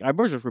saying I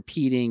was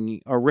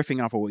repeating or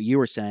riffing off of what you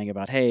were saying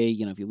about, hey,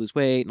 if you lose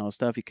weight and all this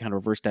stuff, you kind of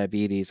reverse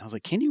diabetes. I was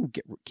like, can you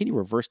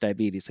reverse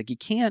diabetes? Like you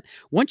can't.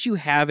 Once you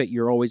have it,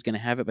 you're always going to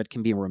have it, but it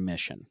can be in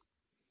remission.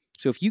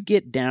 So if you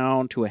get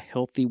down to a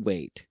healthy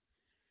weight,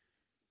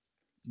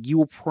 you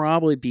will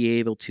probably be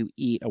able to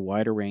eat a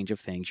wider range of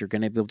things. You're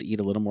going to be able to eat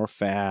a little more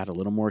fat, a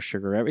little more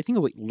sugar. Everything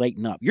will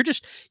lighten up.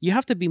 You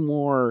have to be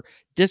more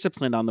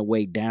disciplined on the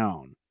way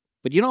down,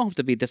 but you don't have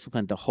to be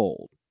disciplined to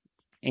hold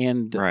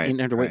and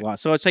under weight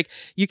loss. So it's like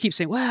you keep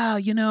saying, well,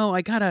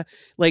 I gotta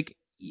like.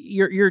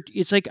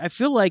 It's like I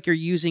feel like you're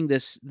using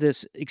this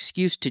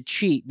excuse to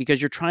cheat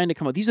because you're trying to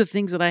come up. These are the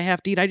things that I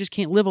have to eat. I just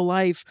can't live a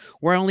life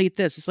where I only eat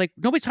this. It's like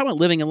nobody's talking about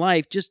living a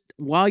life. Just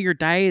while you're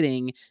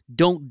dieting,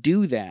 don't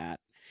do that.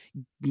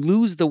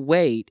 Lose the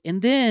weight,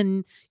 and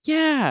then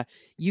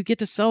you get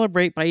to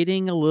celebrate by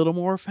eating a little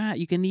more fat.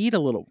 You can eat a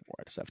little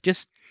more stuff.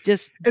 Just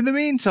in the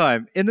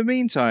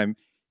meantime,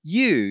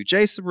 you,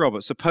 Jason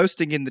Roberts, are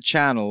posting in the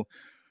channel.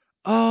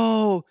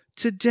 Oh,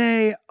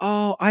 today,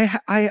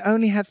 I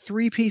only had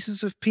 3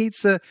 pieces of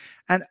pizza,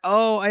 and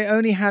I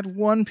only had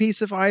 1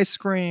 piece of ice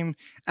cream,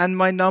 and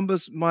my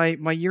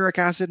uric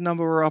acid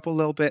number were up a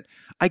little bit.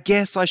 I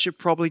guess I should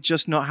probably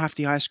just not have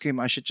the ice cream.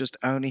 I should just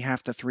only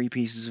have the 3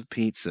 pieces of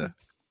pizza.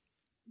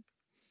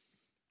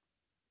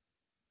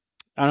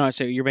 I don't know.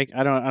 So you're making.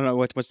 I don't know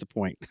what's the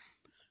point.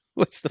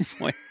 What's the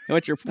point?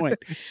 What's your point?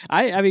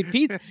 I mean,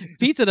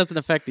 pizza doesn't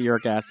affect the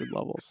uric acid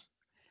levels.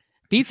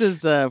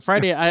 Pizza's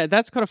Friday.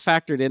 That's kind of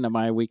factored into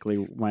my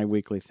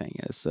weekly thing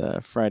is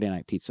Friday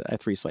night pizza. I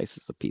have 3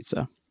 slices of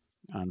pizza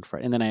on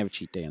Friday, and then I have a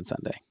cheat day on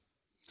Sunday.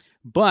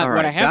 But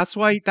what I have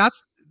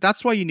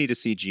that's why you need a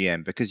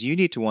CGM, because you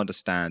need to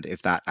understand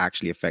if that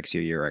actually affects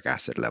your uric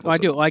acid levels. I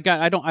do.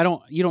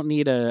 You don't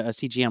need a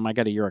CGM. I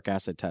got a uric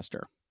acid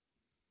tester.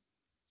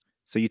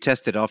 So you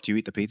test it after you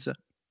eat the pizza?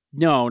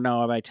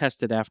 No, I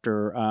tested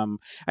after.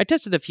 I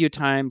tested a few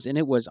times, and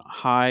it was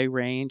high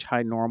range,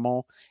 high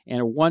normal.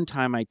 And one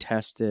time I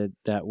tested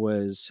that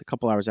was a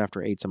couple hours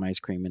after I ate some ice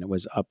cream, and it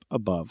was up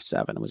above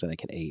 7. It was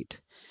like at 8.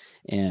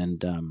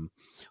 And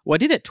well, I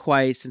did it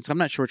twice, and so I'm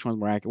not sure which ones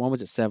were accurate. One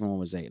was at 7, one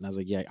was 8, and I was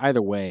like, yeah,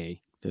 either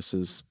way, this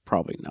is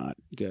probably not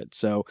good.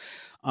 So,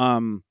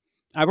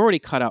 I've already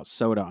cut out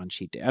soda on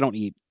cheat day. I don't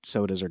eat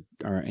sodas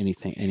or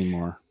anything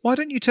anymore. Why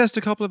don't you test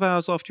a couple of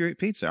hours after you eat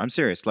pizza? I'm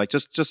serious. Like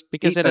just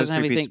Because eat it those doesn't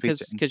have 3 pieces anything. of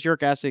pizza. Because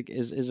uric acid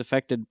is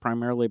affected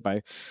primarily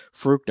by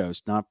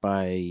fructose, not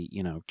by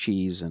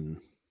cheese,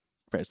 and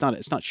it's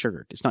not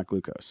sugar. It's not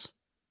glucose.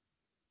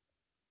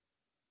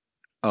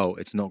 Oh,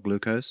 it's not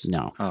glucose?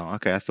 No. Oh,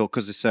 okay. I thought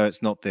because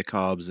it's not the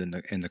carbs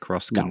in the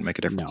crust can make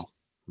a difference.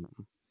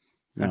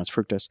 No, it's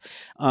fructose.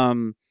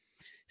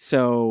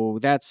 So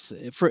that's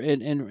for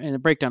and the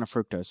breakdown of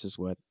fructose is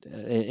what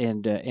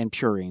and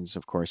purines,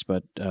 of course,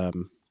 but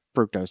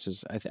fructose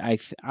is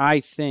I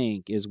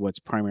think is what's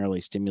primarily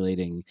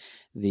stimulating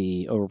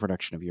the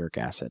overproduction of uric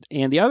acid.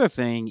 And the other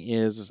thing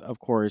is, of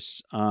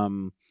course,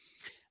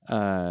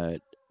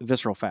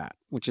 visceral fat,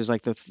 which is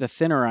like the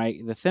thinner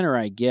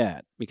I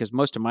get, because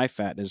most of my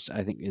fat is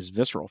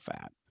visceral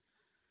fat.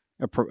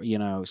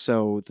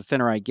 So the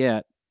thinner I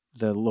get,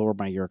 the lower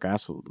my uric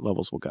acid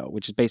levels will go,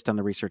 which is based on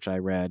the research I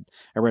read.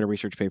 I read a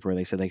research paper where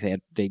they said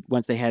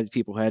once they had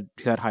people who had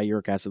high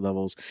uric acid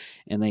levels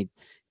and they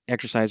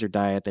exercised their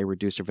diet, they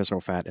reduced their visceral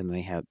fat and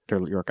they had their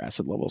uric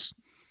acid levels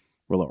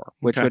were lower,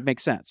 which would make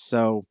sense.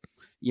 So,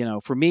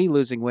 for me,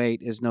 losing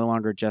weight is no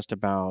longer just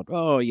about, I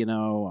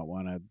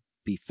want to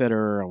be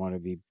fitter, I want to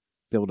be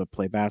able to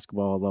play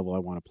basketball at a level I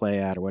want to play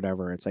at or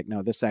whatever. It's like,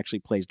 no, this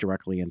actually plays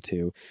directly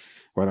into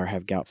whether I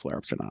have gout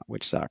flare-ups or not,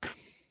 which suck.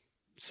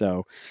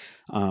 So,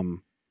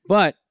 I'm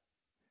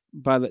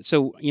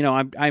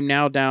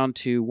now down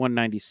to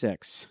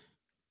 196,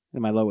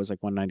 and my low was like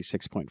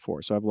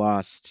 196.4. So I've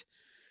lost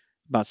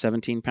about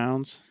 17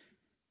 pounds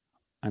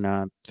and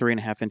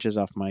 3.5 inches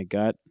off my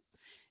gut,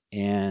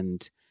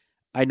 and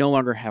I no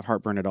longer have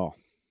heartburn at all.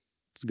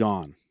 It's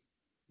gone.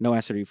 No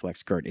acid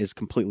reflux. GERD is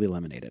completely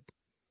eliminated.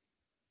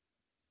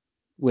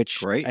 Which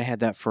Great. I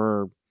had that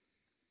for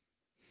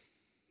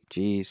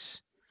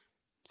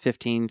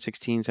 15,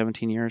 16,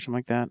 17 years, something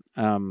like that.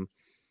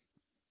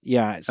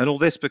 Yeah. And all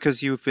this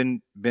because you've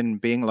been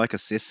being like a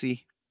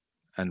sissy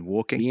and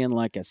walking? Being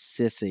like a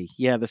sissy.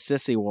 Yeah, the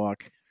sissy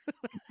walk.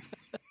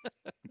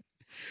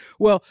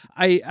 Well,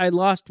 I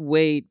lost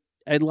weight.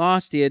 I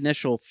lost the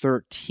initial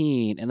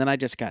 13, and then I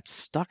just got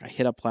stuck. I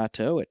hit a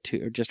plateau at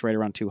just right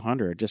around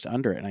 200, just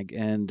under it.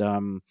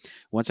 And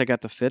once I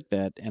got the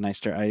Fitbit, and I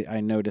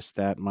noticed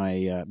that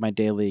my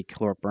daily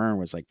caloric burn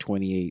was like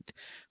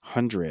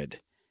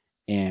 2,800.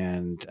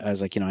 And I was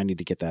like, I need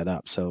to get that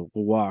up. So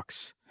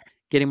walks,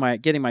 getting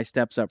my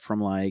steps up from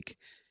like,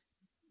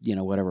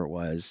 whatever it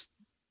was,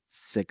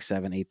 6,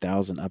 7,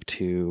 8,000 up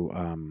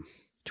to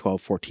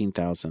 12,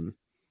 14,000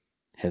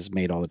 has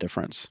made all the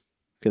difference,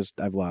 because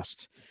I've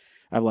lost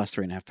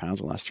 3.5 pounds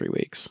in the last 3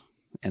 weeks,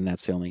 and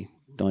that's the only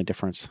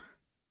difference.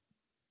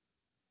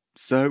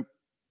 So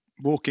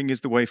walking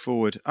is the way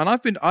forward.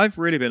 And I've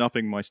really been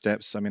upping my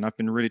steps. I mean, I've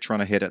been really trying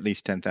to hit at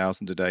least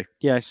 10,000 a day.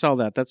 Yeah, I saw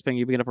that.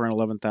 You've been up around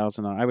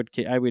 11,000. I would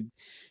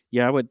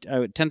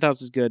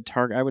 10,000 is good.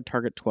 I would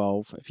target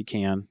 12 if you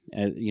can.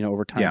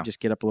 Over time, just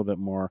get up a little bit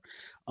more.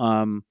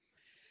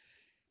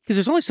 Because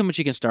there's only so much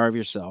you can starve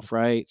yourself,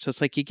 right? So it's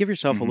like you give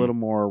yourself a little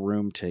more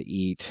room to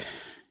eat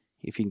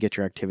if you can get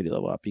your activity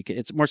level up.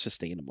 It's more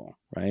sustainable,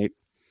 right?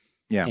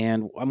 Yeah.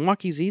 And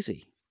walking's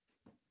easy.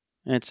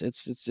 And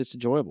it's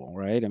enjoyable,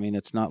 right? I mean,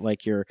 it's not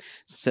like you're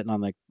sitting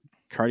on the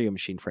cardio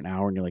machine for an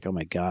hour and you're like, oh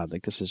my God,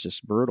 like this is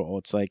just brutal.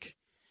 It's like,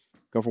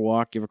 go for a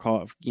walk, give a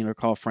call,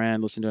 call a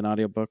friend, listen to an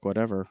audiobook,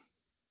 whatever.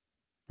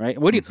 Right?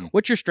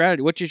 What's your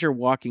strategy? What is your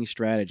walking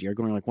strategy? Are you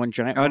going like one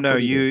giant? Oh no,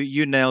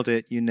 you nailed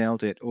it. You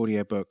nailed it.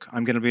 Audiobook.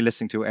 I'm going to be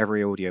listening to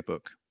every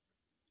audiobook.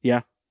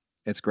 Yeah.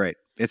 It's great.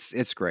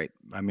 It's great.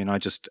 I mean, I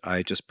just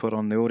put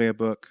on the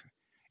audiobook.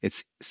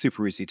 It's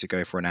super easy to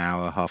go for an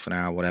hour, half an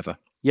hour, whatever.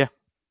 Yeah.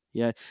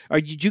 Yeah.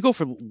 Did you go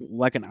for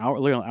like an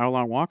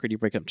hour-long walk, or do you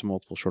break it up to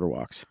multiple shorter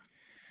walks?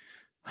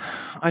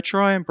 I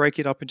try and break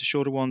it up into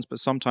shorter ones, but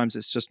sometimes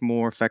it's just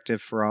more effective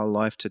for our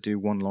life to do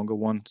one longer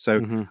one.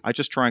 So I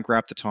just try and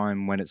grab the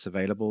time when it's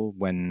available,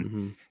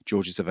 when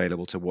George is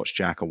available to watch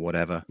Jack or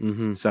whatever.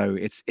 So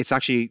it's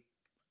actually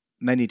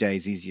many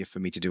days easier for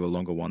me to do a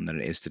longer one than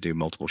it is to do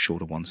multiple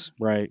shorter ones.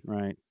 Right.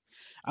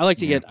 I like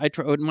to get. I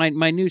try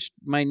my new.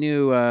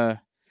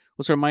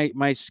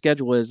 My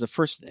schedule is the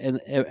first thing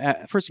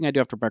I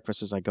do after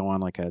breakfast is I go on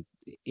like a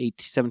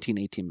 18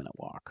 minute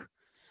walk,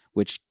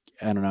 which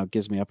I don't know,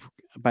 gives me up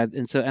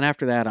and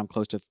after that I'm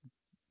close to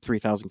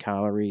 3,000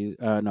 calories.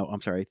 No,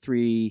 I'm sorry,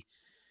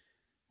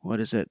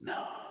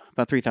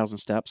 about 3,000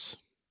 steps.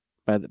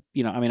 But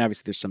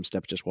obviously there's some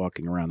steps just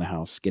walking around the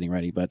house getting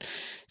ready. But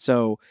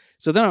so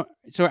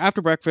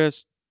after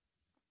breakfast,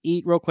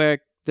 eat real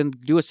quick, then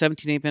do a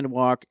 17 minute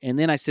walk, and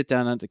then I sit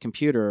down at the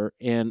computer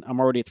and I'm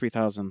already at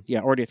 3,000. Yeah,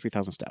 already at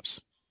 3,000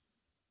 steps.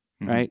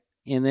 Right.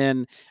 and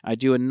then I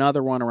do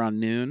another one around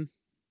noon.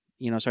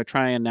 So I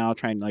try and now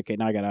like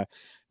now I gotta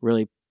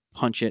really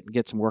punch it and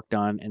get some work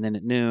done, and then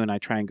at noon I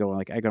try and go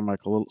like I go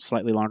like a little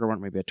slightly longer one,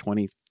 maybe a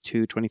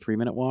 22,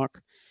 23-minute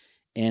walk,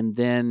 and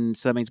then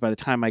so that means by the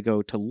time I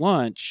go to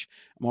lunch,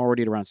 I'm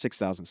already at around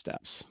 6,000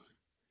 steps.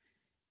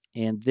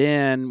 And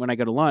then when I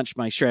go to lunch,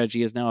 my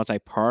strategy is now as I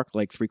park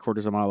like 3/4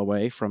 of a mile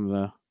away from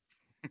the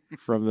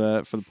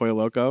Pollo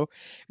Loco,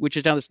 which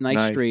is down this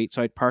nice street.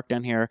 So I'd park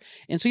down here,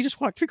 and so you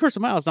just walk 3/4 of a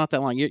mile. It's not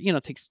that long.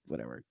 It takes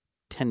whatever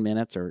 10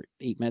 minutes or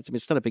 8 minutes. I mean,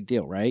 it's not a big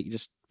deal, right? You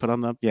just put on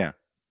the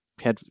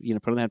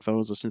put on the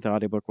headphones, listen to the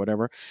audiobook,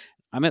 whatever.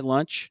 I'm at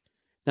lunch,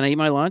 then I eat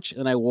my lunch,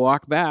 and I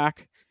walk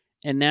back,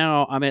 and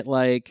now I'm at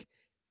like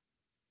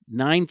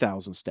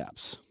 9,000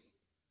 steps,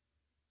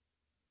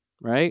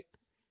 right?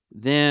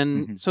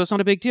 Then so it's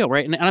not a big deal,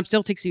 right? And I'm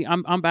still taking.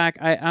 I'm back.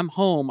 I'm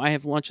home. I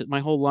have lunch. My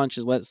whole lunch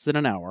is less than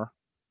an hour.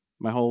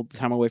 My whole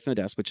time away from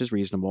the desk, which is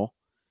reasonable.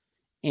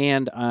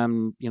 And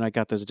I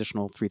got those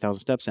additional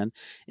 3,000 steps in,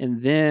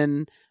 and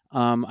then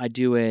I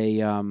do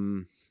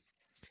then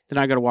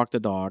I got to walk the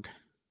dog,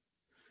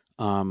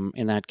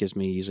 and that gives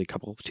me usually a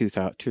couple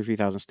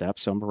 2,000-3,000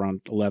 steps. So I'm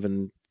around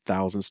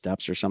 11,000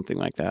 steps or something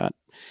like that,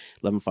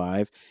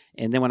 11.5.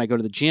 And then when I go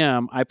to the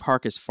gym, I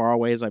park as far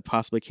away as I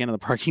possibly can on the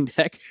parking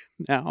deck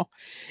now,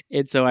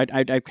 and so I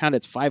count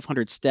it's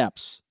 500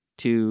 steps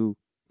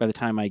by the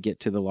time I get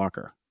to the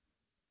locker.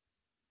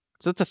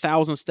 So that's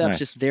 1,000 steps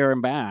just there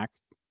and back.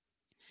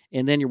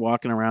 And then you're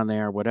walking around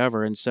there or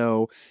whatever. And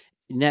so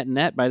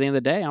net, by the end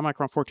of the day, I'm like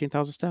around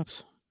 14,000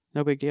 steps.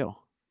 No big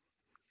deal.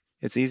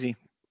 It's easy.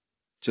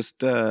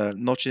 Just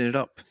notching it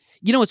up.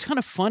 It's kind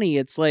of funny.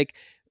 It's like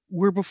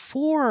we're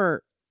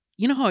before,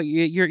 how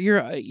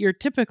you're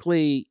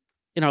typically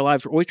in our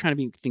lives, we're always trying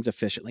to make things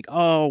efficient. Like,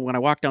 oh, when I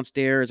walk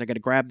downstairs, I got to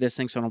grab this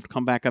thing so I don't have to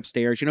come back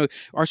upstairs.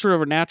 Our sort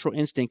of a natural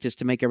instinct is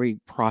to make every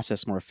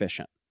process more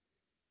efficient.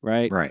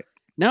 Right? Right.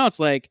 Now it's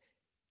like,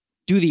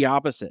 do the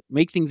opposite.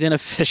 Make things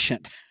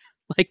inefficient.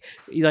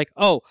 You're like,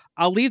 oh,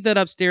 I'll leave that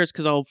upstairs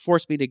because I'll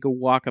force me to go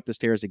walk up the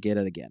stairs to get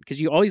it again.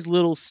 Because all these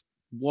little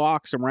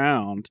walks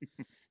around,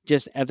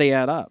 they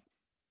add up.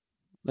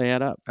 They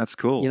add up. That's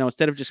cool.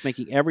 Instead of just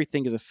making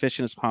everything as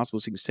efficient as possible,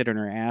 so you can sit on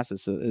your ass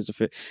as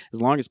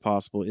long as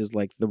possible, is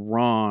like the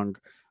wrong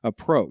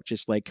approach.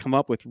 It's like come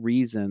up with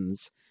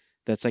reasons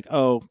that's like,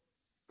 oh,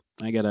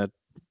 I gotta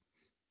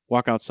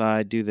walk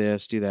outside, do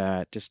this, do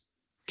that, just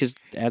because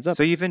it adds up.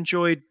 So you've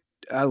enjoyed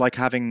like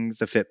having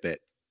the Fitbit.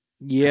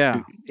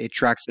 Yeah, it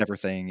tracks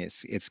everything.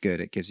 It's good.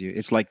 It gives you.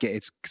 It's like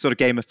it's sort of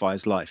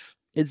gamifies life.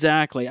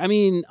 Exactly. I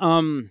mean,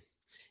 I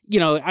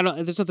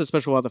don't. There's nothing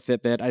special about the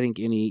Fitbit. I think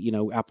any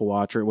Apple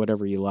Watch or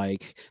whatever you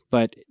like,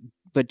 but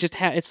just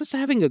it's just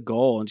having a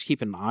goal and just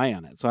keep an eye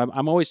on it. So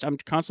I'm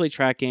constantly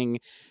tracking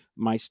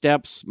my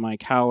steps, my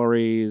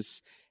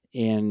calories,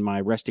 and my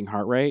resting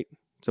heart rate.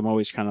 So I'm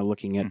always kind of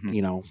looking at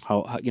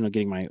how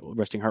getting my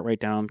resting heart rate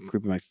down,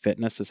 improving my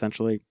fitness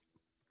essentially.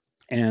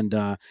 And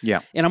and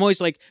I'm always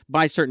like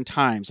by certain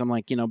times. I'm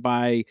like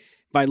by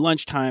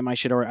lunchtime I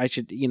should at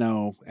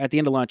the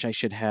end of lunch I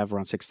should have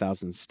around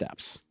 6,000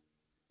 steps,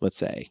 let's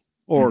say,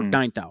 or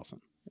 9,000,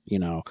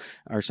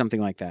 or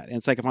something like that. And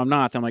it's like if I'm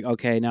not, then I'm like,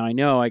 okay, now I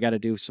know I got to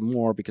do some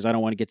more because I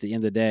don't want to get to the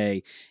end of the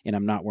day and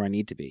I'm not where I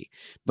need to be.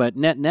 But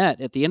net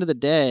at the end of the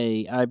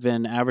day, I've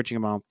been averaging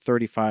about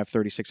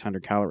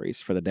 3,600 calories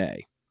for the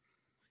day.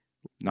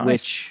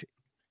 Nice.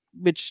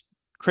 Which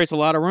creates a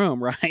lot of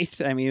room,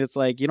 right? I mean, it's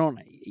like you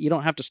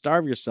don't have to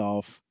starve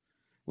yourself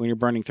when you're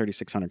burning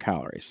 3,600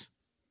 calories.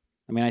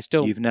 I mean,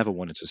 you've never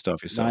wanted to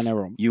starve yourself. I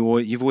never.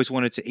 You've always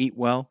wanted to eat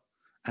well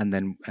and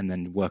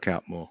then work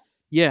out more.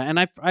 Yeah, and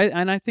I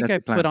think I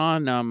put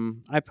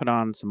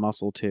on some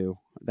muscle too.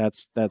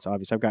 That's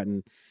obvious.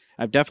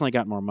 I've definitely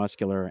gotten more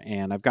muscular,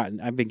 and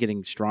I've been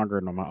getting stronger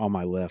in all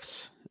my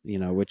lifts.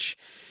 Which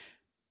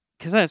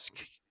because that's.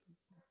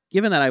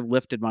 Given that I've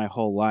lifted my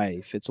whole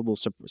life, it's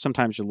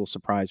sometimes you're a little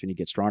surprised when you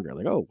get stronger.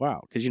 Like, oh,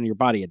 wow. Because, your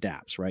body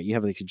adapts, right? You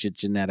have these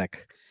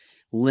genetic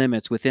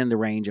limits within the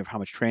range of how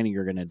much training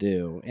you're going to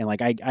do. And like,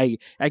 I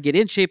get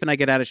in shape and I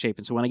get out of shape.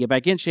 And so when I get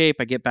back in shape,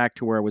 I get back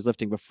to where I was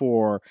lifting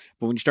before.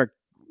 But when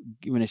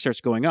it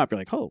starts going up, you're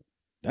like, oh,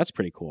 that's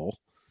pretty cool.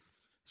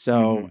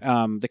 So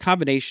the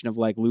combination of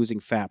like losing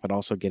fat, but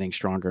also getting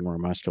stronger and more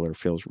muscular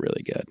feels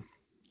really good.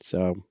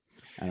 So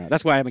I don't know.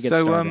 That's why I'm going to get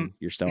starving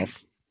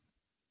yourself.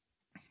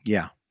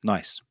 Yeah.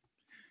 Nice.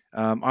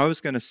 I was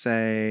going to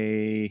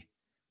say,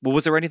 well,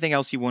 was there anything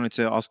else you wanted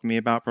to ask me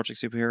about Project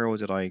Superhero, or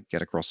did I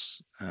get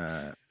across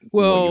what you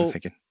were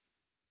thinking?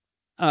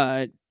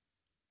 I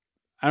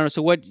don't know.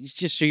 So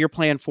your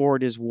plan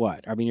forward is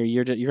what? I mean,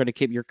 you're going to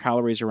keep your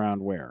calories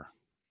around where?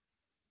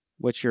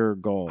 What's your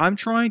goal? I'm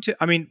trying to,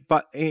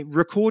 but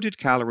recorded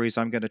calories,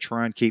 I'm going to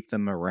try and keep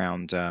them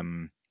around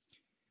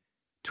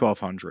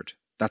 1,200.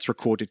 That's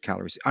recorded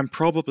calories. I'm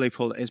probably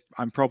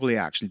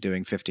actually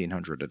doing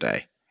 1,500 a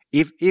day.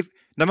 If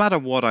no matter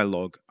what I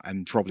log,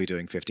 I'm probably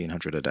doing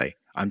 1,500 a day.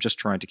 I'm just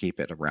trying to keep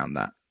it around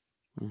that.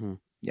 Mm-hmm.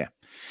 Yeah.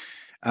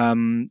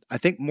 I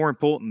think more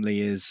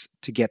importantly is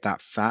to get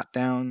that fat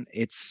down.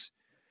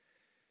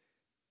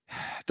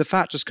 the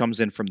fat just comes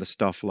in from the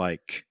stuff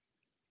like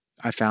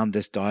I found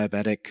this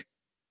diabetic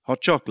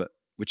hot chocolate,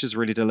 which is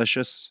really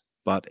delicious,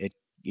 but it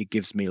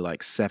gives me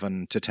like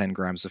 7 to 10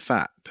 grams of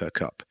fat per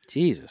cup.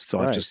 Jesus So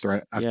Christ.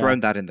 I've thrown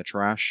that in the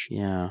trash.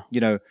 Yeah.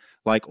 You know,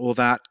 like all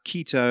that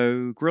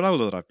keto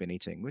granola that I've been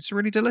eating, which is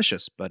really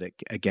delicious, but it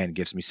again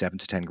gives me 7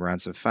 to 10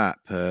 grams of fat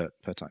per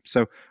time.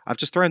 So I've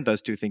just thrown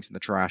those two things in the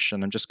trash,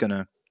 and I'm just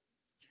gonna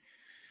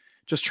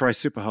just try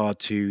super hard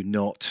to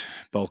not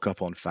bulk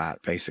up on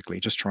fat. Basically,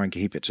 just try and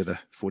keep it to the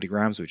 40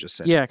 grams we just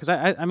said. Yeah, because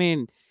I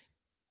mean,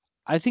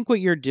 I think what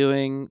you're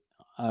doing,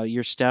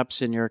 your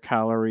steps and your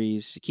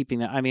calories, keeping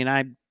that. I mean,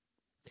 like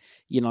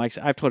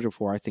I've told you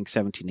before, I think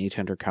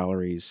 1,700-1,800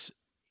 calories,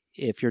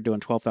 if you're doing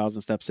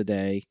 12,000 steps a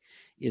day,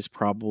 is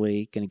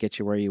probably going to get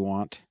you where you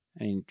want.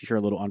 I mean, if you're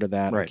a little under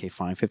that, Right. okay,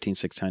 fine,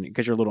 1,500-1,600,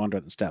 because you're a little under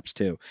the steps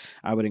too.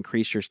 I would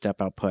increase your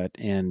step output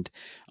and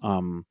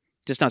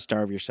just not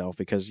starve yourself,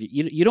 because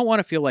you don't want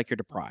to feel like you're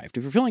deprived.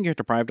 If you're feeling you're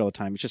deprived all the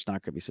time, it's just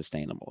not going to be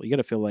sustainable. You got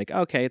to feel like,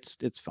 okay,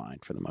 it's fine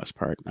for the most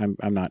part. I'm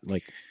not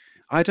like.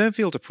 I don't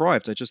feel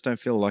deprived. I just don't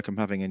feel like I'm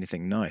having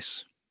anything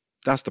nice.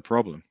 That's the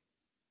problem.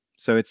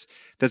 So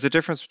there's a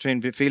difference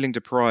between feeling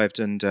deprived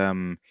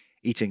and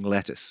eating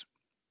lettuce.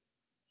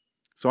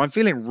 So I'm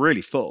feeling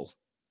really full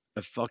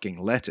of fucking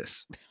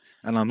lettuce,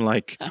 and I'm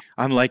like,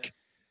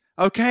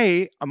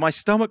 okay, my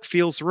stomach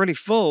feels really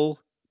full,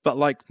 but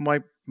like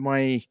my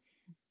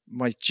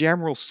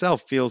general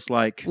self feels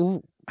like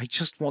Ooh. I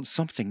just want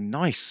something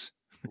nice.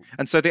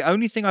 And so the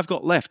only thing I've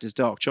got left is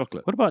dark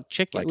chocolate. What about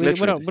chicken? Like, what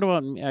literally.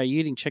 about you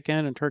eating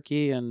chicken and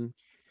turkey and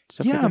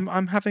stuff? Yeah, like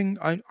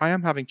that? I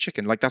am having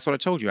chicken. Like that's what I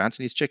told you,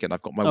 Anthony's chicken.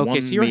 I've got my Okay,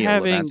 one so you're meal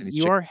of Anthony's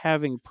chicken.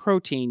 having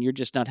protein. You're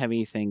just not having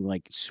anything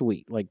like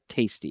sweet, like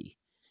tasty.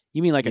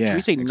 You mean like a Yeah, treat?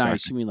 You say nice.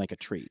 exactly. You mean like a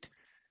treat?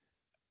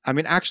 I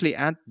mean, actually,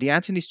 the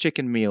Anthony's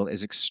chicken meal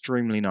is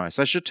extremely nice.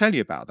 I should tell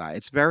you about that.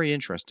 It's very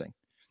interesting.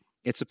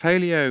 It's a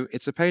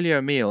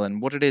paleo meal,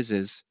 and what it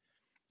is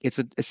it's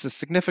a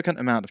significant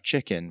amount of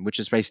chicken, which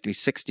is basically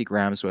 60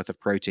 grams worth of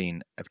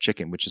protein of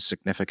chicken, which is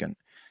significant.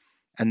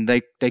 And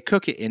they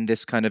cook it in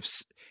this kind of,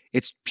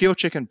 it's pure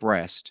chicken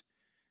breast,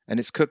 and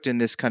it's cooked in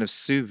this kind of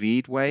sous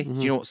vide way. Mhm.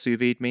 Do you know what sous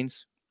vide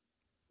means?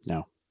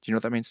 No. Do you know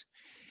what that means?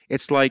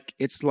 It's like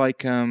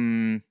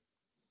a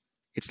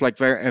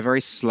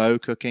very slow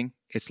cooking.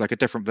 It's like a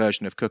different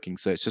version of cooking.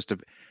 So it's just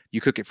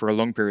you cook it for a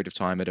long period of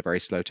time at a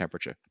very slow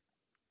temperature.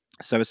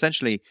 So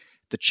essentially,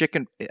 the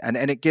chicken, and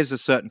it gives a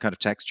certain kind of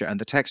texture,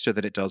 and the texture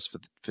that it does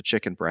for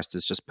chicken breast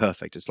is just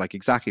perfect. It's like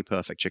exactly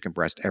perfect chicken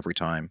breast every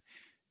time.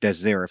 There's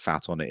zero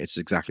fat on it. It's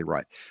exactly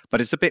right.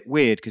 But it's a bit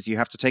weird because you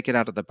have to take it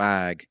out of the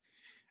bag,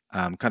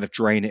 kind of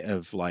drain it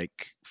of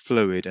like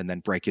fluid, and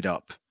then break it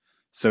up.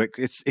 So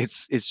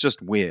it's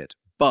just weird,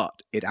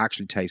 but it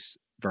actually tastes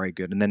very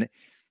good. And then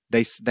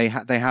they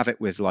have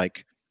it with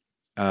like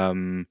a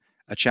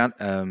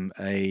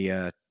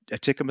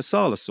tikka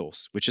masala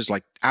sauce, which is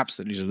like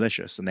absolutely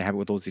delicious, and they have it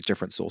with all these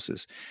different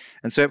sauces.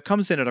 And so it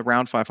comes in at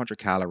around 500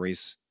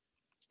 calories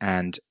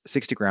and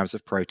 60 grams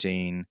of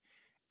protein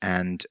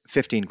and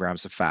 15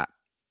 grams of fat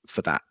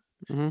for that.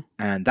 Mm-hmm.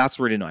 And that's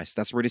really nice.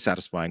 That's really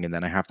satisfying. And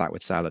then I have that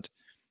with salad.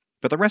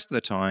 But the rest of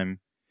the time,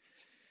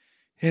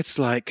 it's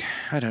like,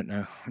 I don't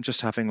know. I'm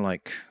just having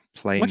like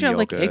plain Why don't you have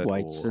like yogurt egg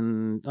whites or...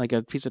 and like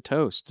a piece of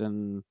toast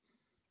and,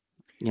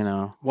 you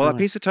know. Well, a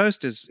piece of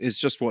toast is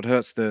just what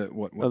hurts the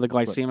the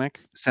glycemic. what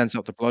sends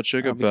up the blood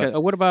sugar. Because,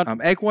 but what about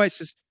egg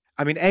whites is?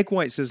 I mean, egg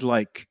whites is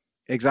like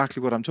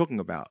exactly what I'm talking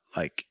about.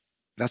 Like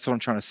that's what I'm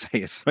trying to say.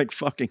 It's like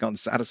fucking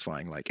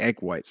unsatisfying. Like egg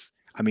whites.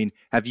 I mean,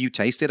 have you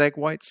tasted egg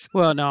whites?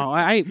 Well, no.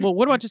 Well,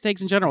 what about just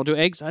eggs in general? Do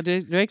eggs have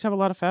a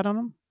lot of fat on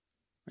them?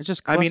 It's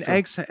just cholesterol. I mean,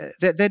 eggs.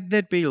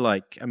 There'd be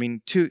like, I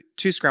mean, two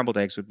scrambled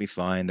eggs would be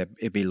fine.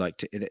 It'd be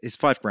like it's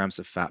 5 grams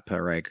of fat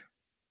per egg.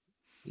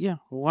 Yeah.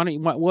 Well, why don't you,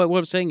 what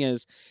I'm saying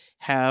is,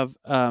 have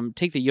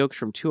take the yolks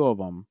from 2 of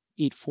them,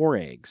 eat 4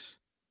 eggs,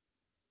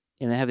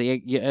 and then have the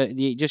egg.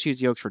 You just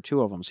use yolks for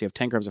 2 of them, so you have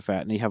 10 grams of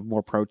fat, and you have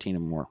more protein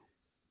and more.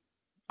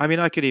 I mean,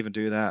 I could even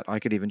do that. I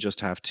could even just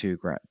have 2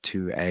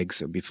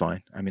 eggs. It would be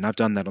fine. I mean, I've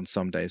done that on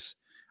some days.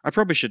 I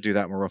probably should do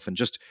that more often.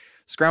 Just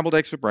scrambled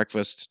eggs for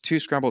breakfast, 2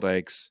 scrambled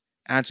eggs,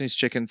 Anthony's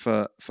chicken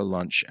for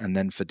lunch, and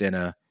then for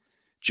dinner,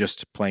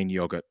 just plain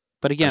yogurt.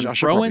 But again, I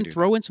throw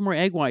in some more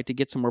egg white to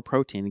get some more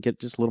protein and get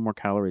just a little more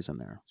calories in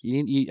there.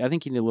 I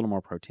think you need a little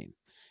more protein,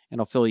 and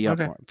it'll fill you up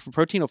more.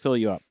 Protein will fill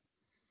you up.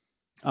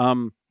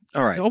 All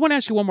right. I want to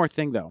ask you one more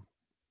thing, though.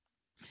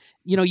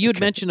 You know, you had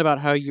mentioned about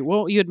how your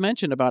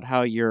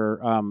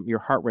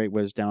heart rate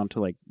was down to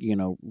like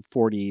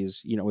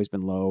 40s. Always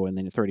been low, and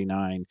then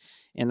 39.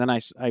 And then I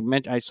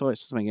saw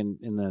something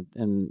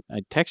and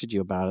I texted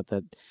you about it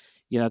that.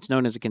 It's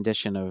known as a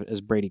condition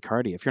as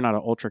bradycardia. If you're not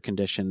an ultra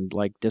conditioned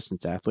like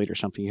distance athlete or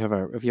something,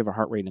 if you have a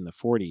heart rate in the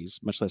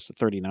 40s, much less the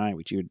 39,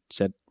 which you had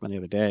said the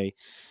other day,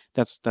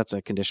 that's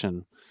a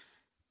condition.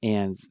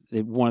 And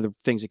one of the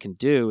things it can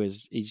do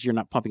is you're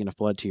not pumping enough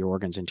blood to your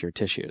organs into your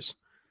tissues.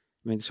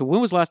 I mean, so when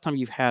was the last time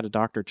you've had a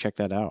doctor check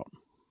that out?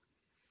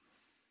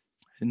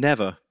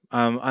 Never.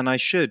 And I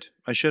should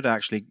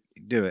actually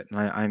do it.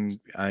 And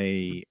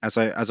as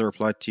I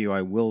replied to you,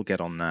 I will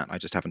get on that. I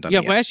just haven't done Yeah,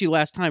 it well, I yet. asked you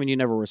last time and you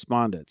never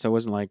responded. So it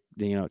wasn't like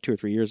 2 or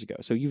 3 years ago.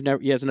 So you've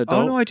never, as an Oh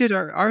adult. no, I did.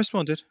 I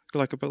responded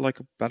like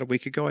about a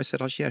week ago. I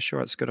said, "Oh yeah, sure,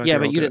 that's a good idea." Yeah,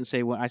 but I'll you do it." didn't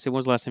say when. I said,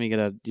 when's the last time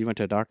you went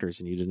to a doctor's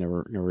and you did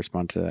never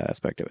respond to that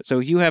aspect of it. So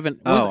you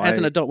haven't. As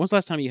an adult, when's the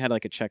last time you had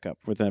like a checkup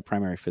with a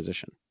primary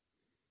physician?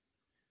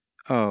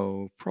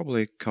 Oh,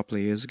 probably a couple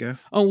of years ago.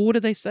 Oh, what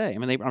did they say? I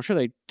mean, I'm sure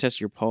they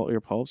test your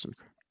pulse. And...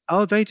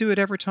 Oh, they do it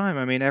every time.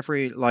 I mean,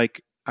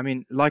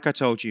 like I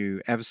told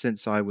you, ever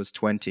since I was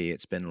 20,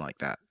 it's been like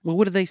that. Well,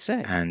 what did they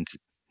say? And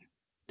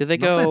did they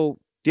nothing. go?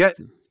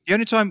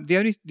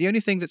 The only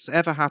thing that's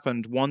ever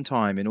happened one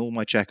time in all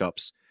my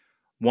checkups,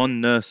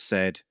 one nurse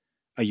said,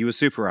 "Are you a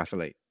super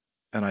athlete?"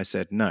 And I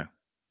said, "No."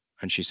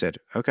 And she said,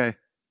 "Okay."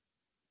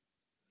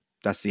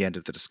 That's the end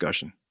of the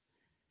discussion.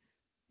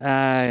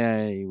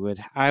 I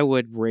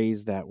would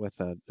raise that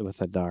with a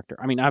doctor.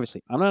 I mean,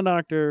 obviously, I'm not a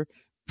doctor,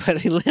 but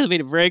they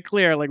made it very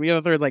clear. Like, we have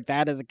a third, like,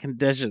 that is a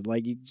condition.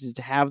 Like, you just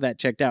have that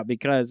checked out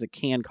because it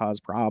can cause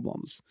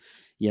problems,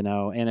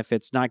 And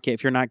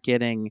if you're not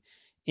getting,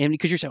 and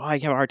because you're saying, I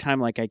have a hard time,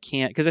 like, I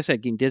can't, because I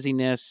said getting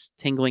dizziness,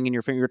 tingling in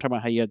your finger. You were talking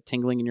about how you had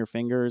tingling in your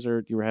fingers,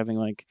 or you were having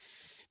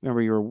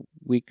remember you were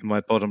weak.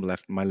 My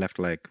left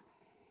leg,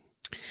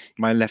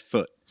 my left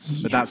foot,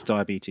 but that's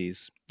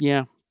diabetes.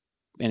 Yeah.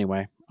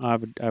 Anyway, I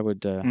would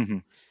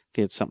think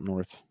it's something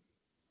worth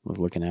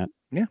looking at.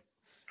 Yeah.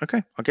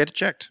 Okay. I'll get it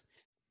checked.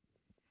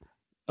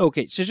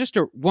 Okay. So just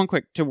to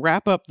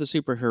wrap up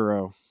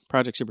the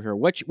Project Superhero,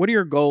 what are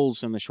your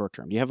goals in the short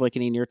term? Do you have like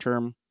any near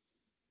term,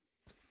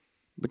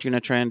 what you're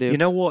going to try and do? You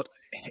know what?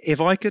 If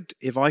I could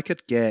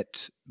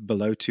get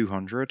below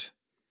 200,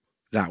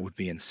 that would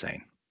be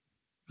insane.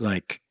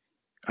 Like,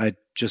 I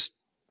just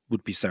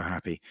would be so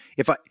happy.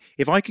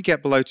 If I could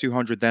get below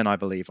 200, then I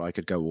believe I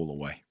could go all the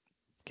way.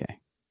 Okay.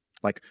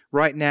 Like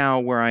right now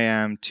where I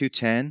am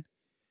 210,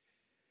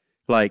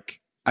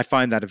 like I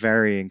find that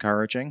very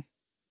encouraging.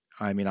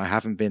 I mean, I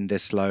haven't been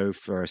this low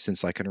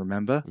since I can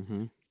remember,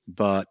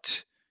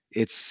 but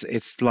it's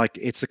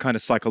a kind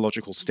of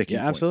psychological sticking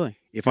point. Absolutely.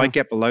 If I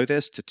get below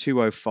this to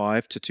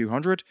 205 to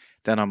 200,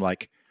 then I'm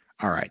like,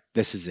 all right,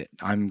 this is it.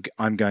 I'm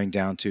going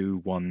down to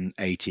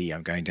 180.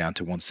 I'm going down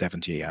to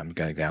 170. I'm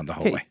going down the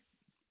whole way.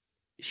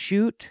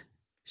 Shoot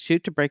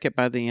to break it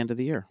by the end of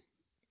the year.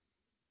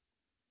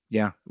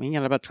 Yeah. I mean, you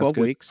got about 12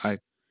 weeks. You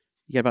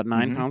got about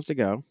 9 pounds to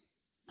go.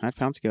 9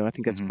 pounds to go. I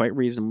think that's quite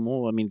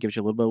reasonable. I mean, it gives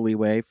you a little bit of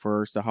leeway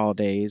for the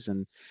holidays,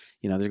 and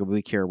there's going to be a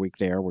week here, a week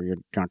there, where you're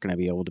not going to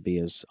be able to be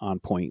as on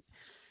point.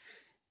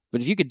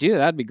 But if you could do that,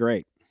 that'd be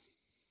great.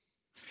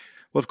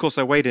 Well, of course,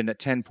 I weighed in at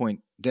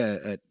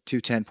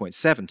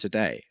 210.7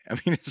 today. I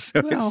mean, so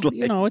it's like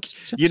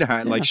it's just, how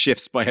it like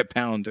shifts by a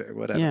pound or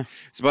whatever. Yeah.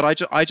 So, but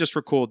I just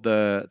record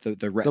the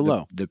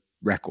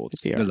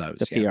records, the lows,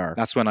 the PR.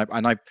 That's when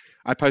I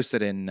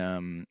posted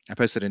in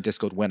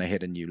Discord when I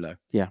hit a new low.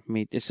 Yeah,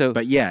 so.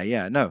 But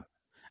no.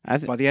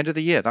 By the end of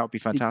the year, that would be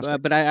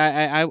fantastic. But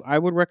I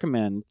would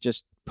recommend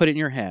just put it in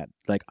your head,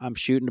 like, I'm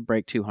shooting to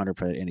break 200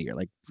 for the end of the year.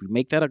 Like,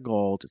 make that a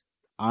goal. Just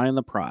eye on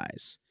the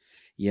prize.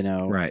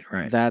 Right.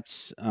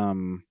 That's I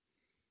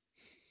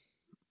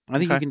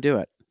think you can do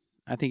it.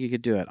 I think you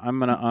could do it. I'm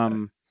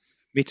gonna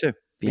Me too.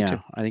 I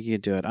think you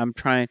could do it. I'm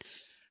trying.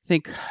 I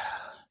think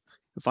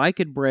if I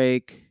could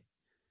break,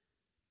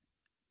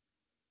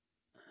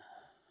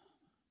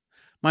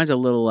 mine's a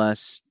little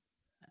less,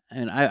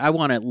 and I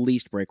want to at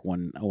least break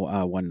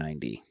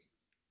 190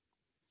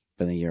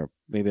 for the year.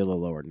 Maybe a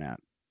little lower than that.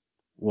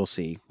 We'll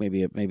see.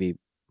 Maybe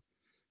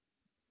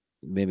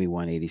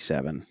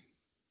 187.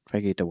 If I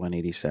get to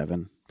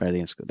 187, by the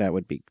end, that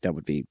would be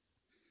a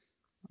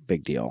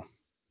big deal.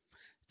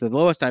 The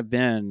lowest I've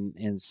been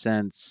in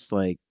since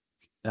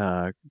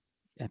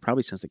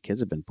probably since the kids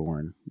have been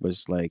born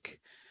was like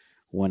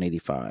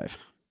 185,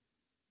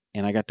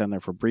 and I got down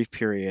there for a brief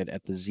period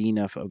at the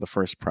zenith of the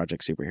first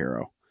Project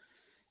Superhero,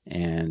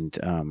 and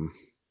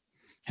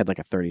had like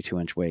a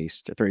 32-inch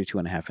waist, a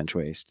 32.5-inch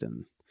waist,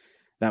 and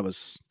that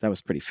was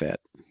pretty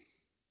fit.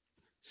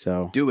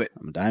 So do it.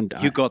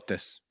 You got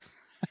this.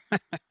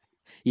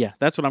 Yeah,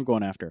 that's what I'm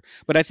going after.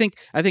 But I think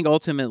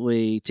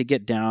ultimately to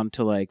get down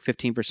to like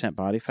 15%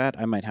 body fat,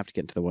 I might have to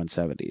get into the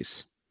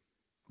 170s,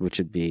 which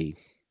would be,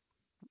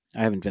 I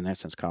haven't been there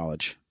since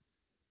college.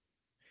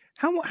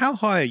 How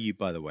high are you,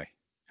 by the way?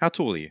 How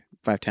tall are you?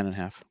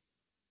 5'10.5".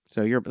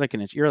 So you're like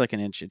an inch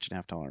and a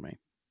half taller than me.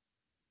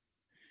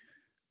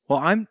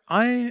 Well,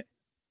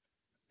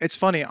 it's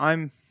funny,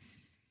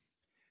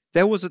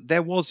 there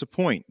was a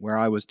point where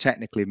I was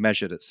technically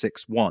measured at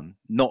 6'1".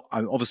 I'm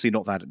obviously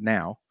not that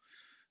now.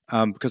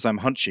 Because I'm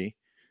hunchy,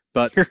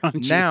 but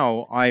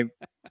now I'm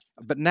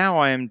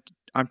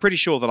pretty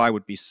sure that I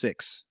would be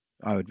 6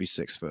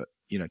 foot,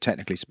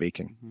 technically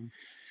speaking,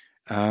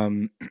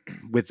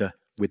 with the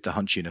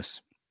hunchiness.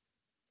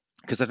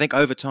 Because I think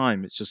over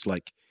time it's just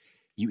like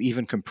you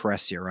even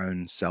compress your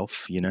own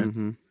self,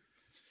 So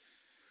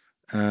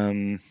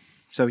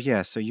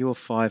you're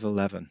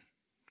 5'11",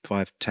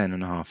 5'10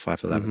 and a half,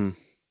 5'11".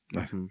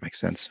 Makes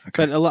sense.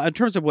 Okay. But a lot in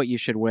terms of what you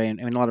should weigh, and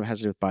I mean, a lot of it has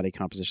to do with body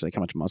composition, like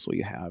how much muscle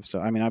you have. So,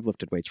 I mean, I've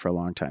lifted weights for a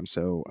long time.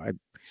 So,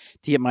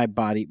 to get my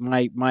body,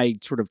 my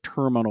sort of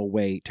terminal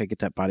weight to get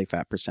that body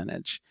fat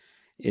percentage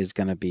is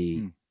going to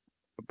be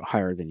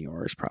higher than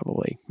yours,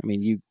 probably. I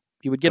mean, you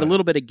would get a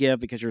little bit of give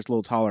because you're a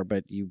little taller,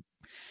 but you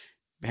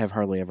have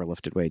hardly ever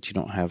lifted weights. You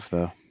don't have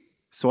the.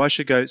 So I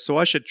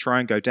should try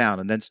and go down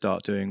and then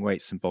start doing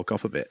weights and bulk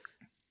up a bit.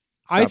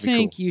 I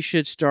think you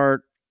should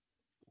start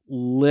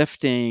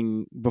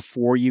lifting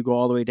before you go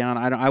all the way down.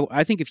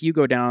 I think if you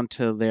go down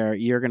to there,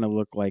 you're going to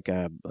look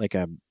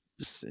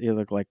you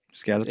look like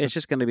skeleton. It's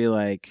just going to be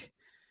like,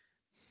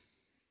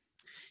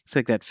 it's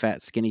like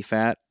that skinny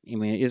fat. I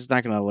mean, it's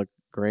not going to look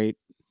great.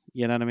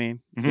 You know what I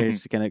mean?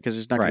 It's gonna, because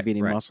there's not going to be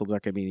any muscle. There's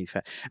not going to be any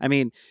fat. I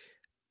mean,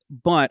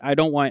 but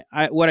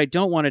what I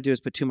don't want to do is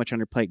put too much on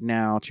your plate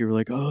now to you're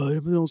like, oh, I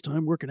have all this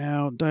time working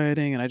out and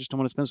dieting, and I just don't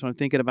want to spend some time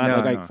thinking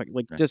about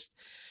it. Just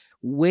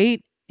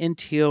wait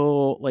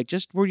until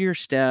just word your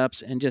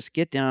steps and just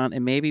get down.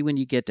 And maybe when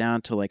you get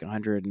down to like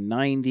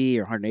 190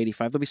 or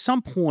 185, there'll be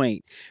some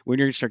point when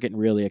you're going to start getting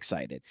really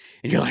excited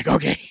and you're like,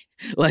 okay,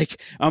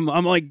 like I'm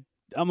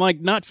like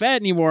not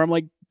fat anymore. I'm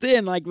like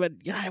thin, but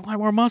I want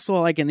more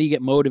muscle. And then you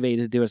get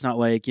motivated to do it. It's not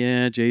like,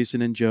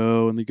 Jason and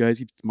Joe and the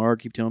guys,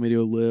 Mark keep telling me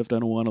to lift. I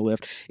don't want to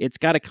lift. It's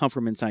got to come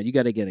from inside. You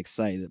got to get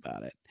excited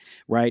about it.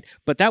 Right.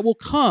 But that will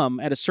come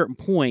at a certain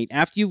point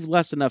after you've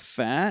lost enough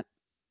fat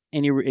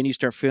and you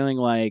start feeling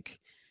like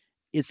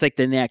it's like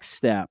the next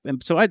step.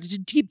 And so I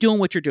just keep doing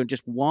what you're doing.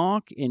 Just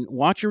walk and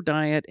watch your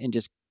diet and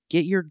just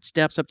get your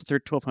steps up to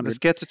 1,200. Let's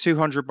get to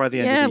 200 by the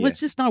end of the year. Yeah, let's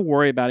just not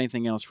worry about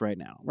anything else right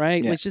now,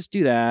 right? Yeah. Let's just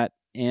do that.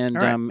 And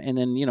and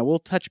then, we'll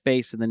touch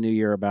base in the new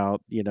year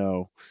about,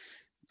 I'll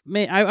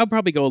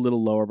probably go a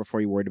little lower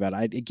before you worried about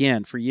it.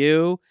 Again, for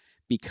you,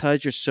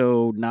 because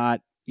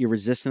you're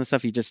resistant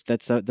to stuff,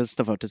 that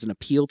stuff doesn't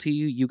appeal to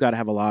you. You got to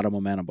have a lot of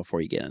momentum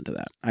before you get into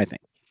that, I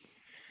think.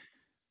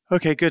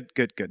 Okay, good.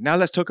 Now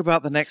let's talk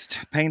about the next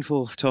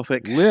painful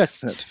topic.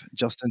 List.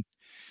 Justin.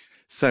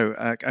 So,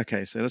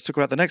 so let's talk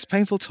about the next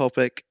painful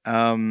topic.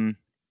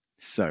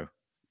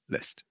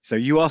 List. So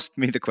you asked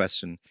me the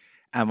question,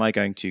 am I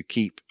going to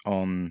keep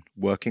on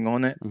working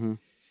on it? Mm-hmm.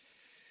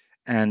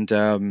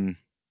 And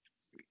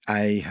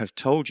I have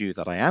told you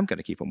that I am going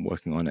to keep on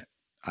working on it.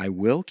 I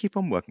will keep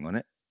on working on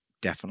it.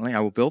 Definitely.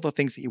 I will build the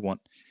things that you want.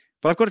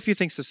 But I've got a few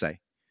things to say.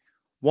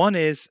 One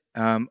is,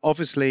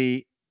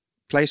 obviously,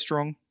 play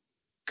strong.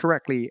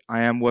 Correctly,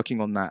 I am working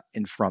on that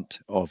in front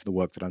of the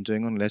work that I'm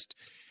doing on List.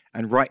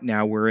 And right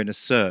now we're in a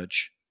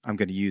surge. I'm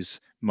going to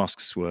use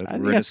Musk's word. I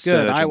think that's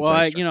good.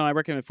 I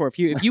recommend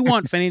if you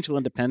want financial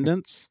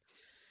independence,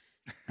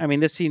 I mean,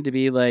 this seemed to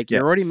be like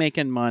you're already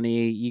making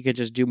money. You could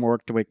just do more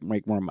work to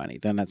make more money.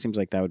 Then that seems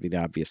like that would be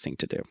the obvious thing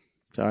to do.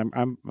 So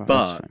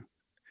but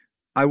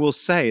I will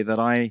say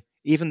that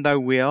even though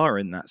we are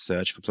in that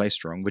surge for Play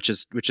Strong, which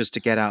is to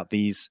get out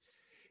these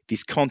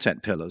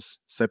content pillars.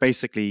 So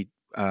basically,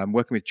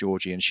 working with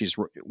Georgie, and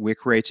we're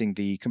creating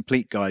the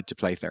complete guide to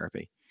play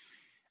therapy,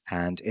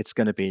 and it's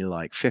going to be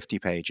like 50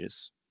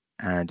 pages,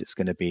 and it's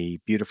going to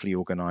be beautifully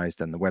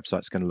organized, and the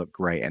website's going to look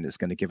great, and it's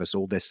going to give us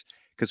all this,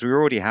 because we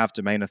already have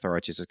domain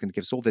authorities. It's going to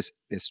give us all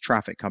this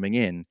traffic coming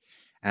in,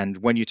 and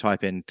when you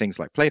type in things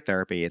like play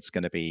therapy, it's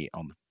going to be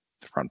on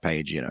the front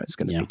page. It's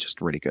going to be just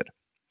really good,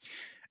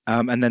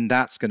 and then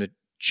that's going to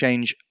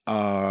change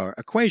our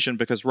equation,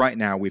 because right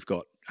now we've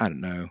got, I don't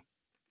know,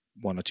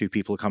 1 or 2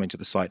 people coming to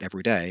the site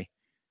every day.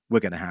 We're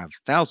going to have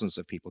thousands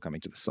of people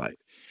coming to the site,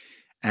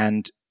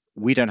 and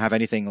we don't have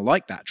anything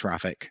like that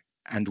traffic,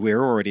 and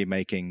we're already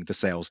making the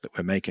sales that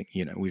we're making.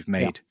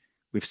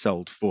 We've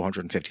sold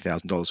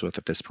 $450,000 worth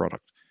of this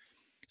product.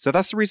 So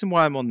that's the reason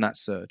why I'm on that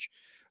surge.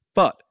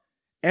 But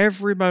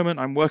every moment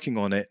I'm working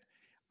on it,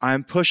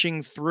 I'm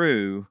pushing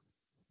through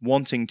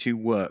wanting to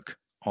work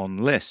on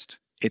List.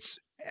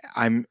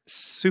 I'm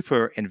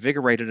super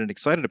invigorated and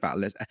excited about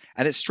List,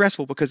 and it's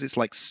stressful because it's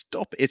like,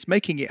 it's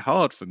making it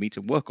hard for me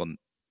to work on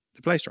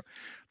the Play Strong.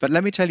 But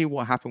let me tell you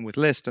what happened with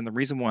List and the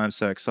reason why I'm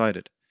so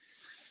excited.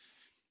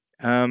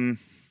 I don't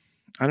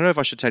know if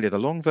I should tell you the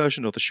long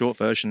version or the short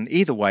version.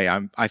 Either way,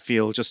 I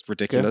feel just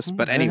ridiculous.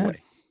 But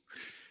anyway.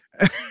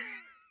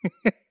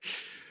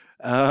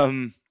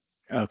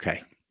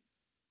 Okay.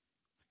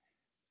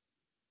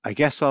 I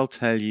guess I'll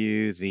tell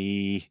you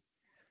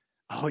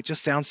it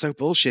just sounds so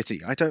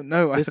bullshitty. I don't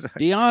know. Just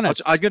be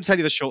honest. I'm going to tell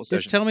you the short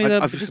version. Just tell me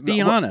just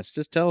be honest.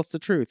 Just tell us the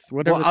truth.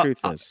 Whatever the truth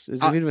is.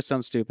 Even if it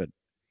sounds stupid.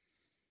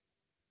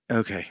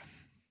 Okay.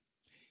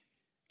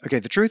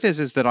 The truth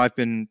is that I've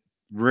been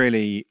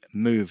really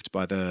moved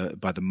by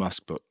the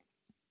Musk book.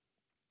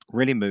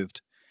 Really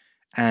moved.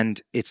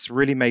 And it's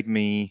really made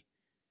me,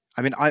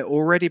 I mean, I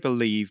already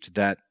believed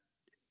that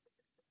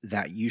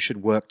you should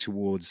work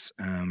towards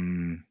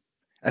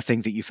a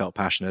thing that you felt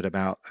passionate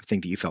about, a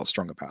thing that you felt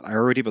strong about. I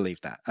already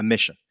believed that. A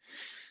mission.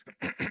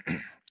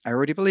 I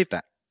already believed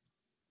that.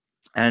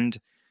 And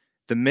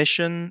the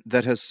mission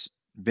that has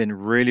been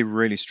really,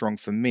 really strong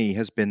for me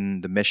has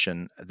been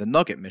the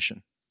Nugget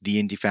mission,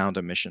 the indie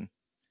founder mission,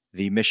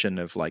 the mission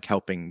of like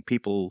helping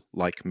people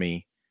like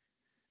me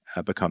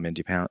become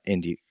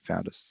indie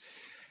founders.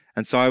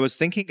 And so I was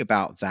thinking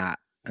about that,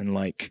 and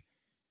like,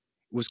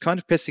 it was kind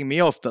of pissing me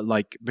off that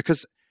like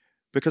because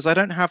I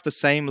don't have the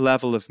same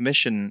level of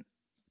mission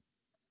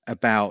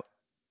about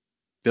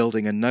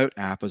building a note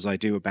app as I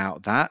do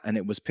about that, and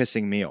it was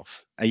pissing me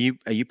off. Are you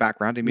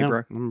backgrounding me, No,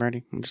 bro? I'm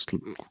ready. I'm just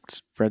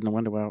spreading the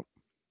window out.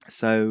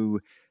 So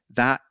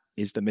that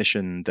is the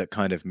mission that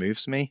kind of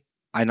moves me,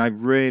 and I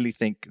really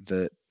think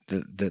that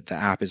the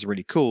app is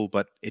really cool,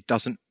 but it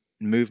doesn't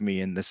move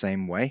me in the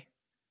same way.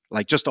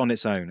 Like just on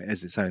its own,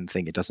 as its own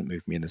thing, it doesn't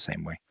move me in the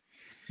same way.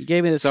 You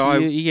gave me this. So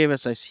You gave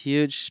us this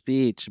huge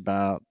speech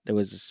about it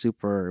was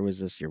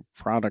your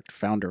product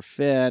founder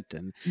fit,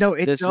 and No,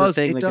 it this does. Is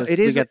the thing It, because it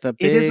we is. get the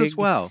It is as big-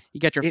 well. You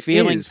got your It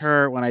feelings is.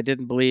 hurt when I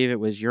didn't believe it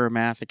was your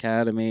math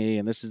academy,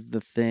 and this is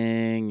the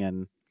thing,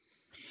 and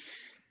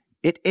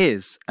It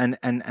is, and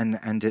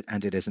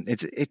it isn't.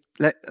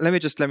 Let me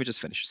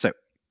just finish. So,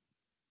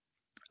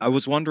 I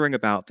was wondering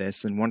about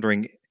this and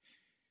wondering,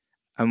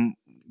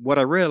 what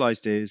I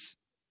realized is,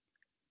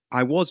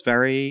 I was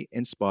very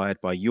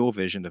inspired by your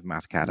vision of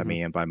Math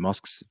Academy and by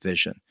Musk's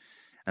vision,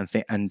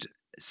 and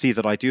see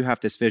that I do have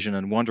this vision,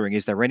 and wondering,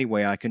 is there any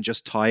way I can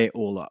just tie it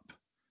all up?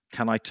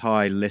 Can I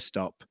tie List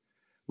up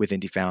with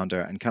Indie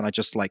Founder, and can I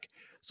just like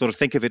sort of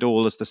think of it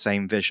all as the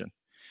same vision?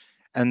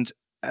 And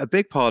a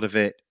big part of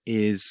it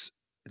is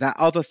that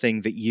other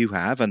thing that you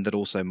have, and that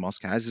also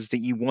Musk has, is that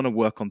you want to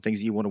work on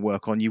things you want to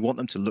work on. You want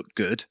them to look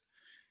good.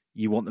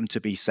 You want them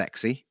to be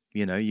sexy.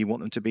 You know, you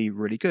want them to be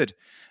really good.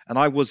 And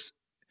I was,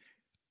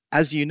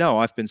 as you know,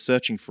 I've been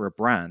searching for a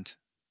brand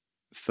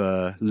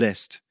for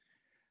List,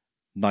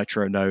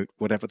 Nitro Note,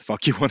 whatever the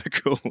fuck you want to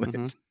call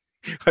it.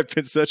 I've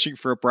been searching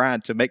for a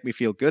brand to make me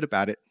feel good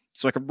about it,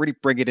 so I can really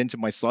bring it into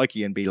my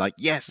psyche and be like,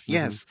 yes,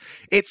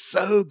 it's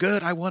so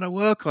good. I want to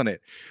work on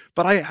it.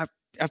 But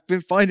I've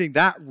been finding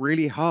that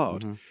really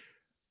hard.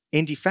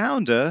 Indie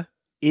Founder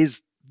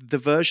is the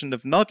version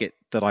of Nugget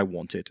that I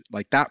wanted.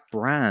 Like, that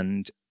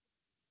brand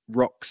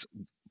works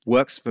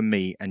for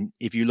me. And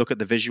if you look at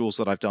the visuals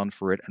that I've done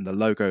for it and the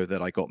logo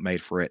that I got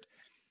made for it,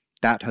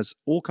 that has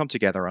all come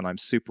together, and I'm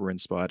super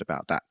inspired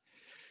about that.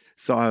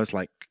 So I was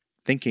like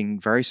thinking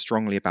very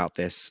strongly about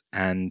this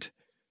and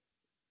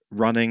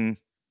running,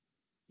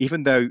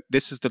 even though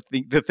this is the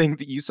thing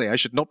that you say I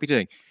should not be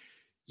doing.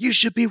 You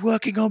should be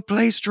working on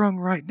PlayStrong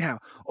right now,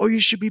 or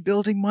you should be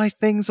building my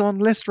things on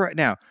List right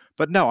now.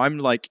 But no, I'm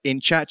like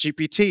in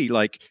ChatGPT,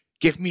 like,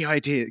 give me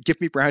ideas,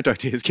 give me brand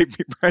ideas, give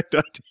me brand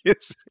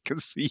ideas. I can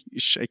see you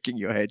shaking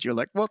your head. You're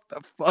like, what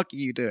the fuck are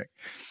you doing?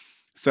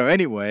 So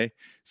anyway,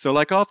 so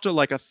like after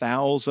like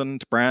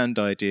 1,000 brand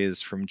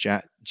ideas from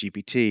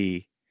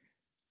ChatGPT,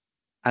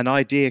 an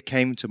idea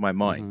came to my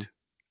mind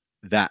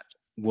that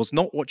was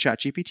not what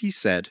ChatGPT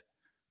said,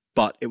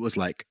 but it was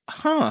like,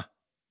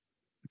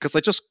 because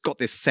I just got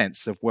this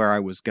sense of where I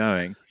was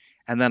going.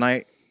 And then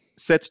I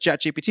said to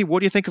ChatGPT, what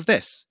do you think of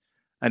this?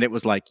 And it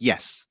was like,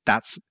 yes,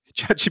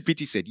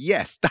 ChatGPT said,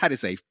 yes, that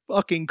is a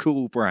fucking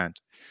cool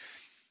brand.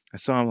 And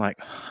so I'm like,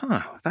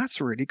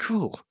 that's really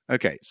cool.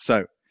 Okay,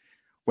 so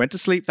went to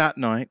sleep that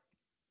night.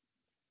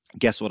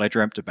 Guess what I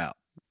dreamt about?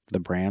 the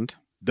brand.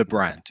 The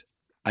brand.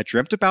 I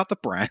dreamt about the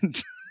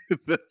brand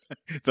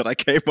that I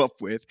came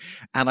up with,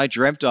 and I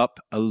dreamt up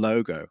a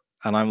logo.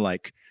 And I'm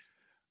like,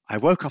 I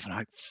woke up and I'm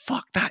like,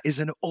 fuck, that is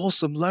an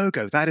awesome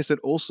logo. That is an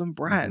awesome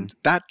brand.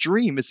 That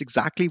dream is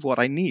exactly what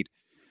I need.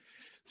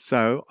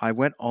 So I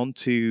went on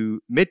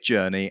to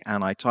Midjourney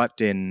and I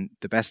typed in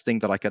the best thing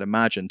that I could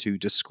imagine to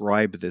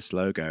describe this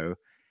logo,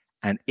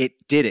 and it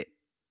did it.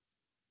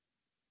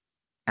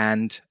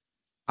 And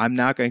I'm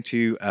now going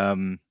to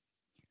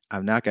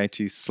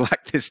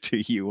Slack this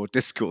to you or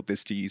Discord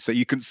this to you so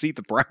you can see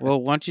the brand.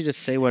 Well, why don't you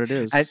just say what it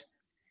is?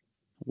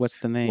 What's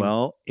the name?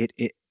 Well,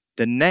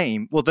 the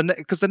name,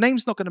 because the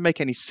name's not going to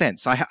make any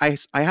sense. I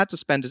had to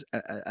spend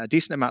a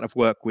decent amount of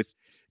work with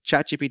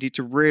ChatGPT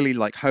to really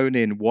like hone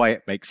in why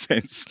it makes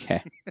sense.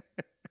 Okay.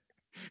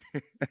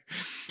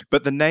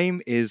 But the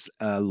name is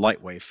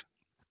Lightwave.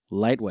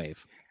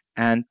 Lightwave.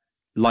 And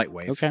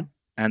Lightwave. Okay.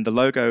 And the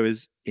logo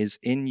is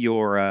in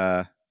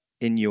your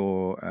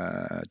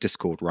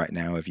Discord right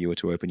now if you were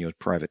to open your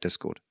private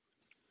Discord.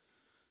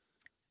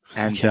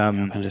 And okay,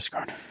 open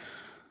Discord.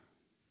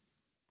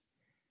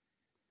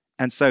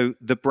 And so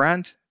the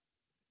brand,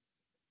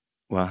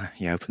 well,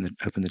 yeah, open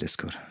the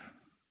Discord.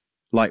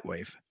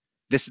 Lightwave.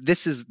 This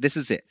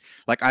is it.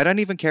 Like, I don't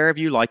even care if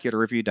you like it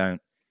or if you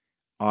don't.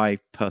 I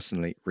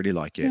personally really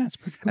like it. Yeah, it's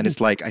pretty cool. And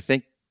it's like, I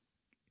think,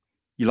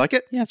 you like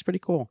it? Yeah, it's pretty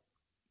cool.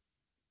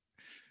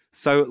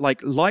 So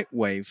like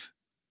Lightwave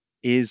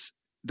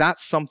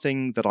that's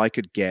something that I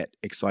could get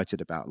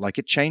excited about. Like,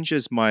 it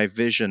changes my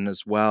vision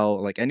as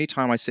well. Like,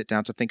 anytime I sit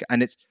down to think,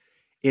 and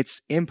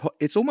it's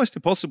almost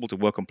impossible to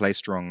work on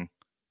PlayStrong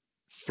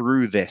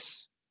through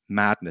this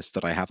madness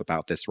that I have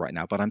about this right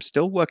now, but I'm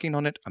still working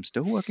on it.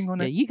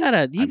 Yeah, you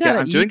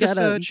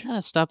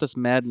gotta stop this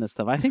madness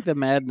stuff. I think the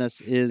madness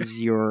is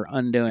your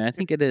undoing. I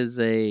think it is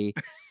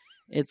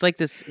it's like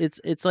this.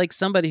 It's like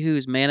somebody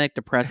who's manic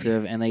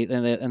depressive and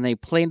they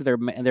play into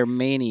their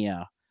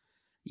mania,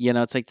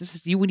 It's like this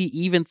is you when you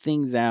even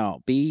things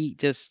out. Be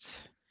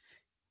just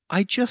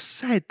I just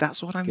said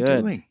that's what I'm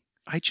Good. doing.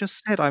 I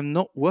just said I'm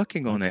not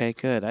working on it. okay.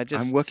 Good.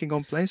 I'm working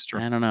on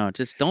Playstrom. I don't know.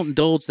 Just don't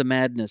indulge the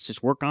madness.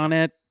 Just work on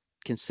it,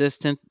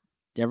 consistent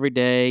every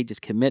day.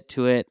 Just commit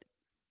to it.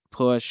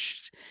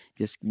 Push.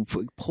 Just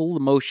pull the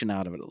motion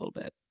out of it a little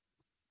bit.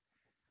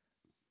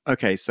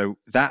 Okay, so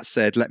that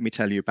said, let me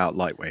tell you about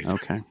Lightwave.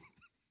 Okay.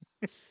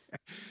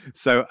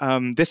 So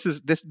this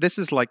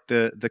is like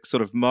the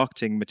sort of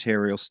marketing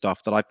material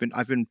stuff that I've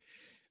been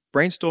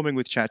brainstorming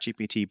with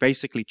ChatGPT,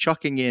 basically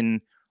chucking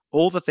in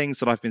all the things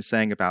that I've been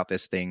saying about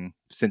this thing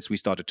since we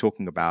started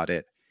talking about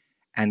it,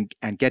 and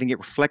getting it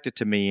reflected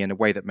to me in a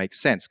way that makes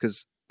sense.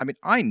 Because I mean,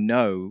 I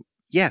know,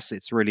 yes,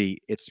 it's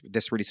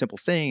this really simple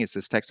thing. It's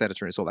this text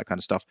editor and it's all that kind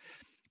of stuff.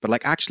 But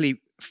like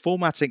actually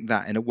formatting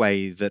that in a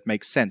way that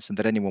makes sense and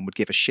that anyone would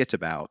give a shit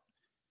about,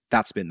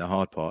 that's been the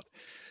hard part.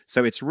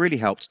 So it's really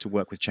helped to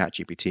work with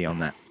ChatGPT on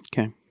that.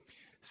 Okay.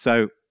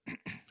 So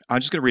I'm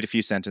just going to read a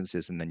few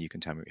sentences and then you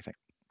can tell me what you think.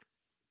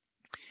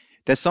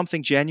 There's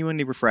something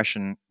genuinely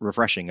refreshing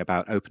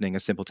about opening a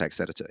simple text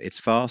editor. It's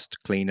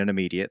fast, clean, and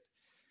immediate.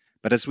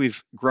 But as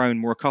we've grown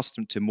more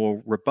accustomed to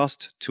more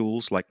robust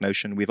tools like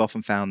Notion, we've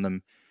often found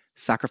them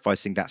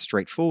sacrificing that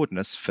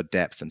straightforwardness for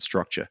depth and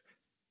structure.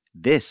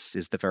 This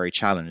is the very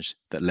challenge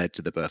that led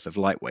to the birth of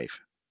Lightwave.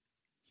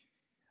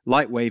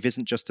 Lightwave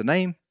isn't just a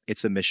name,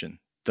 it's a mission.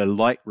 The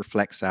light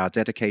reflects our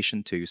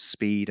dedication to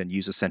speed and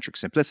user-centric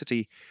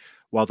simplicity,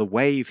 while the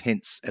wave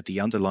hints at the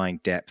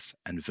underlying depth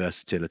and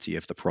versatility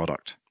of the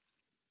product.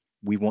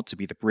 We want to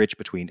be the bridge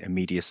between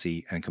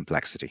immediacy and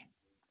complexity.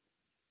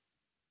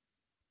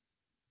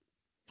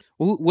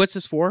 What's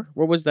this for?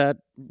 What was that?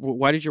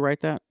 Why did you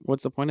write that?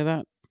 What's the point of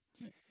that?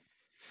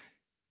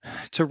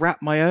 To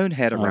wrap my own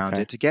head around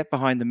Okay. it, to get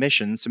behind the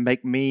mission, to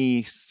make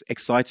me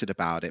excited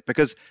about it.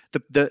 Because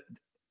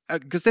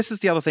because this is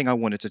the other thing I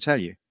wanted to tell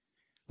you.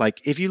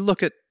 Like if you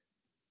look at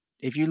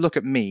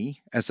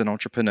me as an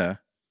entrepreneur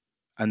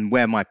and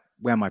where my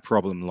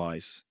problem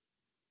lies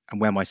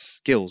and where my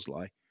skills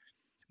lie,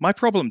 my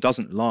problem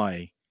doesn't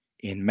lie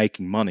in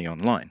making money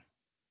online.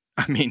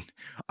 I mean,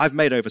 I've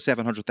made over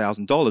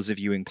 $700,000 if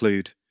you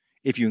include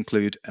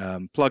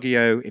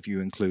Plugio.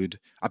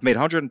 I've made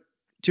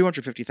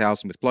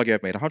 250,000 with Plugio.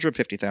 I've made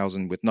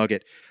 150,000 with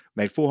Nugget.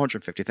 Made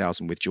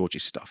 450,000 with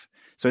Georgie's stuff.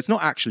 So it's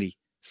not actually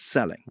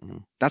selling. Mm-hmm.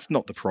 That's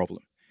not the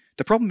problem.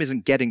 The problem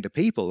isn't getting the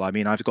people. I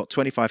mean, I've got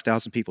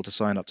 25,000 people to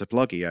sign up to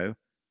Plugio.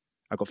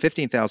 I've got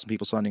 15,000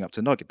 people signing up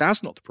to Nugget.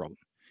 That's not the problem.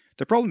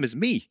 The problem is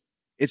me.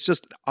 It's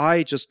just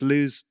I just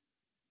lose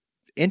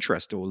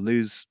interest or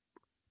lose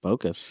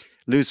Focus.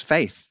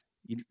 faith.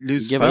 You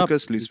lose Give up.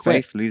 focus, lose You quit.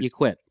 faith, lose. You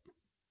quit.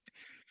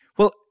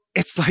 Well,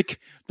 it's like,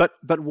 but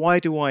why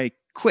do I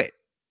quit?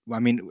 I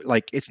mean,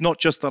 like, it's not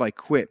just that I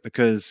quit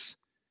because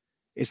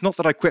it's not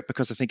that I quit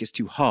because I think it's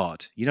too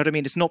hard. You know what I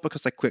mean? It's not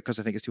because I quit because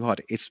I think it's too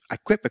hard. It's I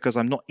quit because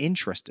I'm not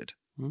interested.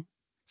 Hmm.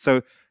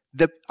 So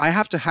I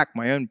have to hack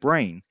my own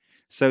brain.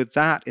 So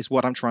that is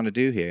what I'm trying to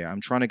do here.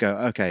 I'm trying to go,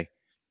 okay,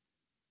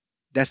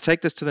 let's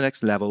take this to the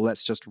next level.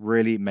 Let's just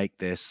really make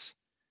this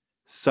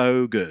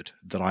so good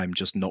that I'm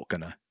just not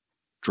gonna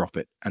drop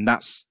it. And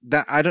that's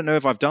that. I don't know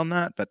if I've done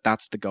that, but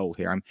that's the goal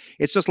here.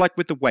 It's just like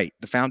with the weight,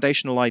 the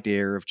foundational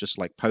idea of just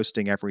like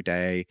posting every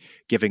day,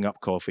 giving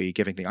up coffee,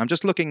 giving things. I'm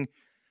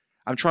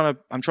trying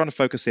to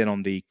focus in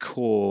on the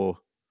core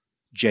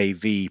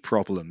JV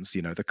problems,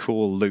 the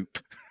core loop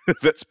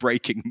that's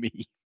breaking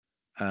me.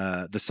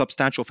 The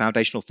substantial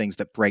foundational things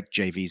that break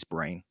JV's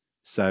brain.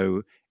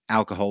 So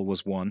alcohol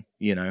was one,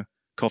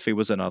 coffee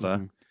was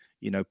another,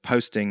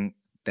 posting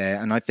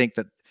there. And I think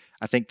that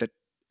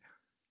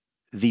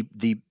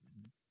the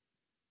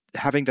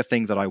having the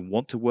thing that I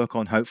want to work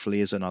on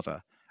hopefully is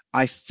another.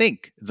 I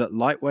think that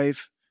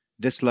Lightwave,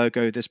 this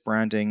logo, this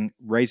branding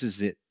raises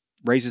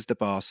the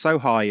bar so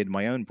high in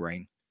my own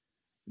brain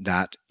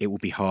that it will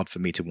be hard for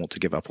me to want to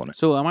give up on it.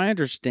 So am I to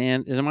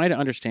understand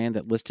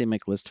that Listy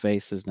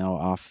McListface is now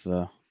off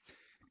the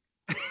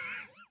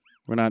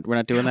We're not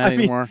doing that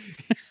anymore.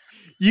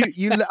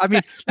 I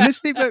mean,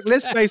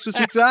 Listface was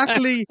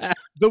exactly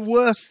the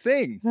worst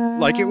thing.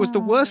 Like it was the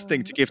worst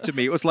thing to give to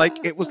me. It was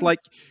like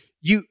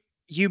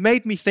you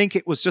made me think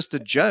it was just a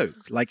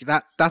joke. Like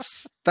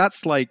that's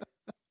like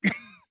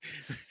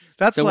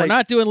that's so like we're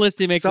not doing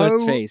Listy so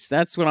McListface.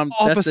 That's what I'm.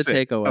 That's the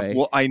opposite takeaway. of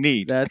what I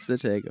need. That's the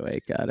takeaway.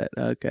 Got it.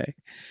 Okay.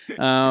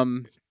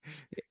 All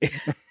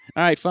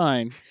right.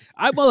 Fine.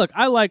 I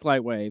like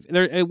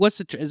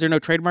Lightwave. Is there no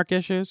trademark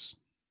issues?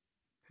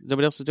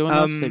 Nobody else is doing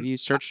this. Have you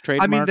searched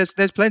trademark? I mean,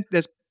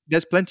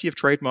 there's plenty of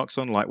trademarks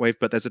on Lightwave,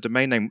 but there's a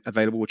domain name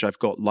available which I've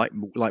got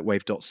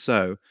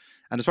lightwave.so,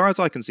 and as far as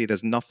I can see,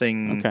 there's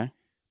nothing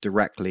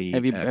directly.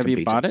 Have you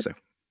bought it? So.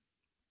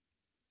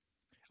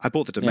 I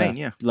bought the domain.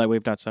 Yeah.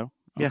 Lightwave.so.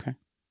 Okay.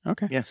 Yeah.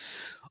 Okay. Yeah.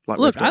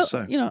 Look,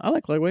 Lightwave.so. I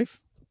like Lightwave.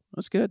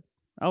 That's good.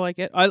 I like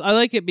it. I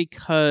like it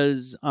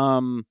because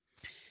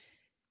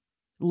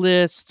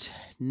list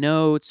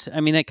notes. I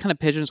mean, that kind of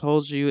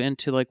pigeonholes you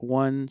into like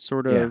one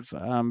sort of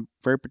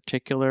very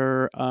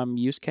particular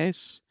use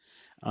case.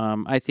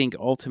 I think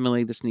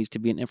ultimately this needs to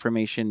be an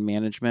information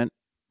management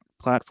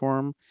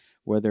platform,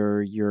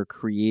 whether you're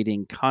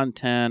creating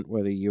content,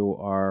 whether you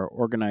are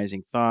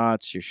organizing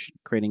thoughts, you're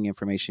creating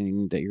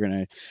information that you're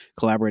going to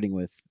collaborating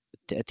with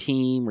a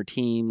team or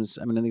teams.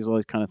 I mean, these are all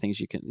these kind of things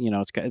you can,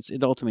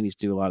 it ultimately needs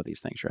to do a lot of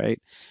these things, right?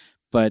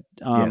 But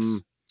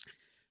Yes.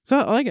 so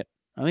I like it.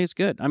 I think it's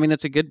good. I mean,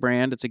 it's a good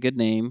brand. It's a good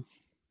name.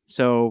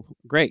 So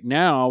great.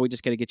 Now we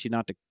just got to get you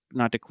not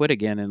to quit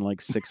again in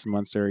like 6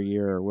 months or a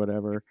year or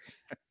whatever.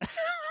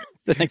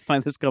 The next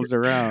time this comes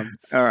around.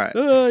 All right.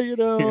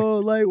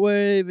 Oh, light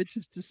wave. It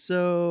just is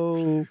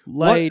so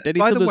light. I need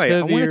By the something way,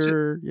 I wanted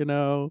to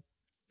heavier.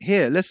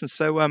 here. Listen.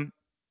 So, one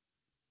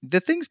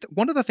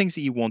of the things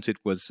that you wanted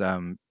was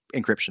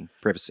encryption,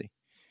 privacy.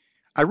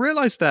 I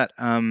realized that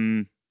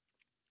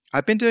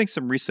I've been doing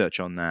some research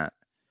on that,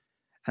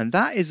 and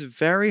that is a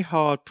very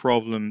hard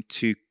problem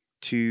to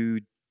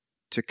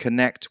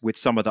connect with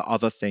some of the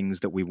other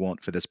things that we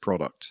want for this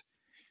product,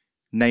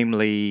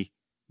 namely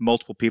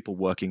multiple people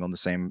working on the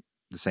same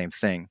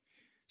thing.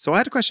 So I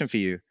had a question for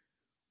you.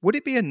 Would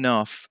it be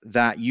enough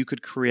that you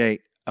could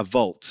create a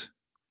vault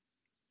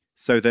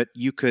so that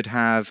you could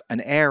have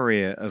an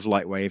area of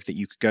Lightwave that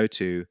you could go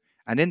to,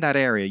 and in that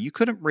area you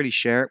couldn't really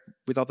share it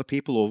with other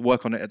people or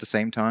work on it at the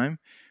same time,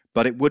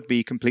 but it would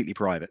be completely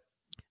private?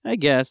 I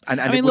guess.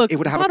 And I mean, it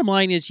would have bottom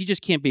line is you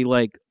just can't be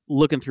like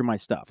looking through my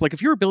stuff. Like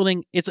if you were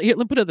building, let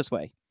me put it this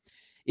way: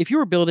 if you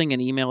were building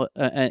an email,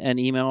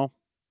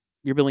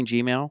 you're building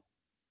Gmail,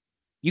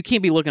 you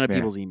can't be looking at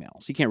people's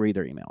emails. You can't read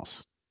their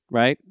emails,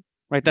 right?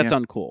 Right? That's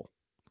uncool.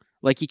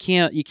 Like you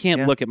can't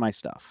look at my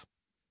stuff.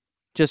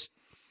 Just.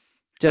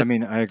 I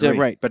mean, I agree.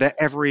 Right. But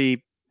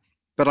every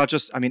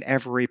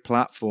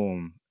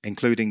platform,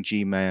 including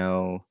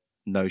Gmail,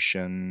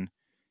 Notion,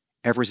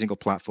 every single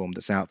platform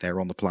that's out there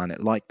on the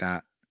planet like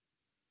that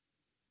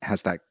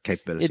has that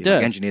capability. It does.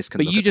 Like engineers can,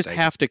 but look you at just the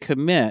data. have to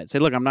commit. Say,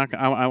 look, I'm not.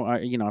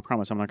 I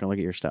promise I'm not going to look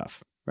at your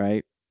stuff.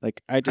 Right?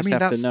 Like I just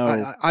have to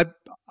know.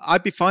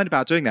 I'd be fine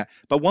about doing that.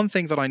 But one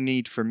thing that I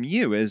need from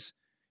you is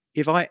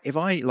if I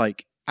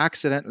like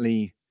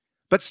accidentally,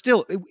 but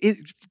still,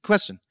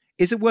 question: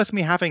 is it worth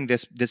me having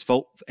this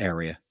vault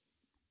area?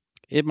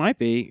 It might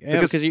be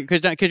because you're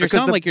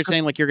sounding like you're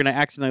saying like you're going to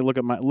accidentally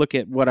look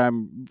at what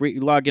I'm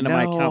log into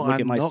my account, look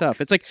at my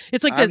stuff. It's like this.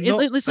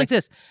 It's like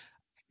this.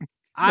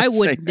 I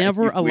would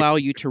never allow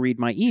you to read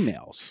my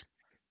emails,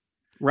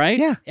 right?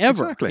 Yeah,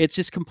 ever. Exactly. It's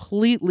just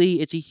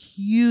completely. It's a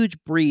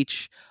huge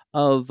breach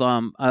of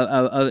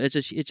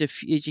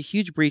it's a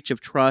huge breach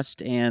of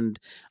trust and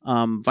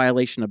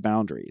violation of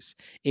boundaries.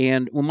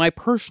 And when my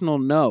personal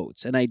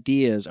notes and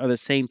ideas are the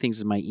same things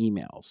as my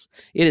emails,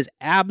 it is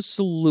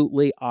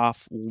absolutely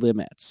off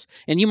limits.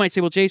 And you might say,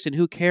 well, Jason,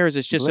 who cares?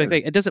 It's just like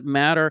it doesn't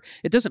matter.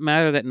 It doesn't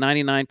matter that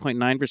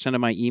 99.9% of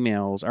my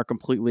emails are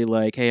completely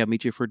like, hey, I'll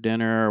meet you for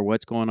dinner or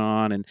what's going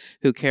on, and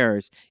who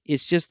cares?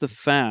 It's just the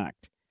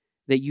fact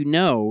that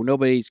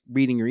nobody's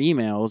reading your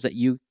emails, that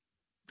you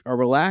are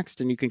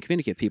relaxed and you can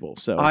communicate with people.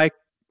 So I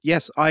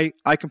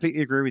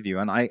completely agree with you,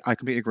 and I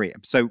completely agree.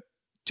 So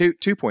 2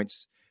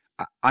 points.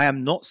 I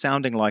am not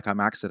sounding like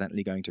I'm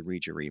accidentally going to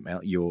read your email,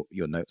 your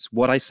notes.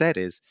 What I said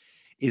is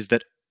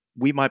that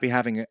we might be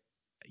having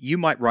you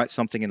might write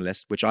something in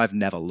list which I've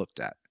never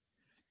looked at.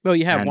 Well,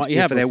 you have. You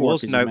have before, there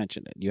was you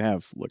mentioned it. You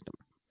have looked at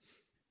them.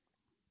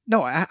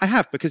 No, I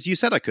have, because you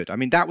said I could. I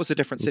mean, that was a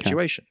different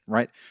situation,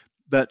 right?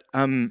 But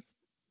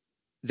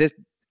this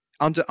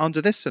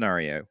under this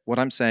scenario, what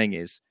I'm saying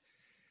is,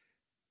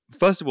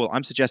 first of all,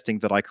 I'm suggesting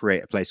that I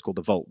create a place called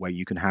the Vault where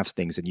you can have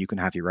things and you can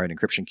have your own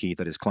encryption key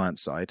that is client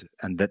side,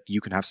 and that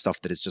you can have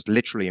stuff that is just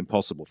literally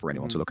impossible for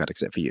anyone to look at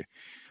except for you.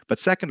 But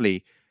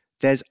secondly,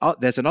 there's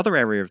another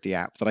area of the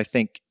app that I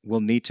think will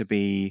need to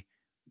be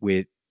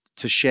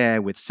to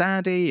share with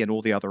Sandy and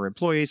all the other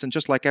employees, and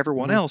just like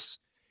everyone else,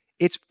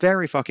 it's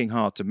very fucking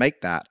hard to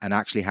make that and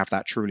actually have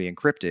that truly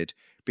encrypted,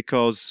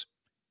 because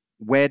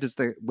where does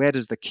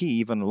the key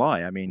even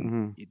lie? I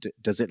mean,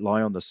 does it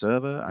lie on the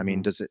server? I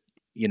mean, does it,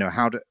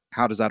 how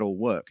does that all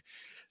work?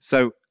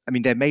 So, I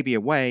mean, there may be a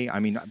way. I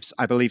mean,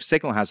 I believe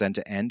Signal has end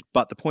to end,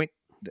 but the point,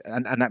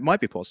 and that might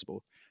be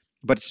possible,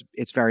 but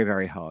it's very,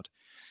 very hard.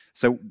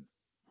 So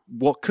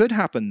what could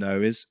happen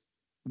though is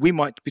we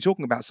might be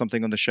talking about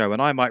something on the show,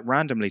 and I might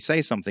randomly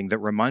say something that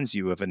reminds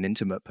you of an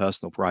intimate,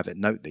 personal, private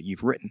note that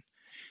you've written.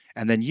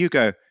 And then you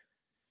go,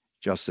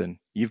 Justin,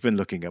 you've been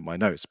looking at my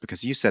notes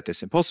because you said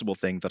this impossible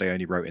thing that I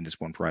only wrote in this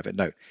one private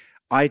note.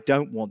 I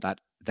don't want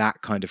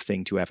that kind of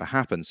thing to ever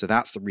happen. So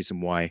that's the reason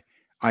why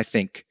I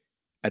think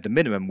at the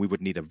minimum we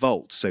would need a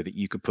vault, so that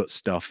you could put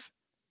stuff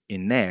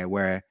in there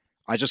where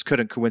I just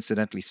couldn't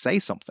coincidentally say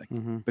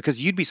something, because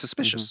you'd be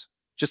suspicious.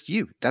 Just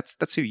you.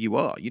 That's who you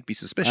are. You'd be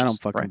suspicious. I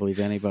don't fucking believe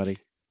anybody.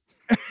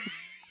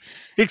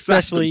 Exactly.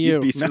 Especially you.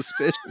 You'd be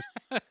suspicious.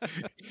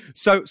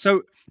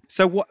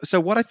 So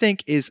what I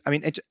think is, I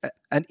mean,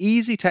 an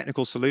easy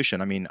technical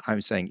solution, I mean,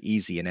 I'm saying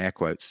easy in air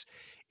quotes,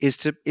 is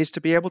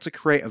to be able to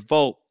create a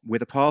vault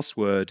with a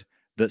password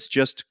that's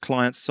just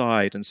client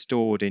side and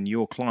stored in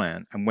your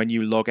client. And when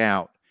you log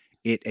out,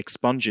 it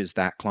expunges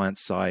that client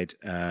side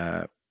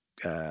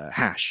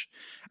hash.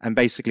 And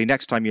basically,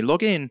 next time you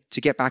log in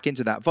to get back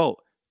into that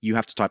vault, you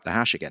have to type the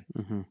hash again.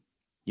 Mm-hmm.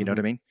 You know what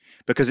I mean?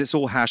 Because it's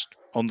all hashed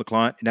on the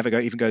client. It never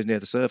even goes near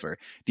the server.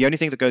 The only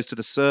thing that goes to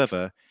the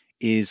server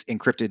is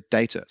encrypted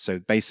data. So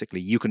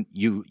basically, you can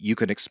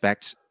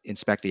inspect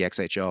the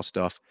XHR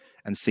stuff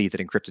and see that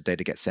encrypted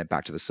data gets sent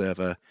back to the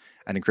server,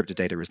 and encrypted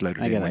data is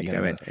loaded in when you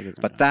go in.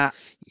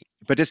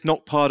 But it's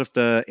not part of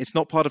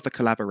the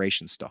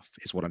collaboration stuff,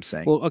 is what I'm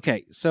saying. Well,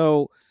 okay,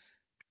 so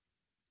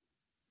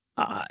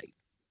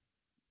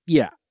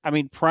yeah, I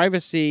mean,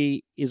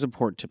 privacy is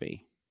important to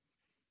me.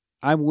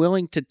 I'm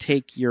willing to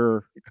take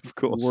your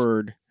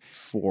word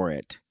for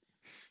it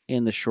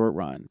in the short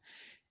run.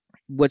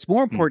 What's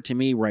more important to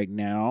me right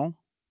now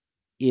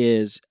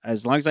is,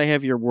 as long as I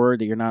have your word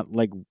that you're not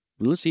like,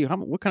 let's see,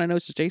 what kind of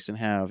notes does Jason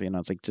have?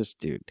 It's like, just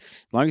dude,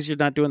 as long as you're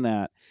not doing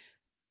that,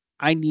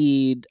 I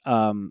need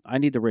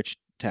the rich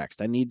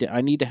text. I need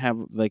to have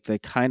like the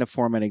kind of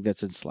formatting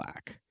that's in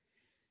Slack.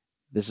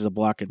 This is a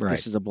block of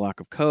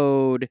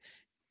code.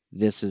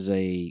 This is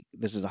a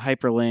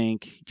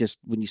hyperlink. Just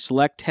when you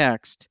select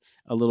text,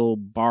 a little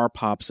bar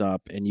pops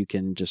up and you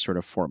can just sort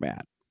of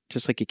format,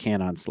 just like you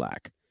can on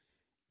Slack.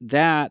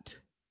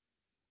 That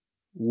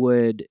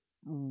would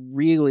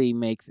really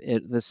make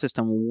the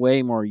system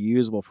way more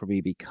usable for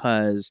me,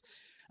 because,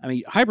 I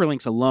mean,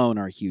 hyperlinks alone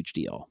are a huge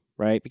deal,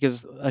 right?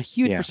 Because a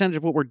huge percentage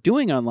of what we're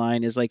doing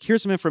online is like,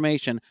 here's some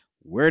information.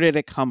 Where did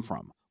it come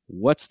from?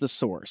 What's the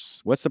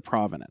source? What's the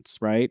provenance,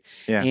 right?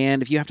 Yeah.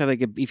 And if you have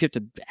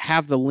to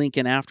have the link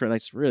in after,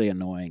 that's really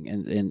annoying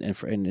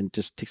and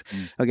just takes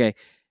okay.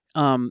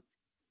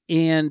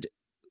 And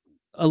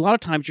a lot of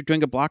times you're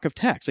doing a block of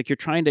text, like you're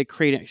trying to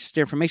create extra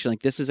information.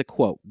 Like, this is a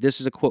quote.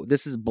 This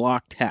is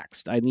block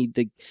text. I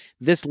need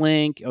this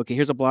link. Okay,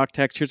 here's a block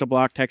text. Here's a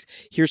block text.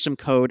 Here's some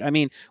code. I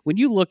mean, when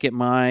you look at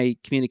my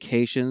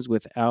communications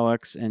with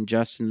Alex and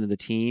Justin and the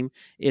team,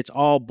 it's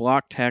all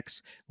block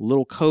text,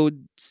 little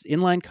codes,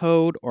 inline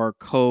code or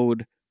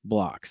code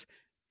blocks,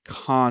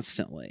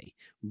 constantly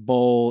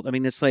bold. I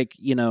mean, it's like,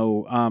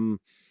 and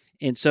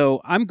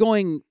so I'm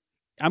going.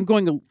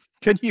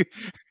 Can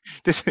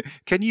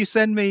you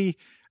send me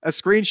a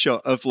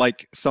screenshot of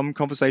like some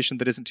conversation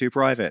that isn't too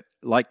private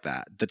like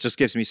that just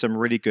gives me some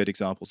really good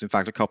examples? In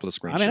fact, a couple of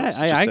screenshots.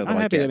 I'm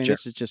happy. I mean,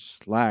 this is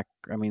just Slack.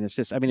 I mean, it's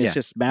just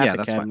Math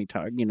Academy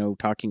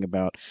talking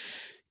about,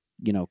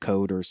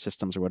 code or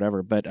systems or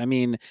whatever. But I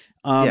mean,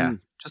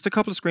 just a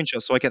couple of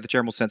screenshots so I get the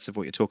general sense of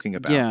what you're talking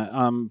about.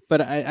 Yeah.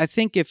 But I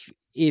think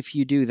if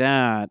you do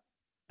that,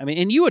 I mean,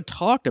 and you had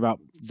talked about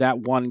that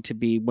wanting to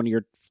be one of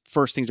your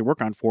first things to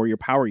work on for your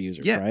power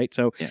users, right?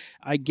 So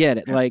I get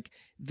it. Yeah. Like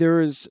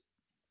there's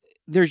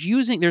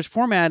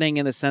formatting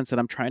in the sense that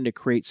I'm trying to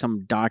create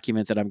some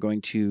document that I'm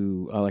going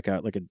to like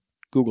a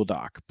Google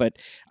Doc, but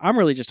I'm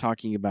really just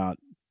talking about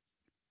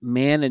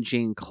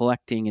managing,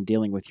 collecting, and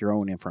dealing with your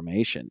own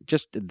information.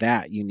 Just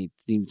that you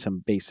need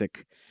some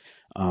basic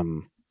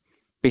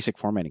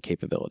formatting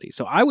capability.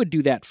 So I would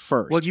do that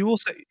first. Well, you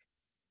also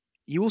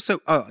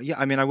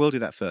I mean, I will do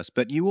that first,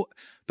 but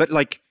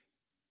like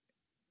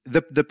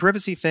the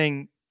privacy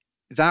thing,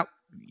 that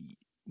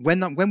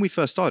when we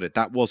first started,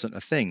 that wasn't a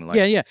thing.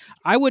 Like,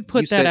 I would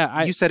put that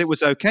out. You said it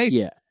was okay.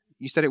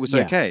 You said it was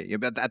okay.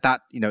 But at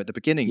that, at the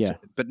beginning. Yeah.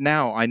 But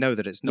now I know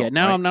that it's not. Yeah.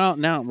 Now I'm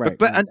now right.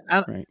 But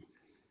right.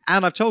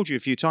 And I've told you a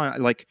few times.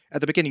 Like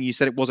at the beginning, you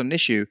said it wasn't an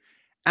issue,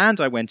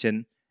 and I went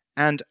in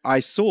and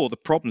I saw the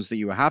problems that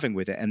you were having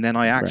with it, and then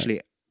I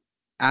actually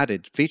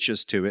added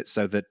features to it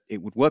so that it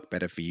would work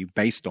better for you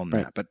based on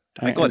that. But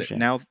I got it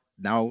now.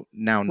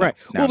 Right.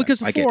 Well,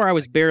 because before I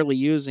was barely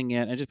using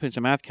it and just putting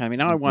some Math Academy.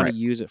 Now I want to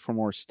use it for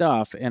more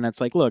stuff. And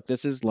it's like, look,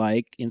 this is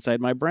like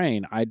inside my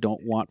brain. I don't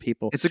want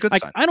people. It's a good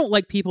sign. I don't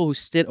like people who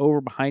sit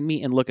over behind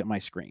me and look at my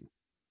screen.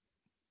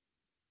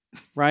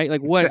 Right? Like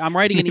what? I'm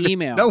writing an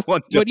email. No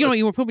one does. But you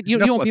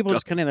don't want people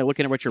just coming in there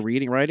looking at what you're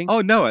writing?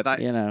 Oh, no.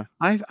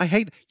 I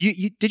hate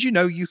you. Did you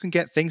know you can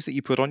get things that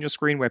you put on your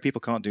screen where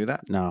people can't do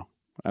that? No.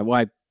 I'm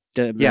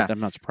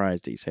not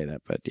surprised that you say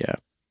that, but yeah.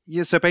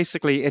 Yeah, so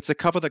basically, it's a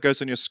cover that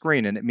goes on your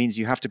screen, and it means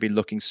you have to be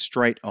looking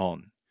straight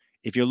on.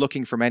 If you're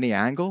looking from any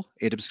angle,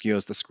 it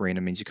obscures the screen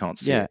and means you can't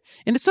see it.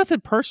 And it's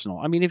nothing personal.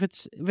 I mean, if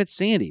it's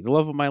Sandy, the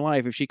love of my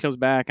life, if she comes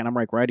back and I'm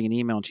like writing an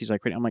email and she's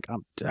like, I'm like,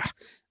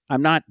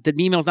 I'm not, the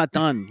email's not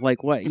done.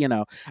 Like what,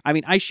 I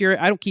mean, I share it.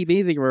 I don't keep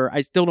anything where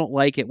I still don't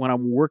like it when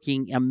I'm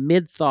working a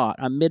mid-thought,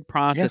 a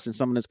mid-process, and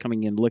someone is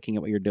coming in looking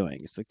at what you're doing.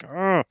 It's like,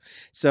 oh.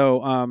 So,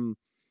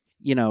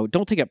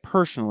 don't take it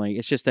personally.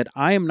 It's just that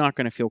I am not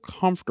going to feel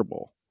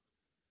comfortable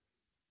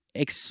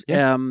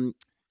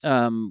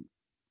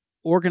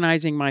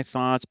organizing my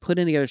thoughts,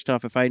 putting together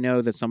stuff if I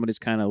know that somebody's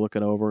kind of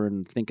looking over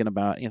and thinking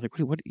about, like,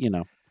 what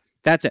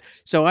that's it.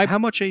 So how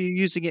much are you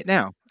using it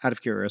now, out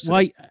of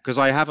curiosity? Because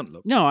I haven't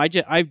looked. No,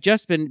 I've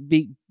just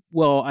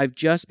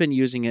been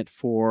using it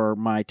for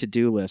my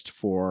to-do list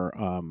for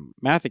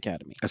Math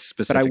Academy.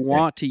 But I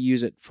want to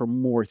use it for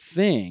more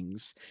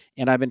things,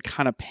 and I've been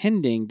kind of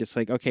pending, just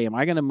like, okay, am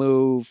I going to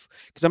move?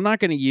 Because I'm not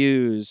going to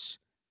use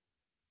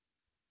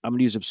I'm going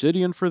to use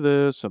Obsidian for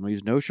this. I'm going to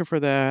use Notion for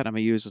that. I'm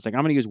going to use I'm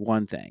going to use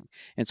one thing.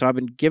 And so I've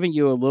been giving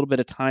you a little bit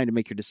of time to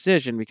make your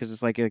decision because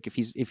it's like if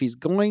he's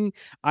going,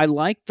 I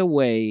like the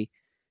way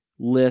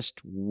List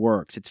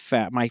works. It's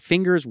fat. My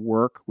fingers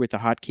work with the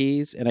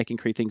hotkeys, and I can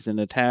create things in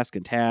the task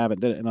and tab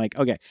and like,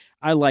 okay,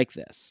 I like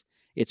this.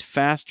 It's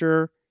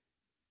faster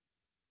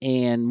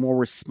and more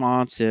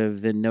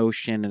responsive than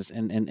Notion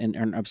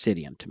and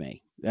Obsidian to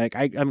me. Like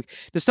I'm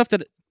the stuff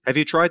that Have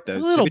you tried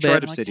those? a little Have you bit.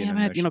 tried I'm Obsidian? like, and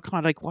damn it, Notion? come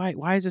on, like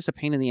why is this a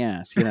pain in the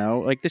ass?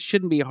 Like this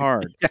shouldn't be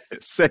hard. Yeah,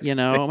 same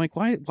I'm like,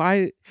 why?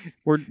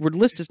 Where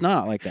List is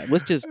not like that.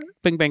 List is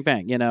bang, bang,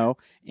 bang.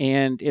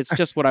 And it's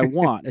just what I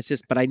want. It's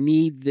just, but I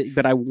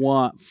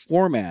want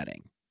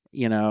formatting.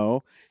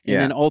 And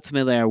then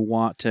ultimately I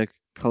want to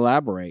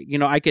collaborate.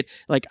 I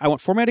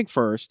want formatting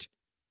first,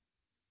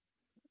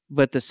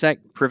 but the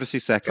privacy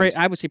second.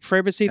 I would say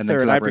privacy and then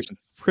third. collaboration.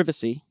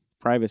 Privacy.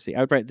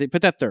 I would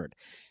put that third.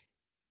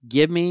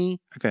 Give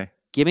me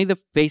the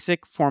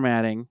basic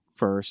formatting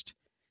first.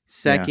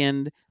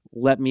 Second,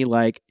 let me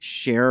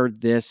share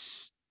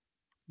this,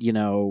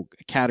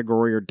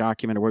 category or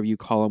document or whatever you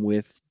call them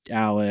with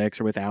Alex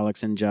or with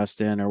Alex and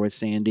Justin or with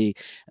Sandy.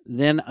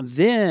 Then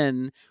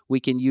we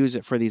can use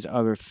it for these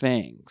other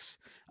things.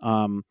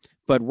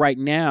 But right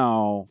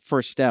now,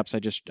 first steps, I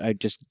just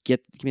give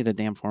me the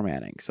damn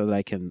formatting so that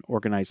I can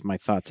organize my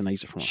thoughts and I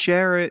use it for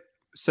share it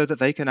so that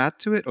they can add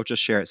to it, or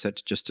just share it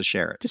just to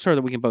share it, just so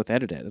that we can both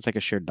edit it. It's like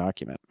a shared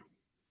document.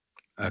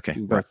 Okay,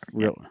 both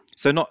real.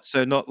 So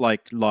not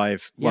like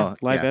live.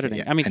 Live editing.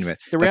 Yeah. I mean, anyway,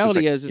 the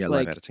reality is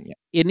live editing.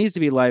 It needs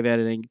to be live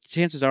editing.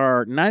 Chances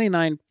are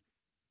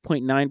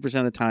 99.9%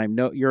 of the time,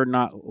 no, you're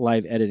not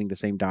live editing the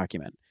same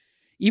document.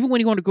 Even when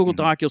you go into Google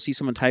Doc, you'll see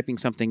someone typing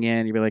something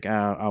in. You'll be like,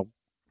 I'm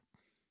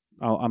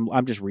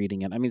just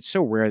reading it. I mean, it's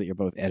so rare that you're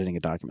both editing a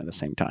document at the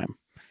same time.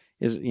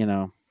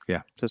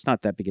 Yeah. So it's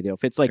not that big a deal.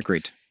 If it's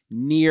agreed.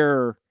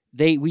 You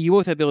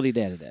both have the ability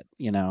to edit it.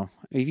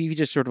 If you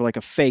just sort of like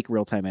a fake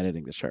real time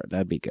editing the chart,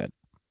 that'd be good.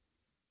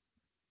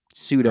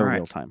 Pseudo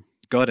real time.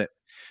 Got it.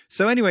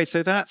 So anyway,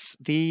 that's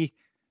the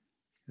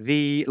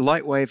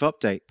Lightwave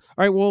update. All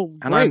right. Well,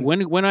 and great. I'm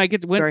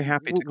very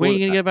happy to. When are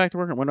you gonna get back to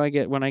work? When do I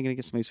gonna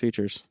get some of these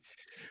features?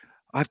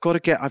 I've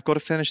got to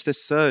finish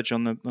this surge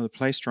on the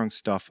PlayStrong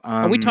stuff.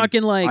 Are we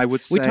talking I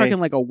would say, we talking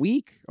like a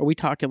week? Or are we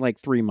talking like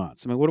 3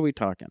 months? I mean, what are we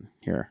talking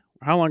here?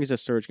 How long is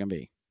this surge gonna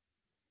be?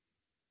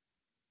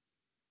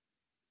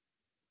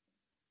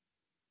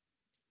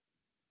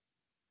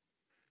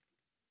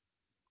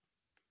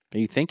 Are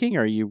you thinking,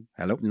 or are you?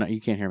 Hello? No,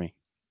 you can't hear me.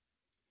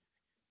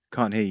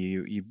 Can't hear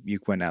you. You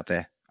went out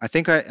there. I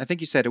think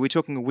you said. Are we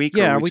talking a week?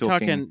 Yeah. Or are we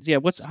talking? Yeah.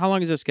 How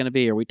long is this going to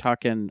be? Are we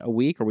talking a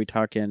week? Are we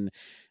talking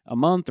a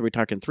month? Are we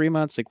talking 3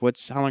 months?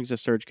 How long is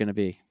this surge going to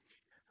be?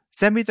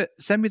 Send me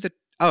the.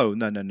 Oh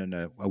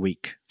no! A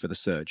week for the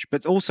surge,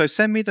 but also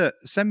send me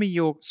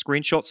your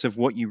screenshots of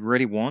what you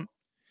really want.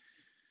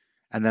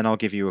 And then I'll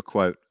give you a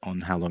quote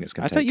on how long it's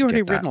going to take. I thought you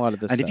already written a lot of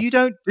this and stuff. if you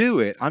don't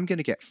do it, I'm going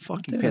to get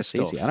fucking pissed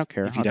off. I don't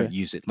care. If you don't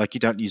use it. Like you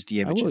don't use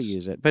the images. I will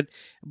use it. But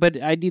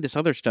I need this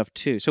other stuff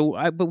too.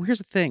 But here's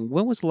the thing.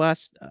 When was the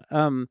last...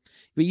 but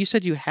you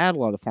said you had a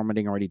lot of the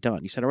formatting already done.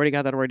 You said, I already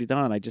got that already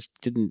done. I just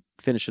didn't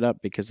finish it up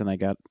because then I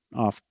got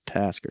off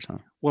task or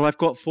something. Well, I've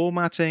got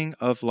formatting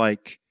of a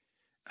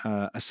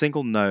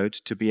single node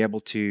to be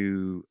able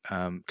to...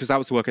 because that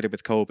was the work I did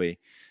with Colby.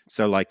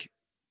 So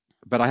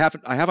but I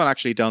haven't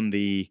actually done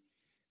the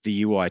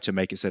UI to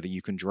make it so that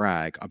you can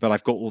drag, but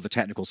I've got all the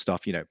technical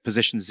stuff,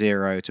 position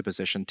 0 to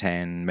position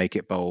 10, make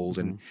it bold.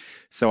 And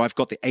so I've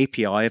got the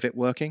API of it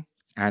working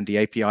and the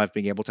API of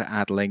being able to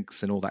add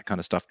links and all that kind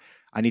of stuff.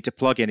 I need to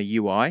plug in a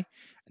UI.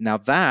 Now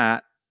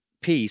that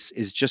piece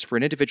is just for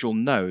an individual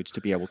node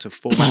to be able to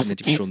format an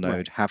individual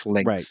node, have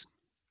links,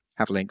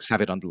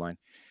 have it underlined.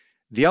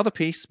 The other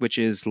piece, which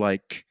is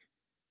like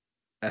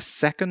a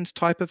second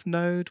type of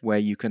node where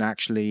you can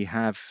actually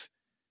have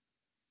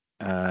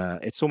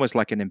it's almost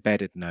like an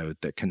embedded node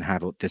that can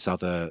have this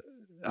other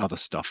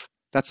stuff.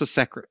 That's a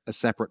separate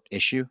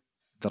issue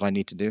that I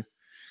need to do.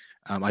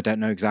 I don't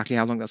know exactly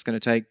how long that's going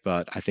to take,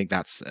 but I think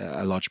that's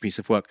a large piece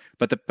of work.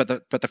 But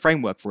the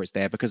framework for it's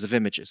there because of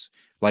images.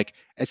 Like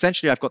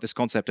essentially, I've got this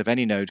concept of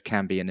any node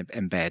can be an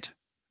embed.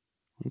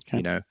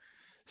 Okay.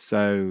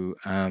 So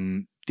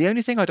the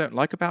only thing I don't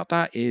like about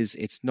that is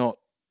it's not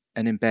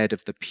an embed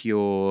of the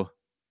pure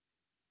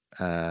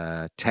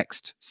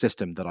text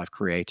system that I've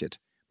created.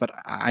 But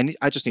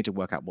I just need to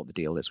work out what the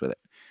deal is with it.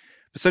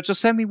 So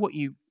just send me what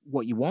you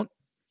want,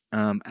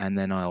 and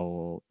then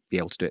I'll be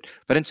able to do it.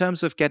 But in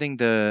terms of getting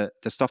the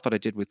stuff that I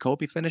did with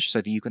Colby finished, so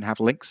that you can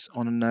have links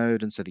on a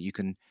node, and so that you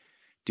can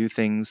do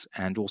things,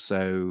 and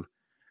also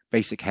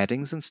basic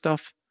headings and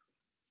stuff,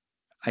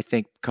 I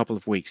think a couple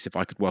of weeks if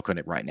I could work on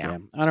it right now.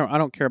 Yeah. I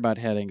don't care about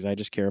headings. I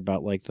just care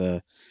about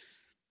do.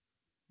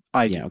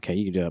 Okay,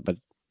 you can do that, but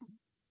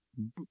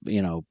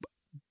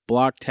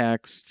block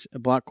text,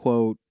 block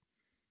quote,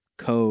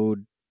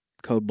 code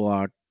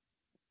block,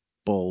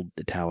 bold,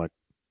 italic,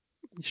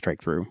 strike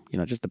through,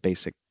 just the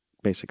basic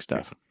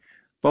stuff.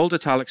 Bold,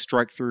 italic,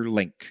 strike through,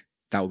 link.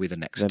 That will be the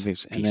next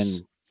piece. And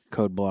then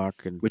code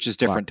block and which is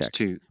block different text.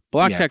 to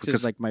Block yeah, text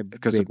because- is like my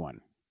because big of-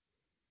 one.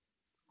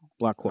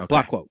 Block quote.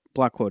 Okay.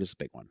 Block quote is a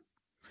big one.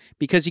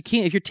 Because you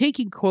can't if you're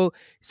taking quote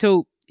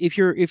so if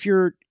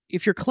you're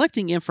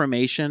collecting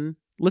information,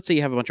 let's say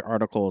you have a bunch of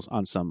articles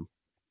on some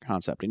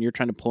concept and you're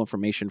trying to pull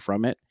information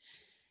from it,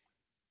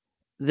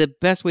 the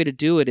best way to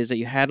do it is that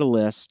you had a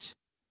list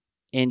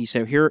and you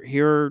say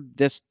here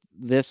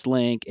this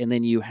link, and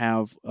then you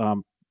have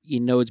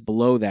nodes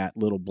below that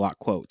little block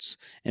quotes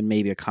and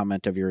maybe a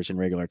comment of yours in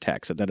regular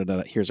text.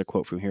 So here's a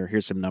quote from here.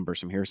 Here's some numbers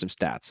from here. Some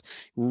stats.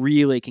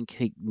 Really can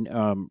take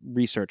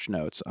research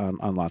notes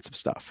on lots of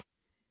stuff.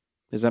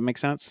 Does that make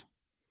sense?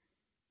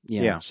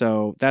 Yeah.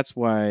 So that's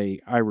why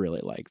I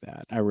really like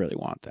that. I really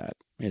want that,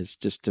 is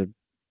just to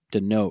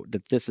note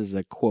that this is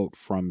a quote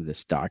from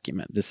this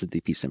document. This is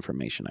the piece of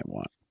information I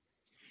want.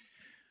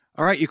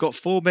 All right, you've got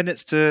 4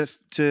 minutes to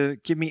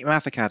give me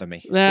Math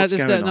Academy. There's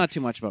What's going on? not too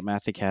much about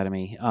Math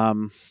Academy.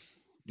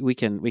 We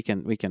can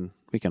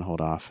hold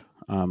off.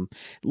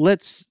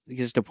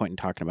 There's no point in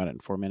talking about it in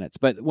 4 minutes.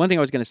 But one thing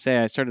I was going to say,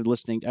 I started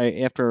listening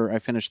after I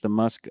finished the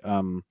Musk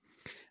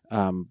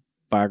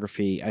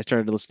biography. I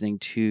started listening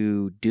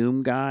to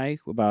Doom Guy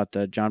about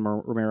John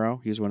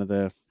Romero. He was one of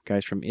the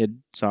guys from id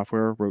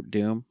Software, wrote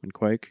Doom and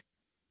Quake.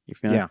 You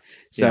familiar? Yeah.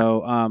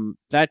 So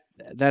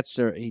that's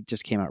he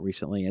just came out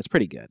recently. It's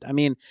pretty good. I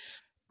mean,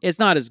 it's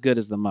not as good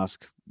as the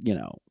Musk,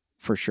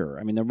 for sure.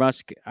 I mean, the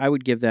Musk, I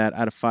would give that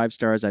out of 5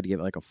 stars. I'd give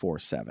it like a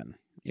 4.7.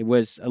 It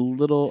was a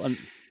little.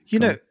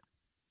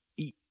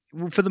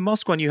 For the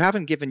Musk one, you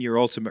haven't given your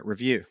ultimate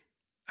review.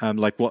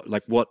 Like what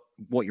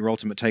your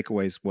ultimate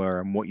takeaways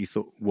were and what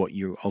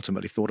you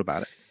ultimately thought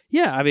about it.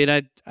 Yeah, I mean,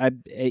 I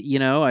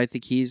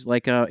think he's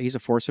he's a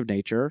force of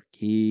nature.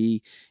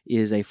 He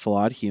is a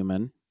flawed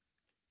human.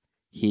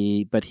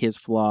 But his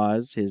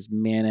flaws, his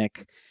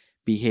manic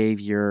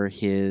behavior,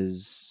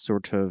 his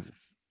sort of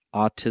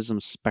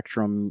autism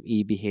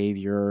spectrum-y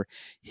behavior,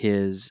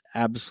 his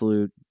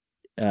absolute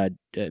how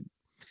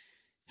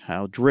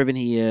driven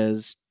he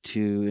is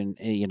to,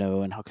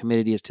 and how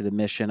committed he is to the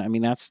mission. I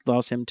mean, that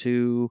allows him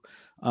to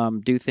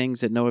do things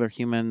that no other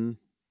human,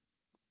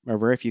 or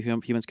very few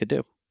humans could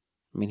do.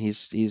 I mean,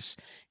 he's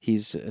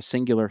a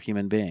singular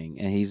human being,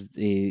 and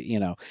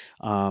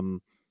I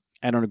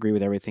don't agree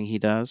with everything he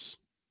does.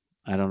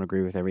 I don't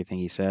agree with everything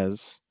he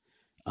says,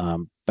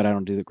 but I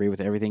don't agree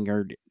with everything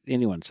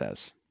anyone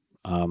says.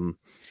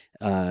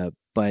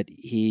 But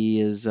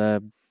he is,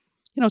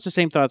 it's the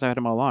same thoughts I had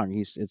him all along.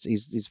 He's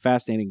a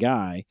fascinating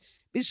guy.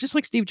 He's just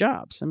like Steve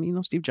Jobs. I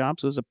mean, Steve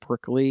Jobs was a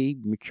prickly,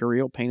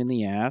 mercurial pain in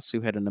the ass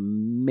who had an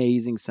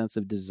amazing sense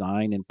of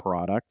design and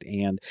product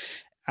and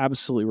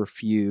absolutely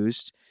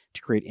refused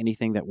to create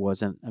anything that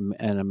wasn't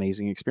an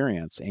amazing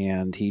experience.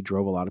 And he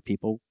drove a lot of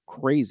people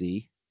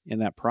crazy in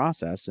that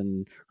process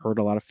and hurt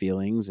a lot of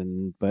feelings,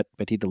 but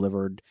he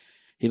delivered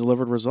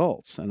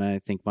results, and I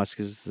think Musk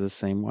is the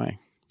same way.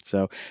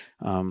 So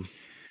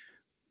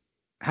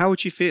how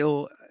would you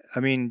feel? I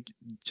mean,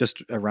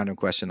 just a random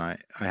question. I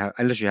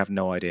literally have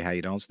no idea how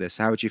you'd answer this.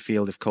 How would you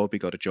feel if Colby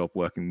got a job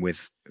working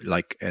with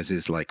as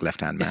his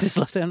left-hand man? His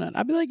left-hand man.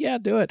 I'd be like, yeah,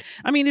 do it.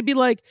 I mean, it'd be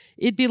like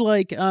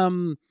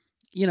getting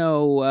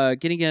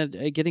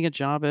a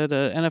job at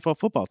an NFL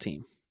football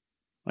team.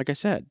 Like I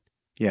said.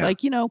 Yeah.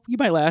 Like, you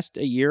might last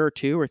a year or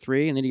 2 or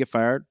 3, and then you get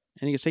fired,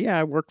 and you say, yeah,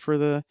 I worked for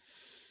the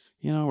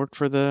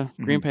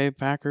Green Bay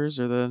Packers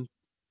or the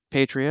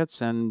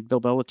Patriots, and Bill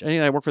Belichick.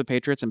 I work for the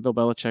Patriots, and Bill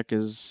Belichick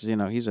is,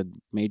 he's a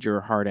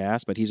major hard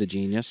ass, but he's a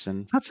genius.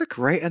 And that's a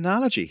great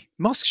analogy.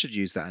 Musk should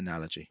use that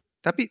analogy.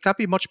 That'd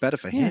be much better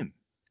for him.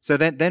 So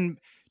then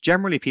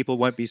generally people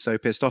won't be so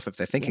pissed off if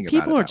they're thinking about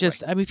it. People are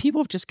just, I mean, people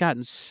have just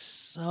gotten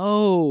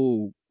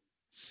so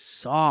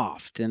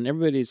soft, and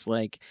everybody's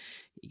like,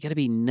 you got to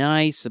be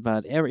nice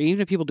about even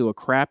if people do a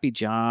crappy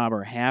job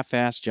or a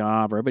half-assed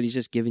job, or everybody's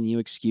just giving you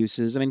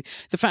excuses. I mean,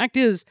 the fact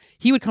is,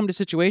 he would come to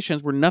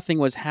situations where nothing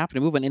was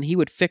happening, moving, and he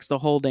would fix the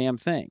whole damn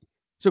thing.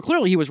 So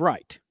clearly he was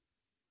right.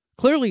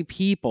 Clearly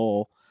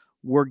people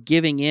were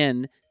giving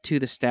in to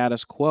the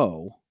status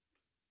quo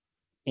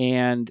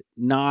and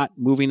not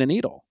moving the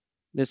needle.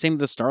 The same with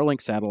the Starlink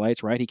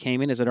satellites, right? He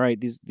came in and said, all right,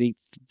 the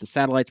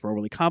satellites were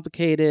really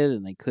complicated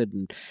and they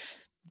couldn't,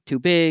 too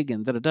big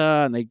and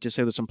and they just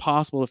said it's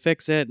impossible to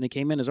fix it, and they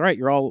came in as, all right,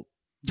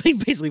 they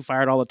basically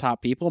fired all the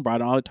top people and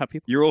brought in all the top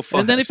people. You're all fired.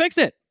 And then they fixed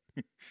it.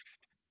 So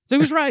he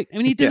was right. I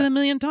mean, he did it a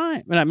million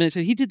times. I mean, so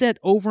he did that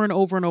over and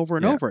over and over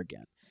and over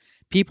again.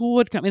 People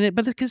would come in,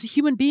 but because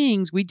human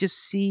beings, we just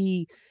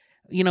see,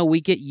 we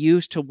get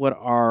used to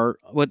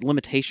what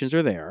limitations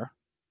are there,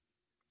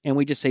 and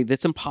we just say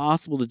that's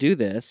impossible to do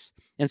this,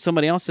 and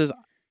somebody else says,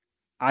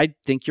 I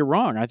think you're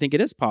wrong. I think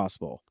it is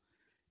possible.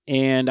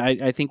 And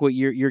I think what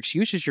your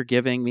excuses you're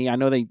giving me, I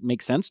know they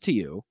make sense to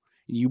you.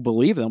 You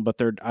believe them, but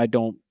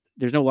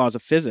there's no laws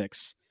of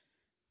physics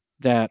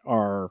that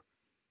are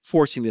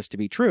forcing this to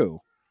be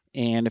true.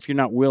 And if you're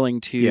not willing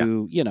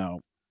to,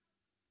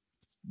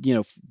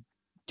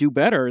 do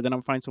better, then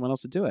I'll find someone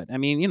else to do it. I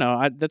mean,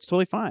 that's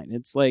totally fine.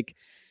 It's like,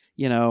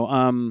 look,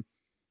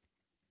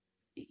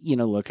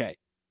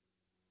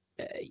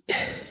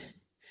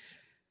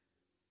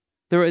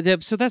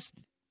 So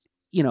that's,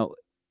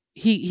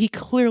 he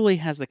clearly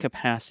has the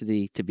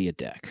capacity to be a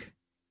dick,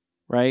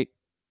 right?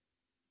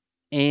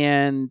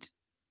 And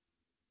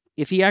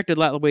if he acted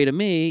that way to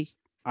me,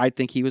 I'd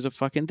think he was a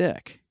fucking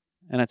dick,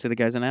 and I'd say the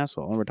guy's an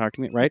asshole, and we're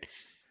talking to me, right?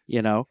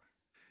 Yeah.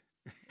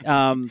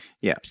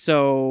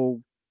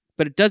 So,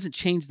 but it doesn't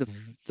change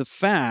the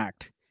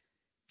fact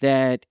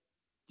that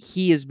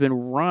he has been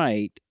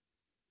right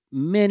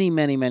many,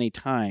 many, many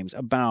times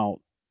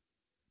about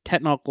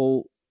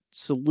technical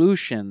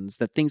solutions,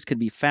 that things could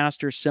be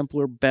faster,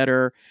 simpler,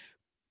 better,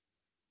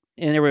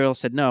 and everybody else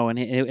said no, and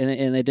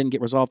they didn't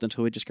get resolved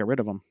until we just got rid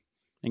of them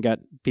and got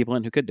people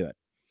in who could do it.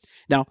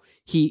 Now,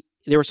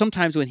 there were some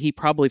times when he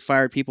probably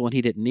fired people and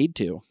he didn't need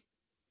to,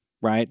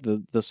 right?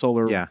 The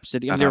solar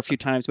city. There were a few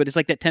times, but it's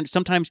like that.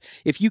 Sometimes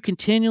if you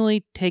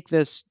continually take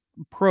this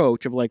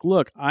approach of like,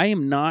 look, I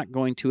am not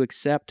going to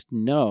accept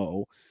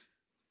no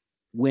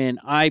when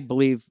I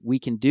believe we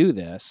can do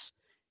this,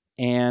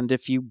 and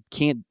if you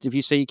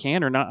say you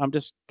can or not, I'm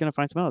just going to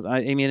find something else.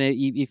 I mean,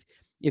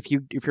 if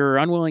you're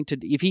unwilling to,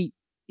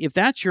 if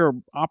that's your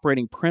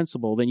operating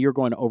principle, then you're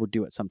going to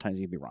overdo it. Sometimes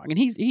you'd be wrong, and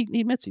he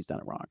admits he's done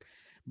it wrong.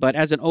 But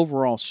as an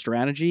overall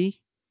strategy,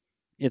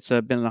 it's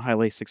been a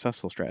highly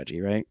successful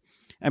strategy, right?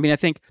 I mean, I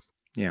think,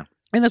 yeah,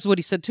 and that's what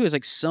he said too. Is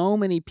like so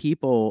many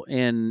people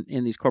in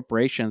these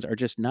corporations are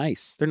just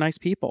nice. They're nice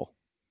people.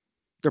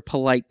 They're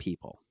polite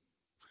people,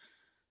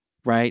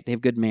 right? They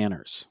have good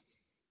manners,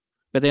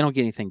 but they don't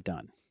get anything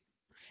done.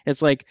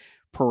 It's like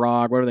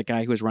Parag, whatever, the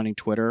guy who was running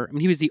Twitter. I mean,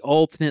 he was the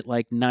ultimate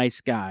like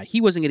nice guy. He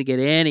wasn't going to get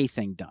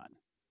anything done.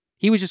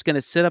 He was just going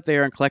to sit up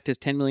there and collect his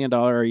 $10 million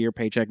a year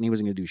paycheck, and he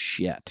wasn't going to do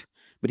shit.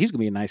 But he's going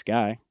to be a nice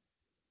guy,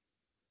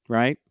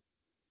 right?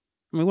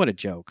 I mean, what a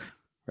joke,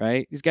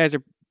 right? These guys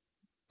are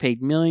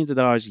paid millions of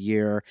dollars a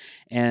year,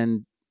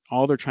 and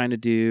all they're trying to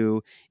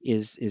do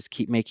is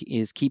keep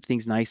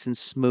things nice and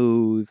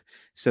smooth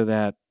so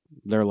that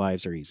their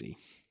lives are easy.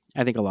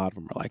 I think a lot of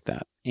them are like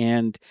that.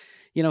 And,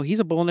 he's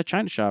a bull in a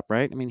china shop,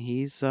 right? I mean,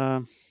 he's,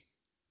 I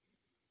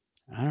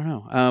don't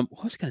know.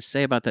 What was I going to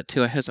say about that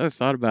too? I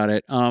thought about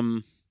it.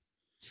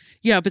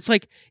 Yeah, but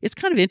it's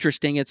kind of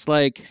interesting. It's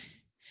like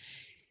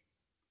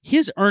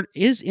his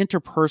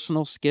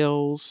interpersonal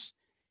skills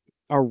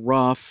are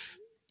rough,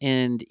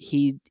 and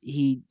he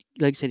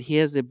like I said, he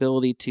has the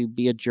ability to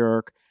be a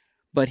jerk,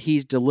 but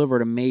he's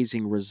delivered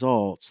amazing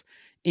results.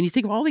 And you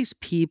think of all these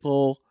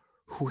people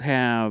who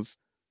have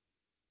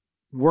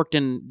worked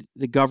in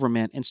the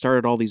government and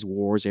started all these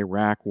wars,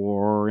 Iraq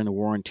War and the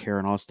War on Terror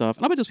and all this stuff.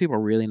 And I bet those people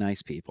are really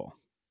nice people.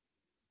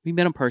 If you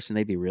met them in person,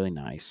 they'd be really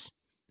nice.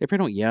 They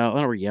probably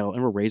don't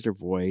never raise their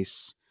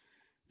voice.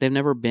 They've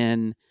never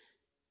been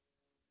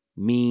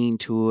mean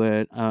to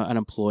an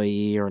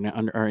employee or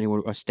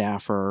a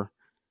staffer.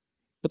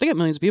 But they got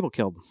millions of people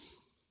killed.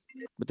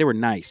 But they were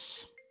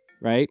nice,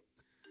 right?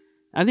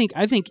 I think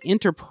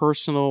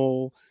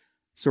interpersonal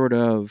sort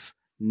of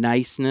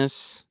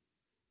niceness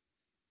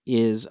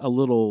is a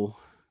little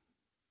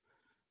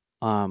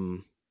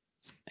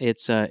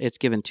it's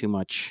given too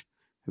much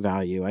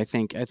value. I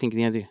think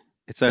the idea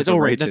it's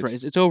overrated. That's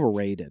right. It's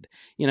overrated.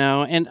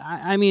 And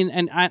I mean,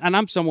 and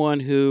I'm someone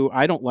who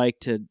I don't like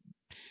to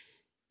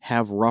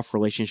have rough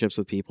relationships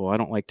with people. I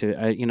don't like to.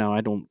 I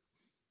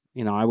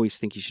always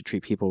think you should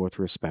treat people with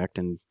respect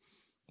and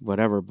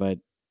whatever. But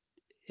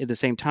at the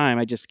same time,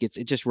 it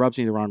just rubs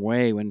me the wrong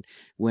way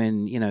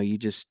when you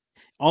just.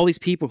 All these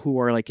people who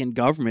are like in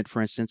government, for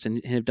instance,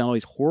 and have done all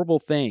these horrible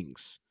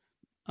things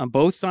on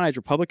both sides,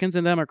 Republicans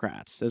and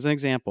Democrats, as an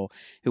example,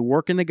 who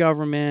work in the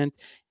government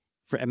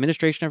for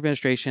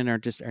administration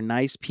are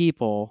nice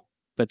people,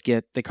 but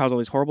they cause all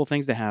these horrible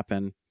things to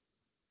happen.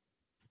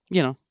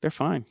 They're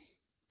fine.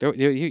 But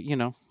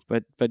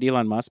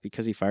Elon Musk,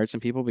 because he fired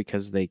some people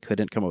because they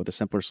couldn't come up with a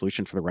simpler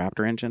solution for the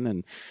Raptor engine,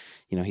 and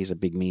he's a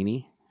big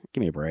meanie.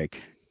 Give me a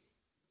break.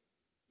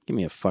 Give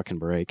me a fucking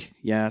break.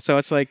 Yeah, so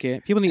it's like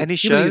people need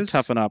to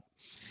toughen up.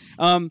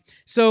 Anyway,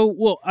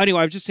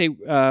 I would just say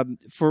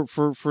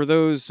for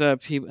those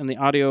people in the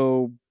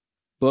audio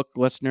book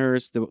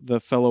listeners, the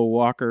fellow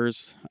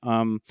walkers,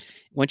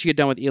 once you get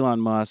done with Elon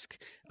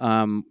Musk,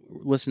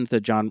 listen to the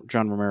John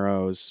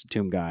Romero's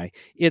Doom Guy.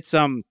 It's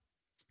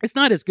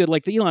not as good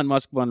like the Elon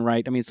Musk one,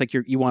 right? I mean, it's like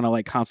you want to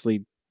like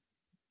constantly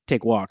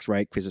take walks,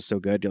 right? Because it's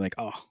so good. You're like,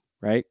 oh,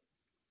 right.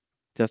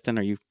 Justin,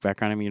 are you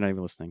backgrounding me? You're not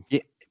even listening.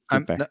 Yeah.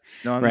 I'm right.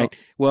 Not.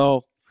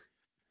 Well,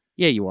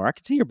 yeah, you are. I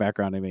can see your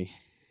background in me.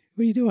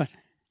 What are you doing?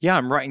 Yeah,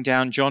 I'm writing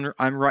down John.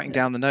 I'm writing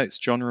down the notes.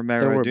 John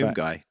Romero Doom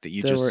Guy that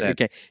you just said.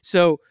 Okay,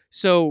 so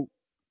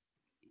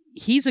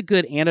he's a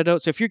good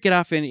antidote. So if you get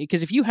off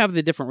because if you have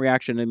the different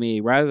reaction to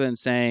me, rather than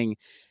saying,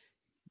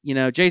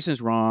 Jason's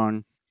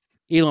wrong,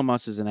 Elon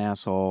Musk is an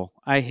asshole,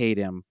 I hate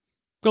him,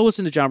 go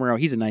listen to John Romero.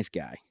 He's a nice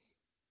guy.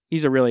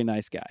 He's a really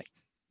nice guy.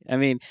 I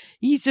mean,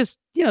 he's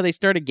just they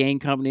started a game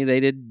company. They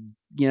did.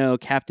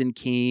 Captain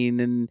Keen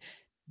and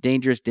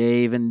Dangerous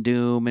Dave and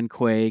Doom and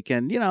Quake.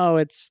 And,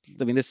 this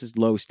is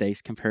low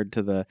stakes compared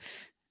to the,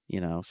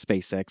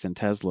 SpaceX and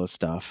Tesla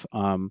stuff.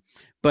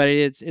 But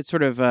it's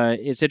sort of,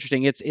 it's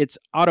interesting. It's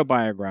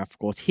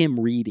autobiographical. It's him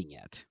reading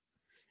it.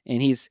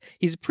 and he's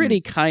a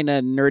pretty kind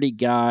of nerdy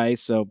guy,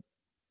 so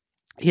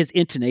his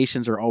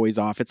intonations are always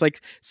off. It's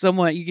like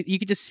someone you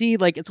could just see,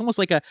 like, it's almost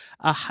like a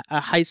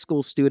high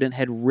school student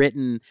had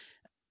written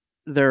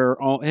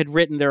their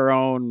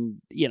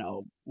own,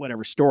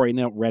 whatever story, and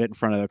they don't read it in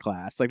front of the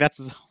class. Like,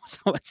 that's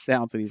how it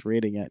sounds when he's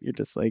reading it. You're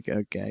just like,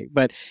 okay,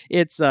 but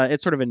it's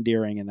sort of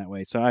endearing in that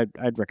way. So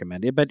I'd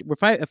recommend it. But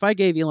if I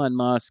gave Elon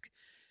Musk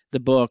the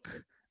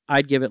book,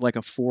 I'd give it like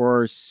a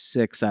 4 or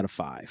 6 out of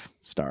 5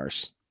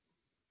 stars.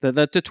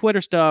 The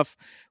Twitter stuff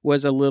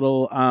was a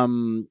little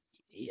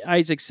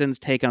Isaacson's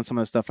take on some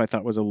of the stuff I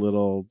thought was a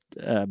little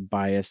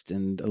biased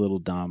and a little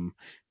dumb.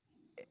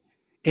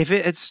 If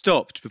it had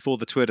stopped before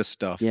the Twitter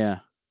stuff,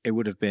 it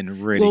would have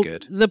been really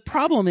good. The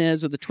problem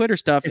is with the Twitter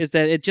stuff is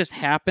that it just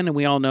happened, and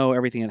we all know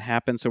everything that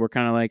happened. So we're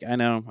kind of like, I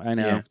know.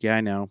 Yeah,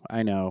 I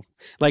know.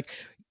 Like,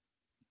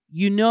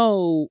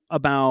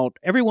 about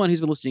everyone who's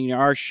been listening to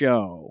our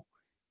show,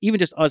 even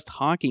just us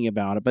talking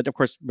about it, but of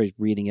course,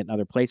 reading it in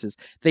other places,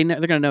 they're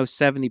going to know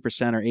 70%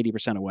 or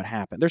 80% of what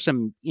happened. There's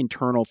some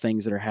internal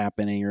things that are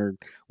happening or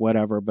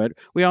whatever, but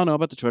we all know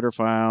about the Twitter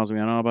files.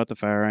 We all know about the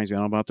firings. We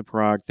all know about the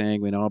Prague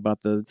thing. We know about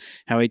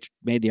how he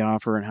made the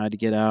offer and how to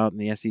get out in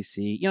the SEC.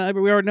 We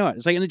already know it.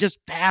 It's like, and it just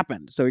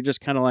happened. So we're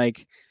just kind of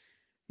like,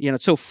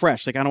 it's so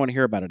fresh. Like, I don't want to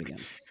hear about it again.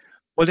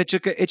 Well,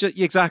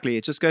 exactly.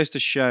 It just goes to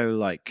show,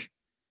 like,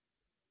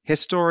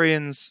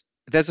 historians.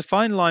 There's a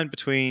fine line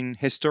between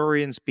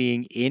historians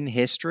being in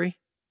history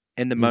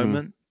in the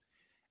moment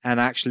and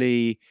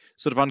actually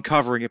sort of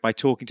uncovering it by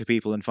talking to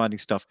people and finding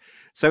stuff.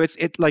 So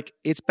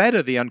it's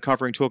better, the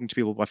uncovering, talking to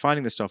people by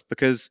finding the stuff,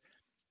 because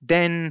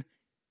then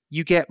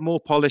you get more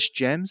polished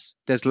gems.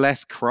 There's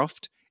less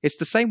cruft. It's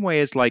the same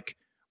way as, like,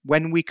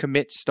 when we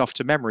commit stuff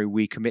to memory,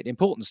 we commit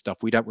important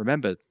stuff. We don't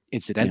remember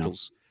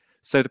incidentals. Yeah.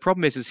 So the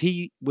problem is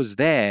he was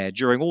there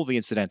during all the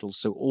incidentals.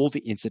 So all the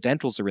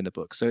incidentals are in the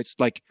book. So it's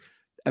like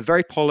a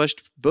very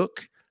polished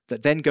book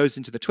that then goes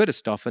into the Twitter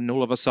stuff, and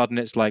all of a sudden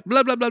it's like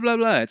blah blah blah blah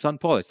blah. It's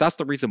unpolished. That's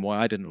the reason why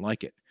I didn't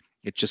like it.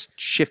 It just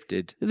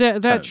shifted.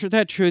 That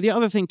true. The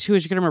other thing too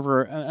is you got to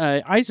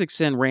remember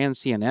Isaacson ran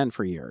CNN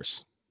for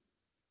years,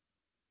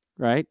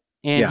 right?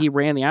 And he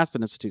ran the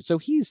Aspen Institute, so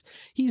he's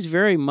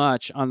very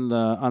much on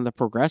the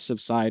progressive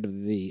side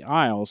of the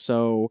aisle.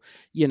 So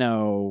thing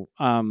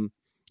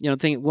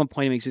at one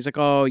point he makes, he's like,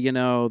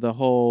 the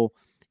whole.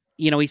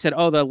 He said,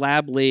 the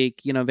lab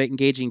leak,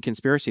 engaging in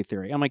conspiracy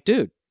theory. I'm like,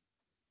 dude,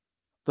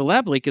 the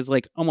lab leak is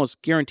like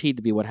almost guaranteed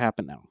to be what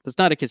happened now. That's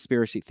not a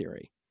conspiracy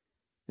theory.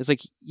 It's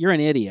like, you're an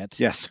idiot.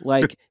 Yes.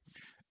 Like,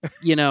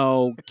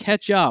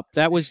 catch up.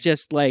 That was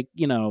just like,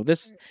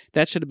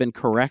 that should have been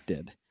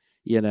corrected,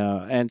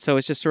 And so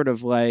it's just sort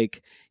of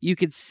like, you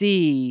could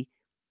see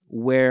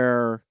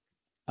where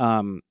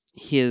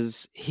he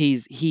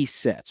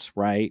sits,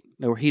 right,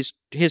 or his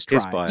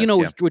tribe,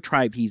 bias, what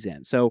tribe he's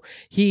in. So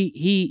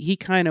he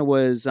kind of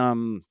was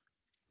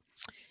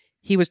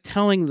he was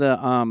telling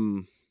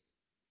the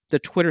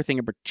Twitter thing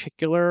in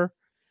particular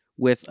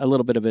with a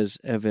little bit of his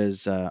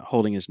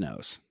holding his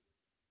nose,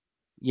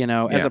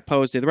 as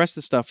opposed to the rest of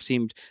the stuff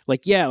seemed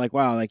like,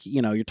 wow, like,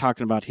 you're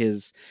talking about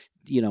his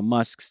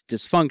Musk's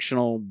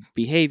dysfunctional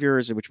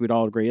behaviors, which we'd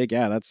all agree, like,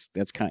 that's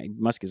kind of,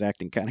 Musk is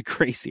acting kind of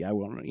crazy. I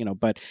won't,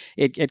 but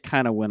it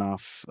kind of went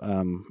off.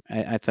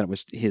 I thought it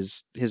was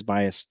his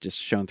bias just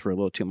shone through a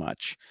little too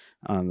much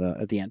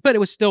at the end, but it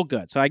was still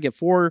good. So I get a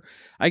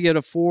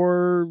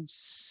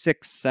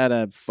 4.6 out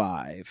of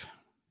 5.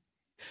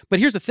 But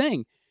here's the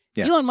thing.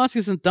 Yeah. Elon Musk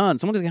isn't done.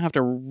 Someone's going to have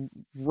to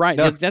write.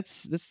 No.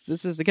 This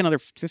is like another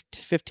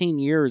 15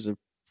 years of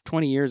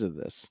 20 years of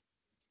this.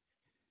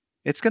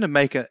 It's going to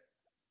make an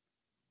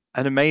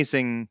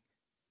amazing,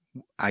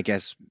 I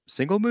guess,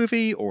 single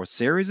movie or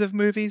series of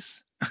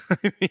movies.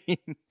 I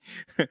mean,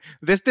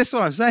 this is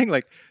what I'm saying.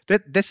 Like,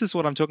 this is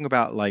what I'm talking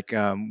about. Like,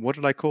 what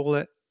did I call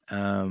it?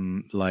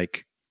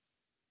 Like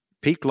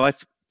peak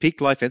life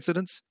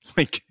incidents.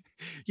 Like,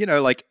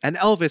 like an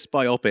Elvis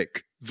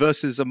biopic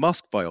versus a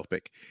Musk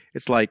biopic.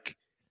 It's like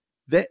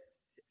that.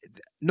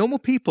 Normal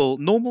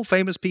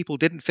famous people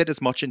didn't fit as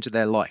much into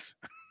their life.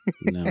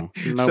 No,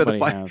 so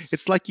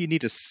it's like you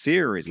need a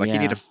series, like you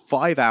need a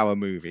 5-hour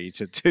movie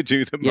to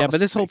do the. Yeah, but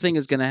this whole thing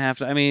is going to have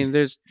to. I mean,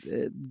 it's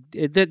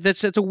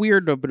a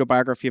weird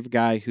autobiography of a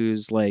guy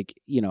who's like,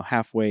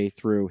 halfway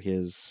through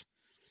his,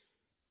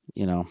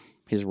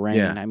 his reign.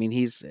 Yeah. I mean,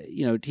 he's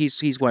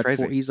what,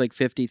 he's like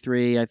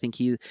 53. I think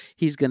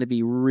he's going to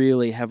be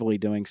really heavily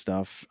doing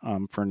stuff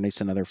for at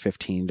least another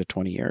 15 to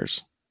 20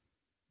 years.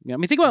 I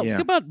mean, think about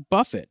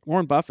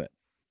Warren Buffett,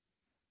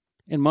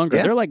 and Munger.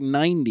 Yeah. They're like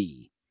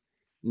 90,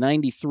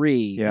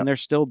 93, and they're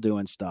still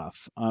doing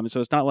stuff. So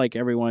it's not like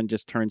everyone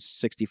just turns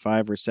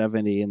 65 or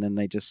 70 and then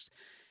they just,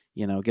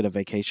 get a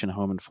vacation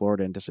home in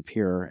Florida and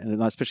disappear.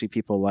 And especially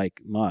people like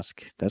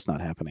Musk, that's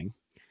not happening.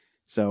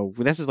 So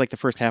this is like the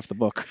first half of the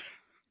book.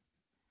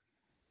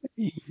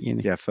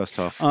 Yeah, first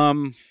half.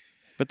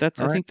 But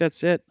I think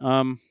that's it.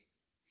 You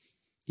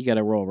got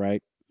to roll,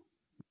 right?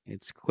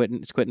 It's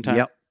quitting time.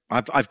 Yep.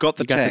 I've got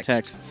the text. Got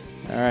the text.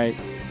 All right.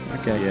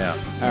 Okay. Yeah.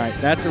 All right.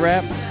 That's a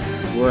wrap.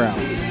 We're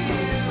out.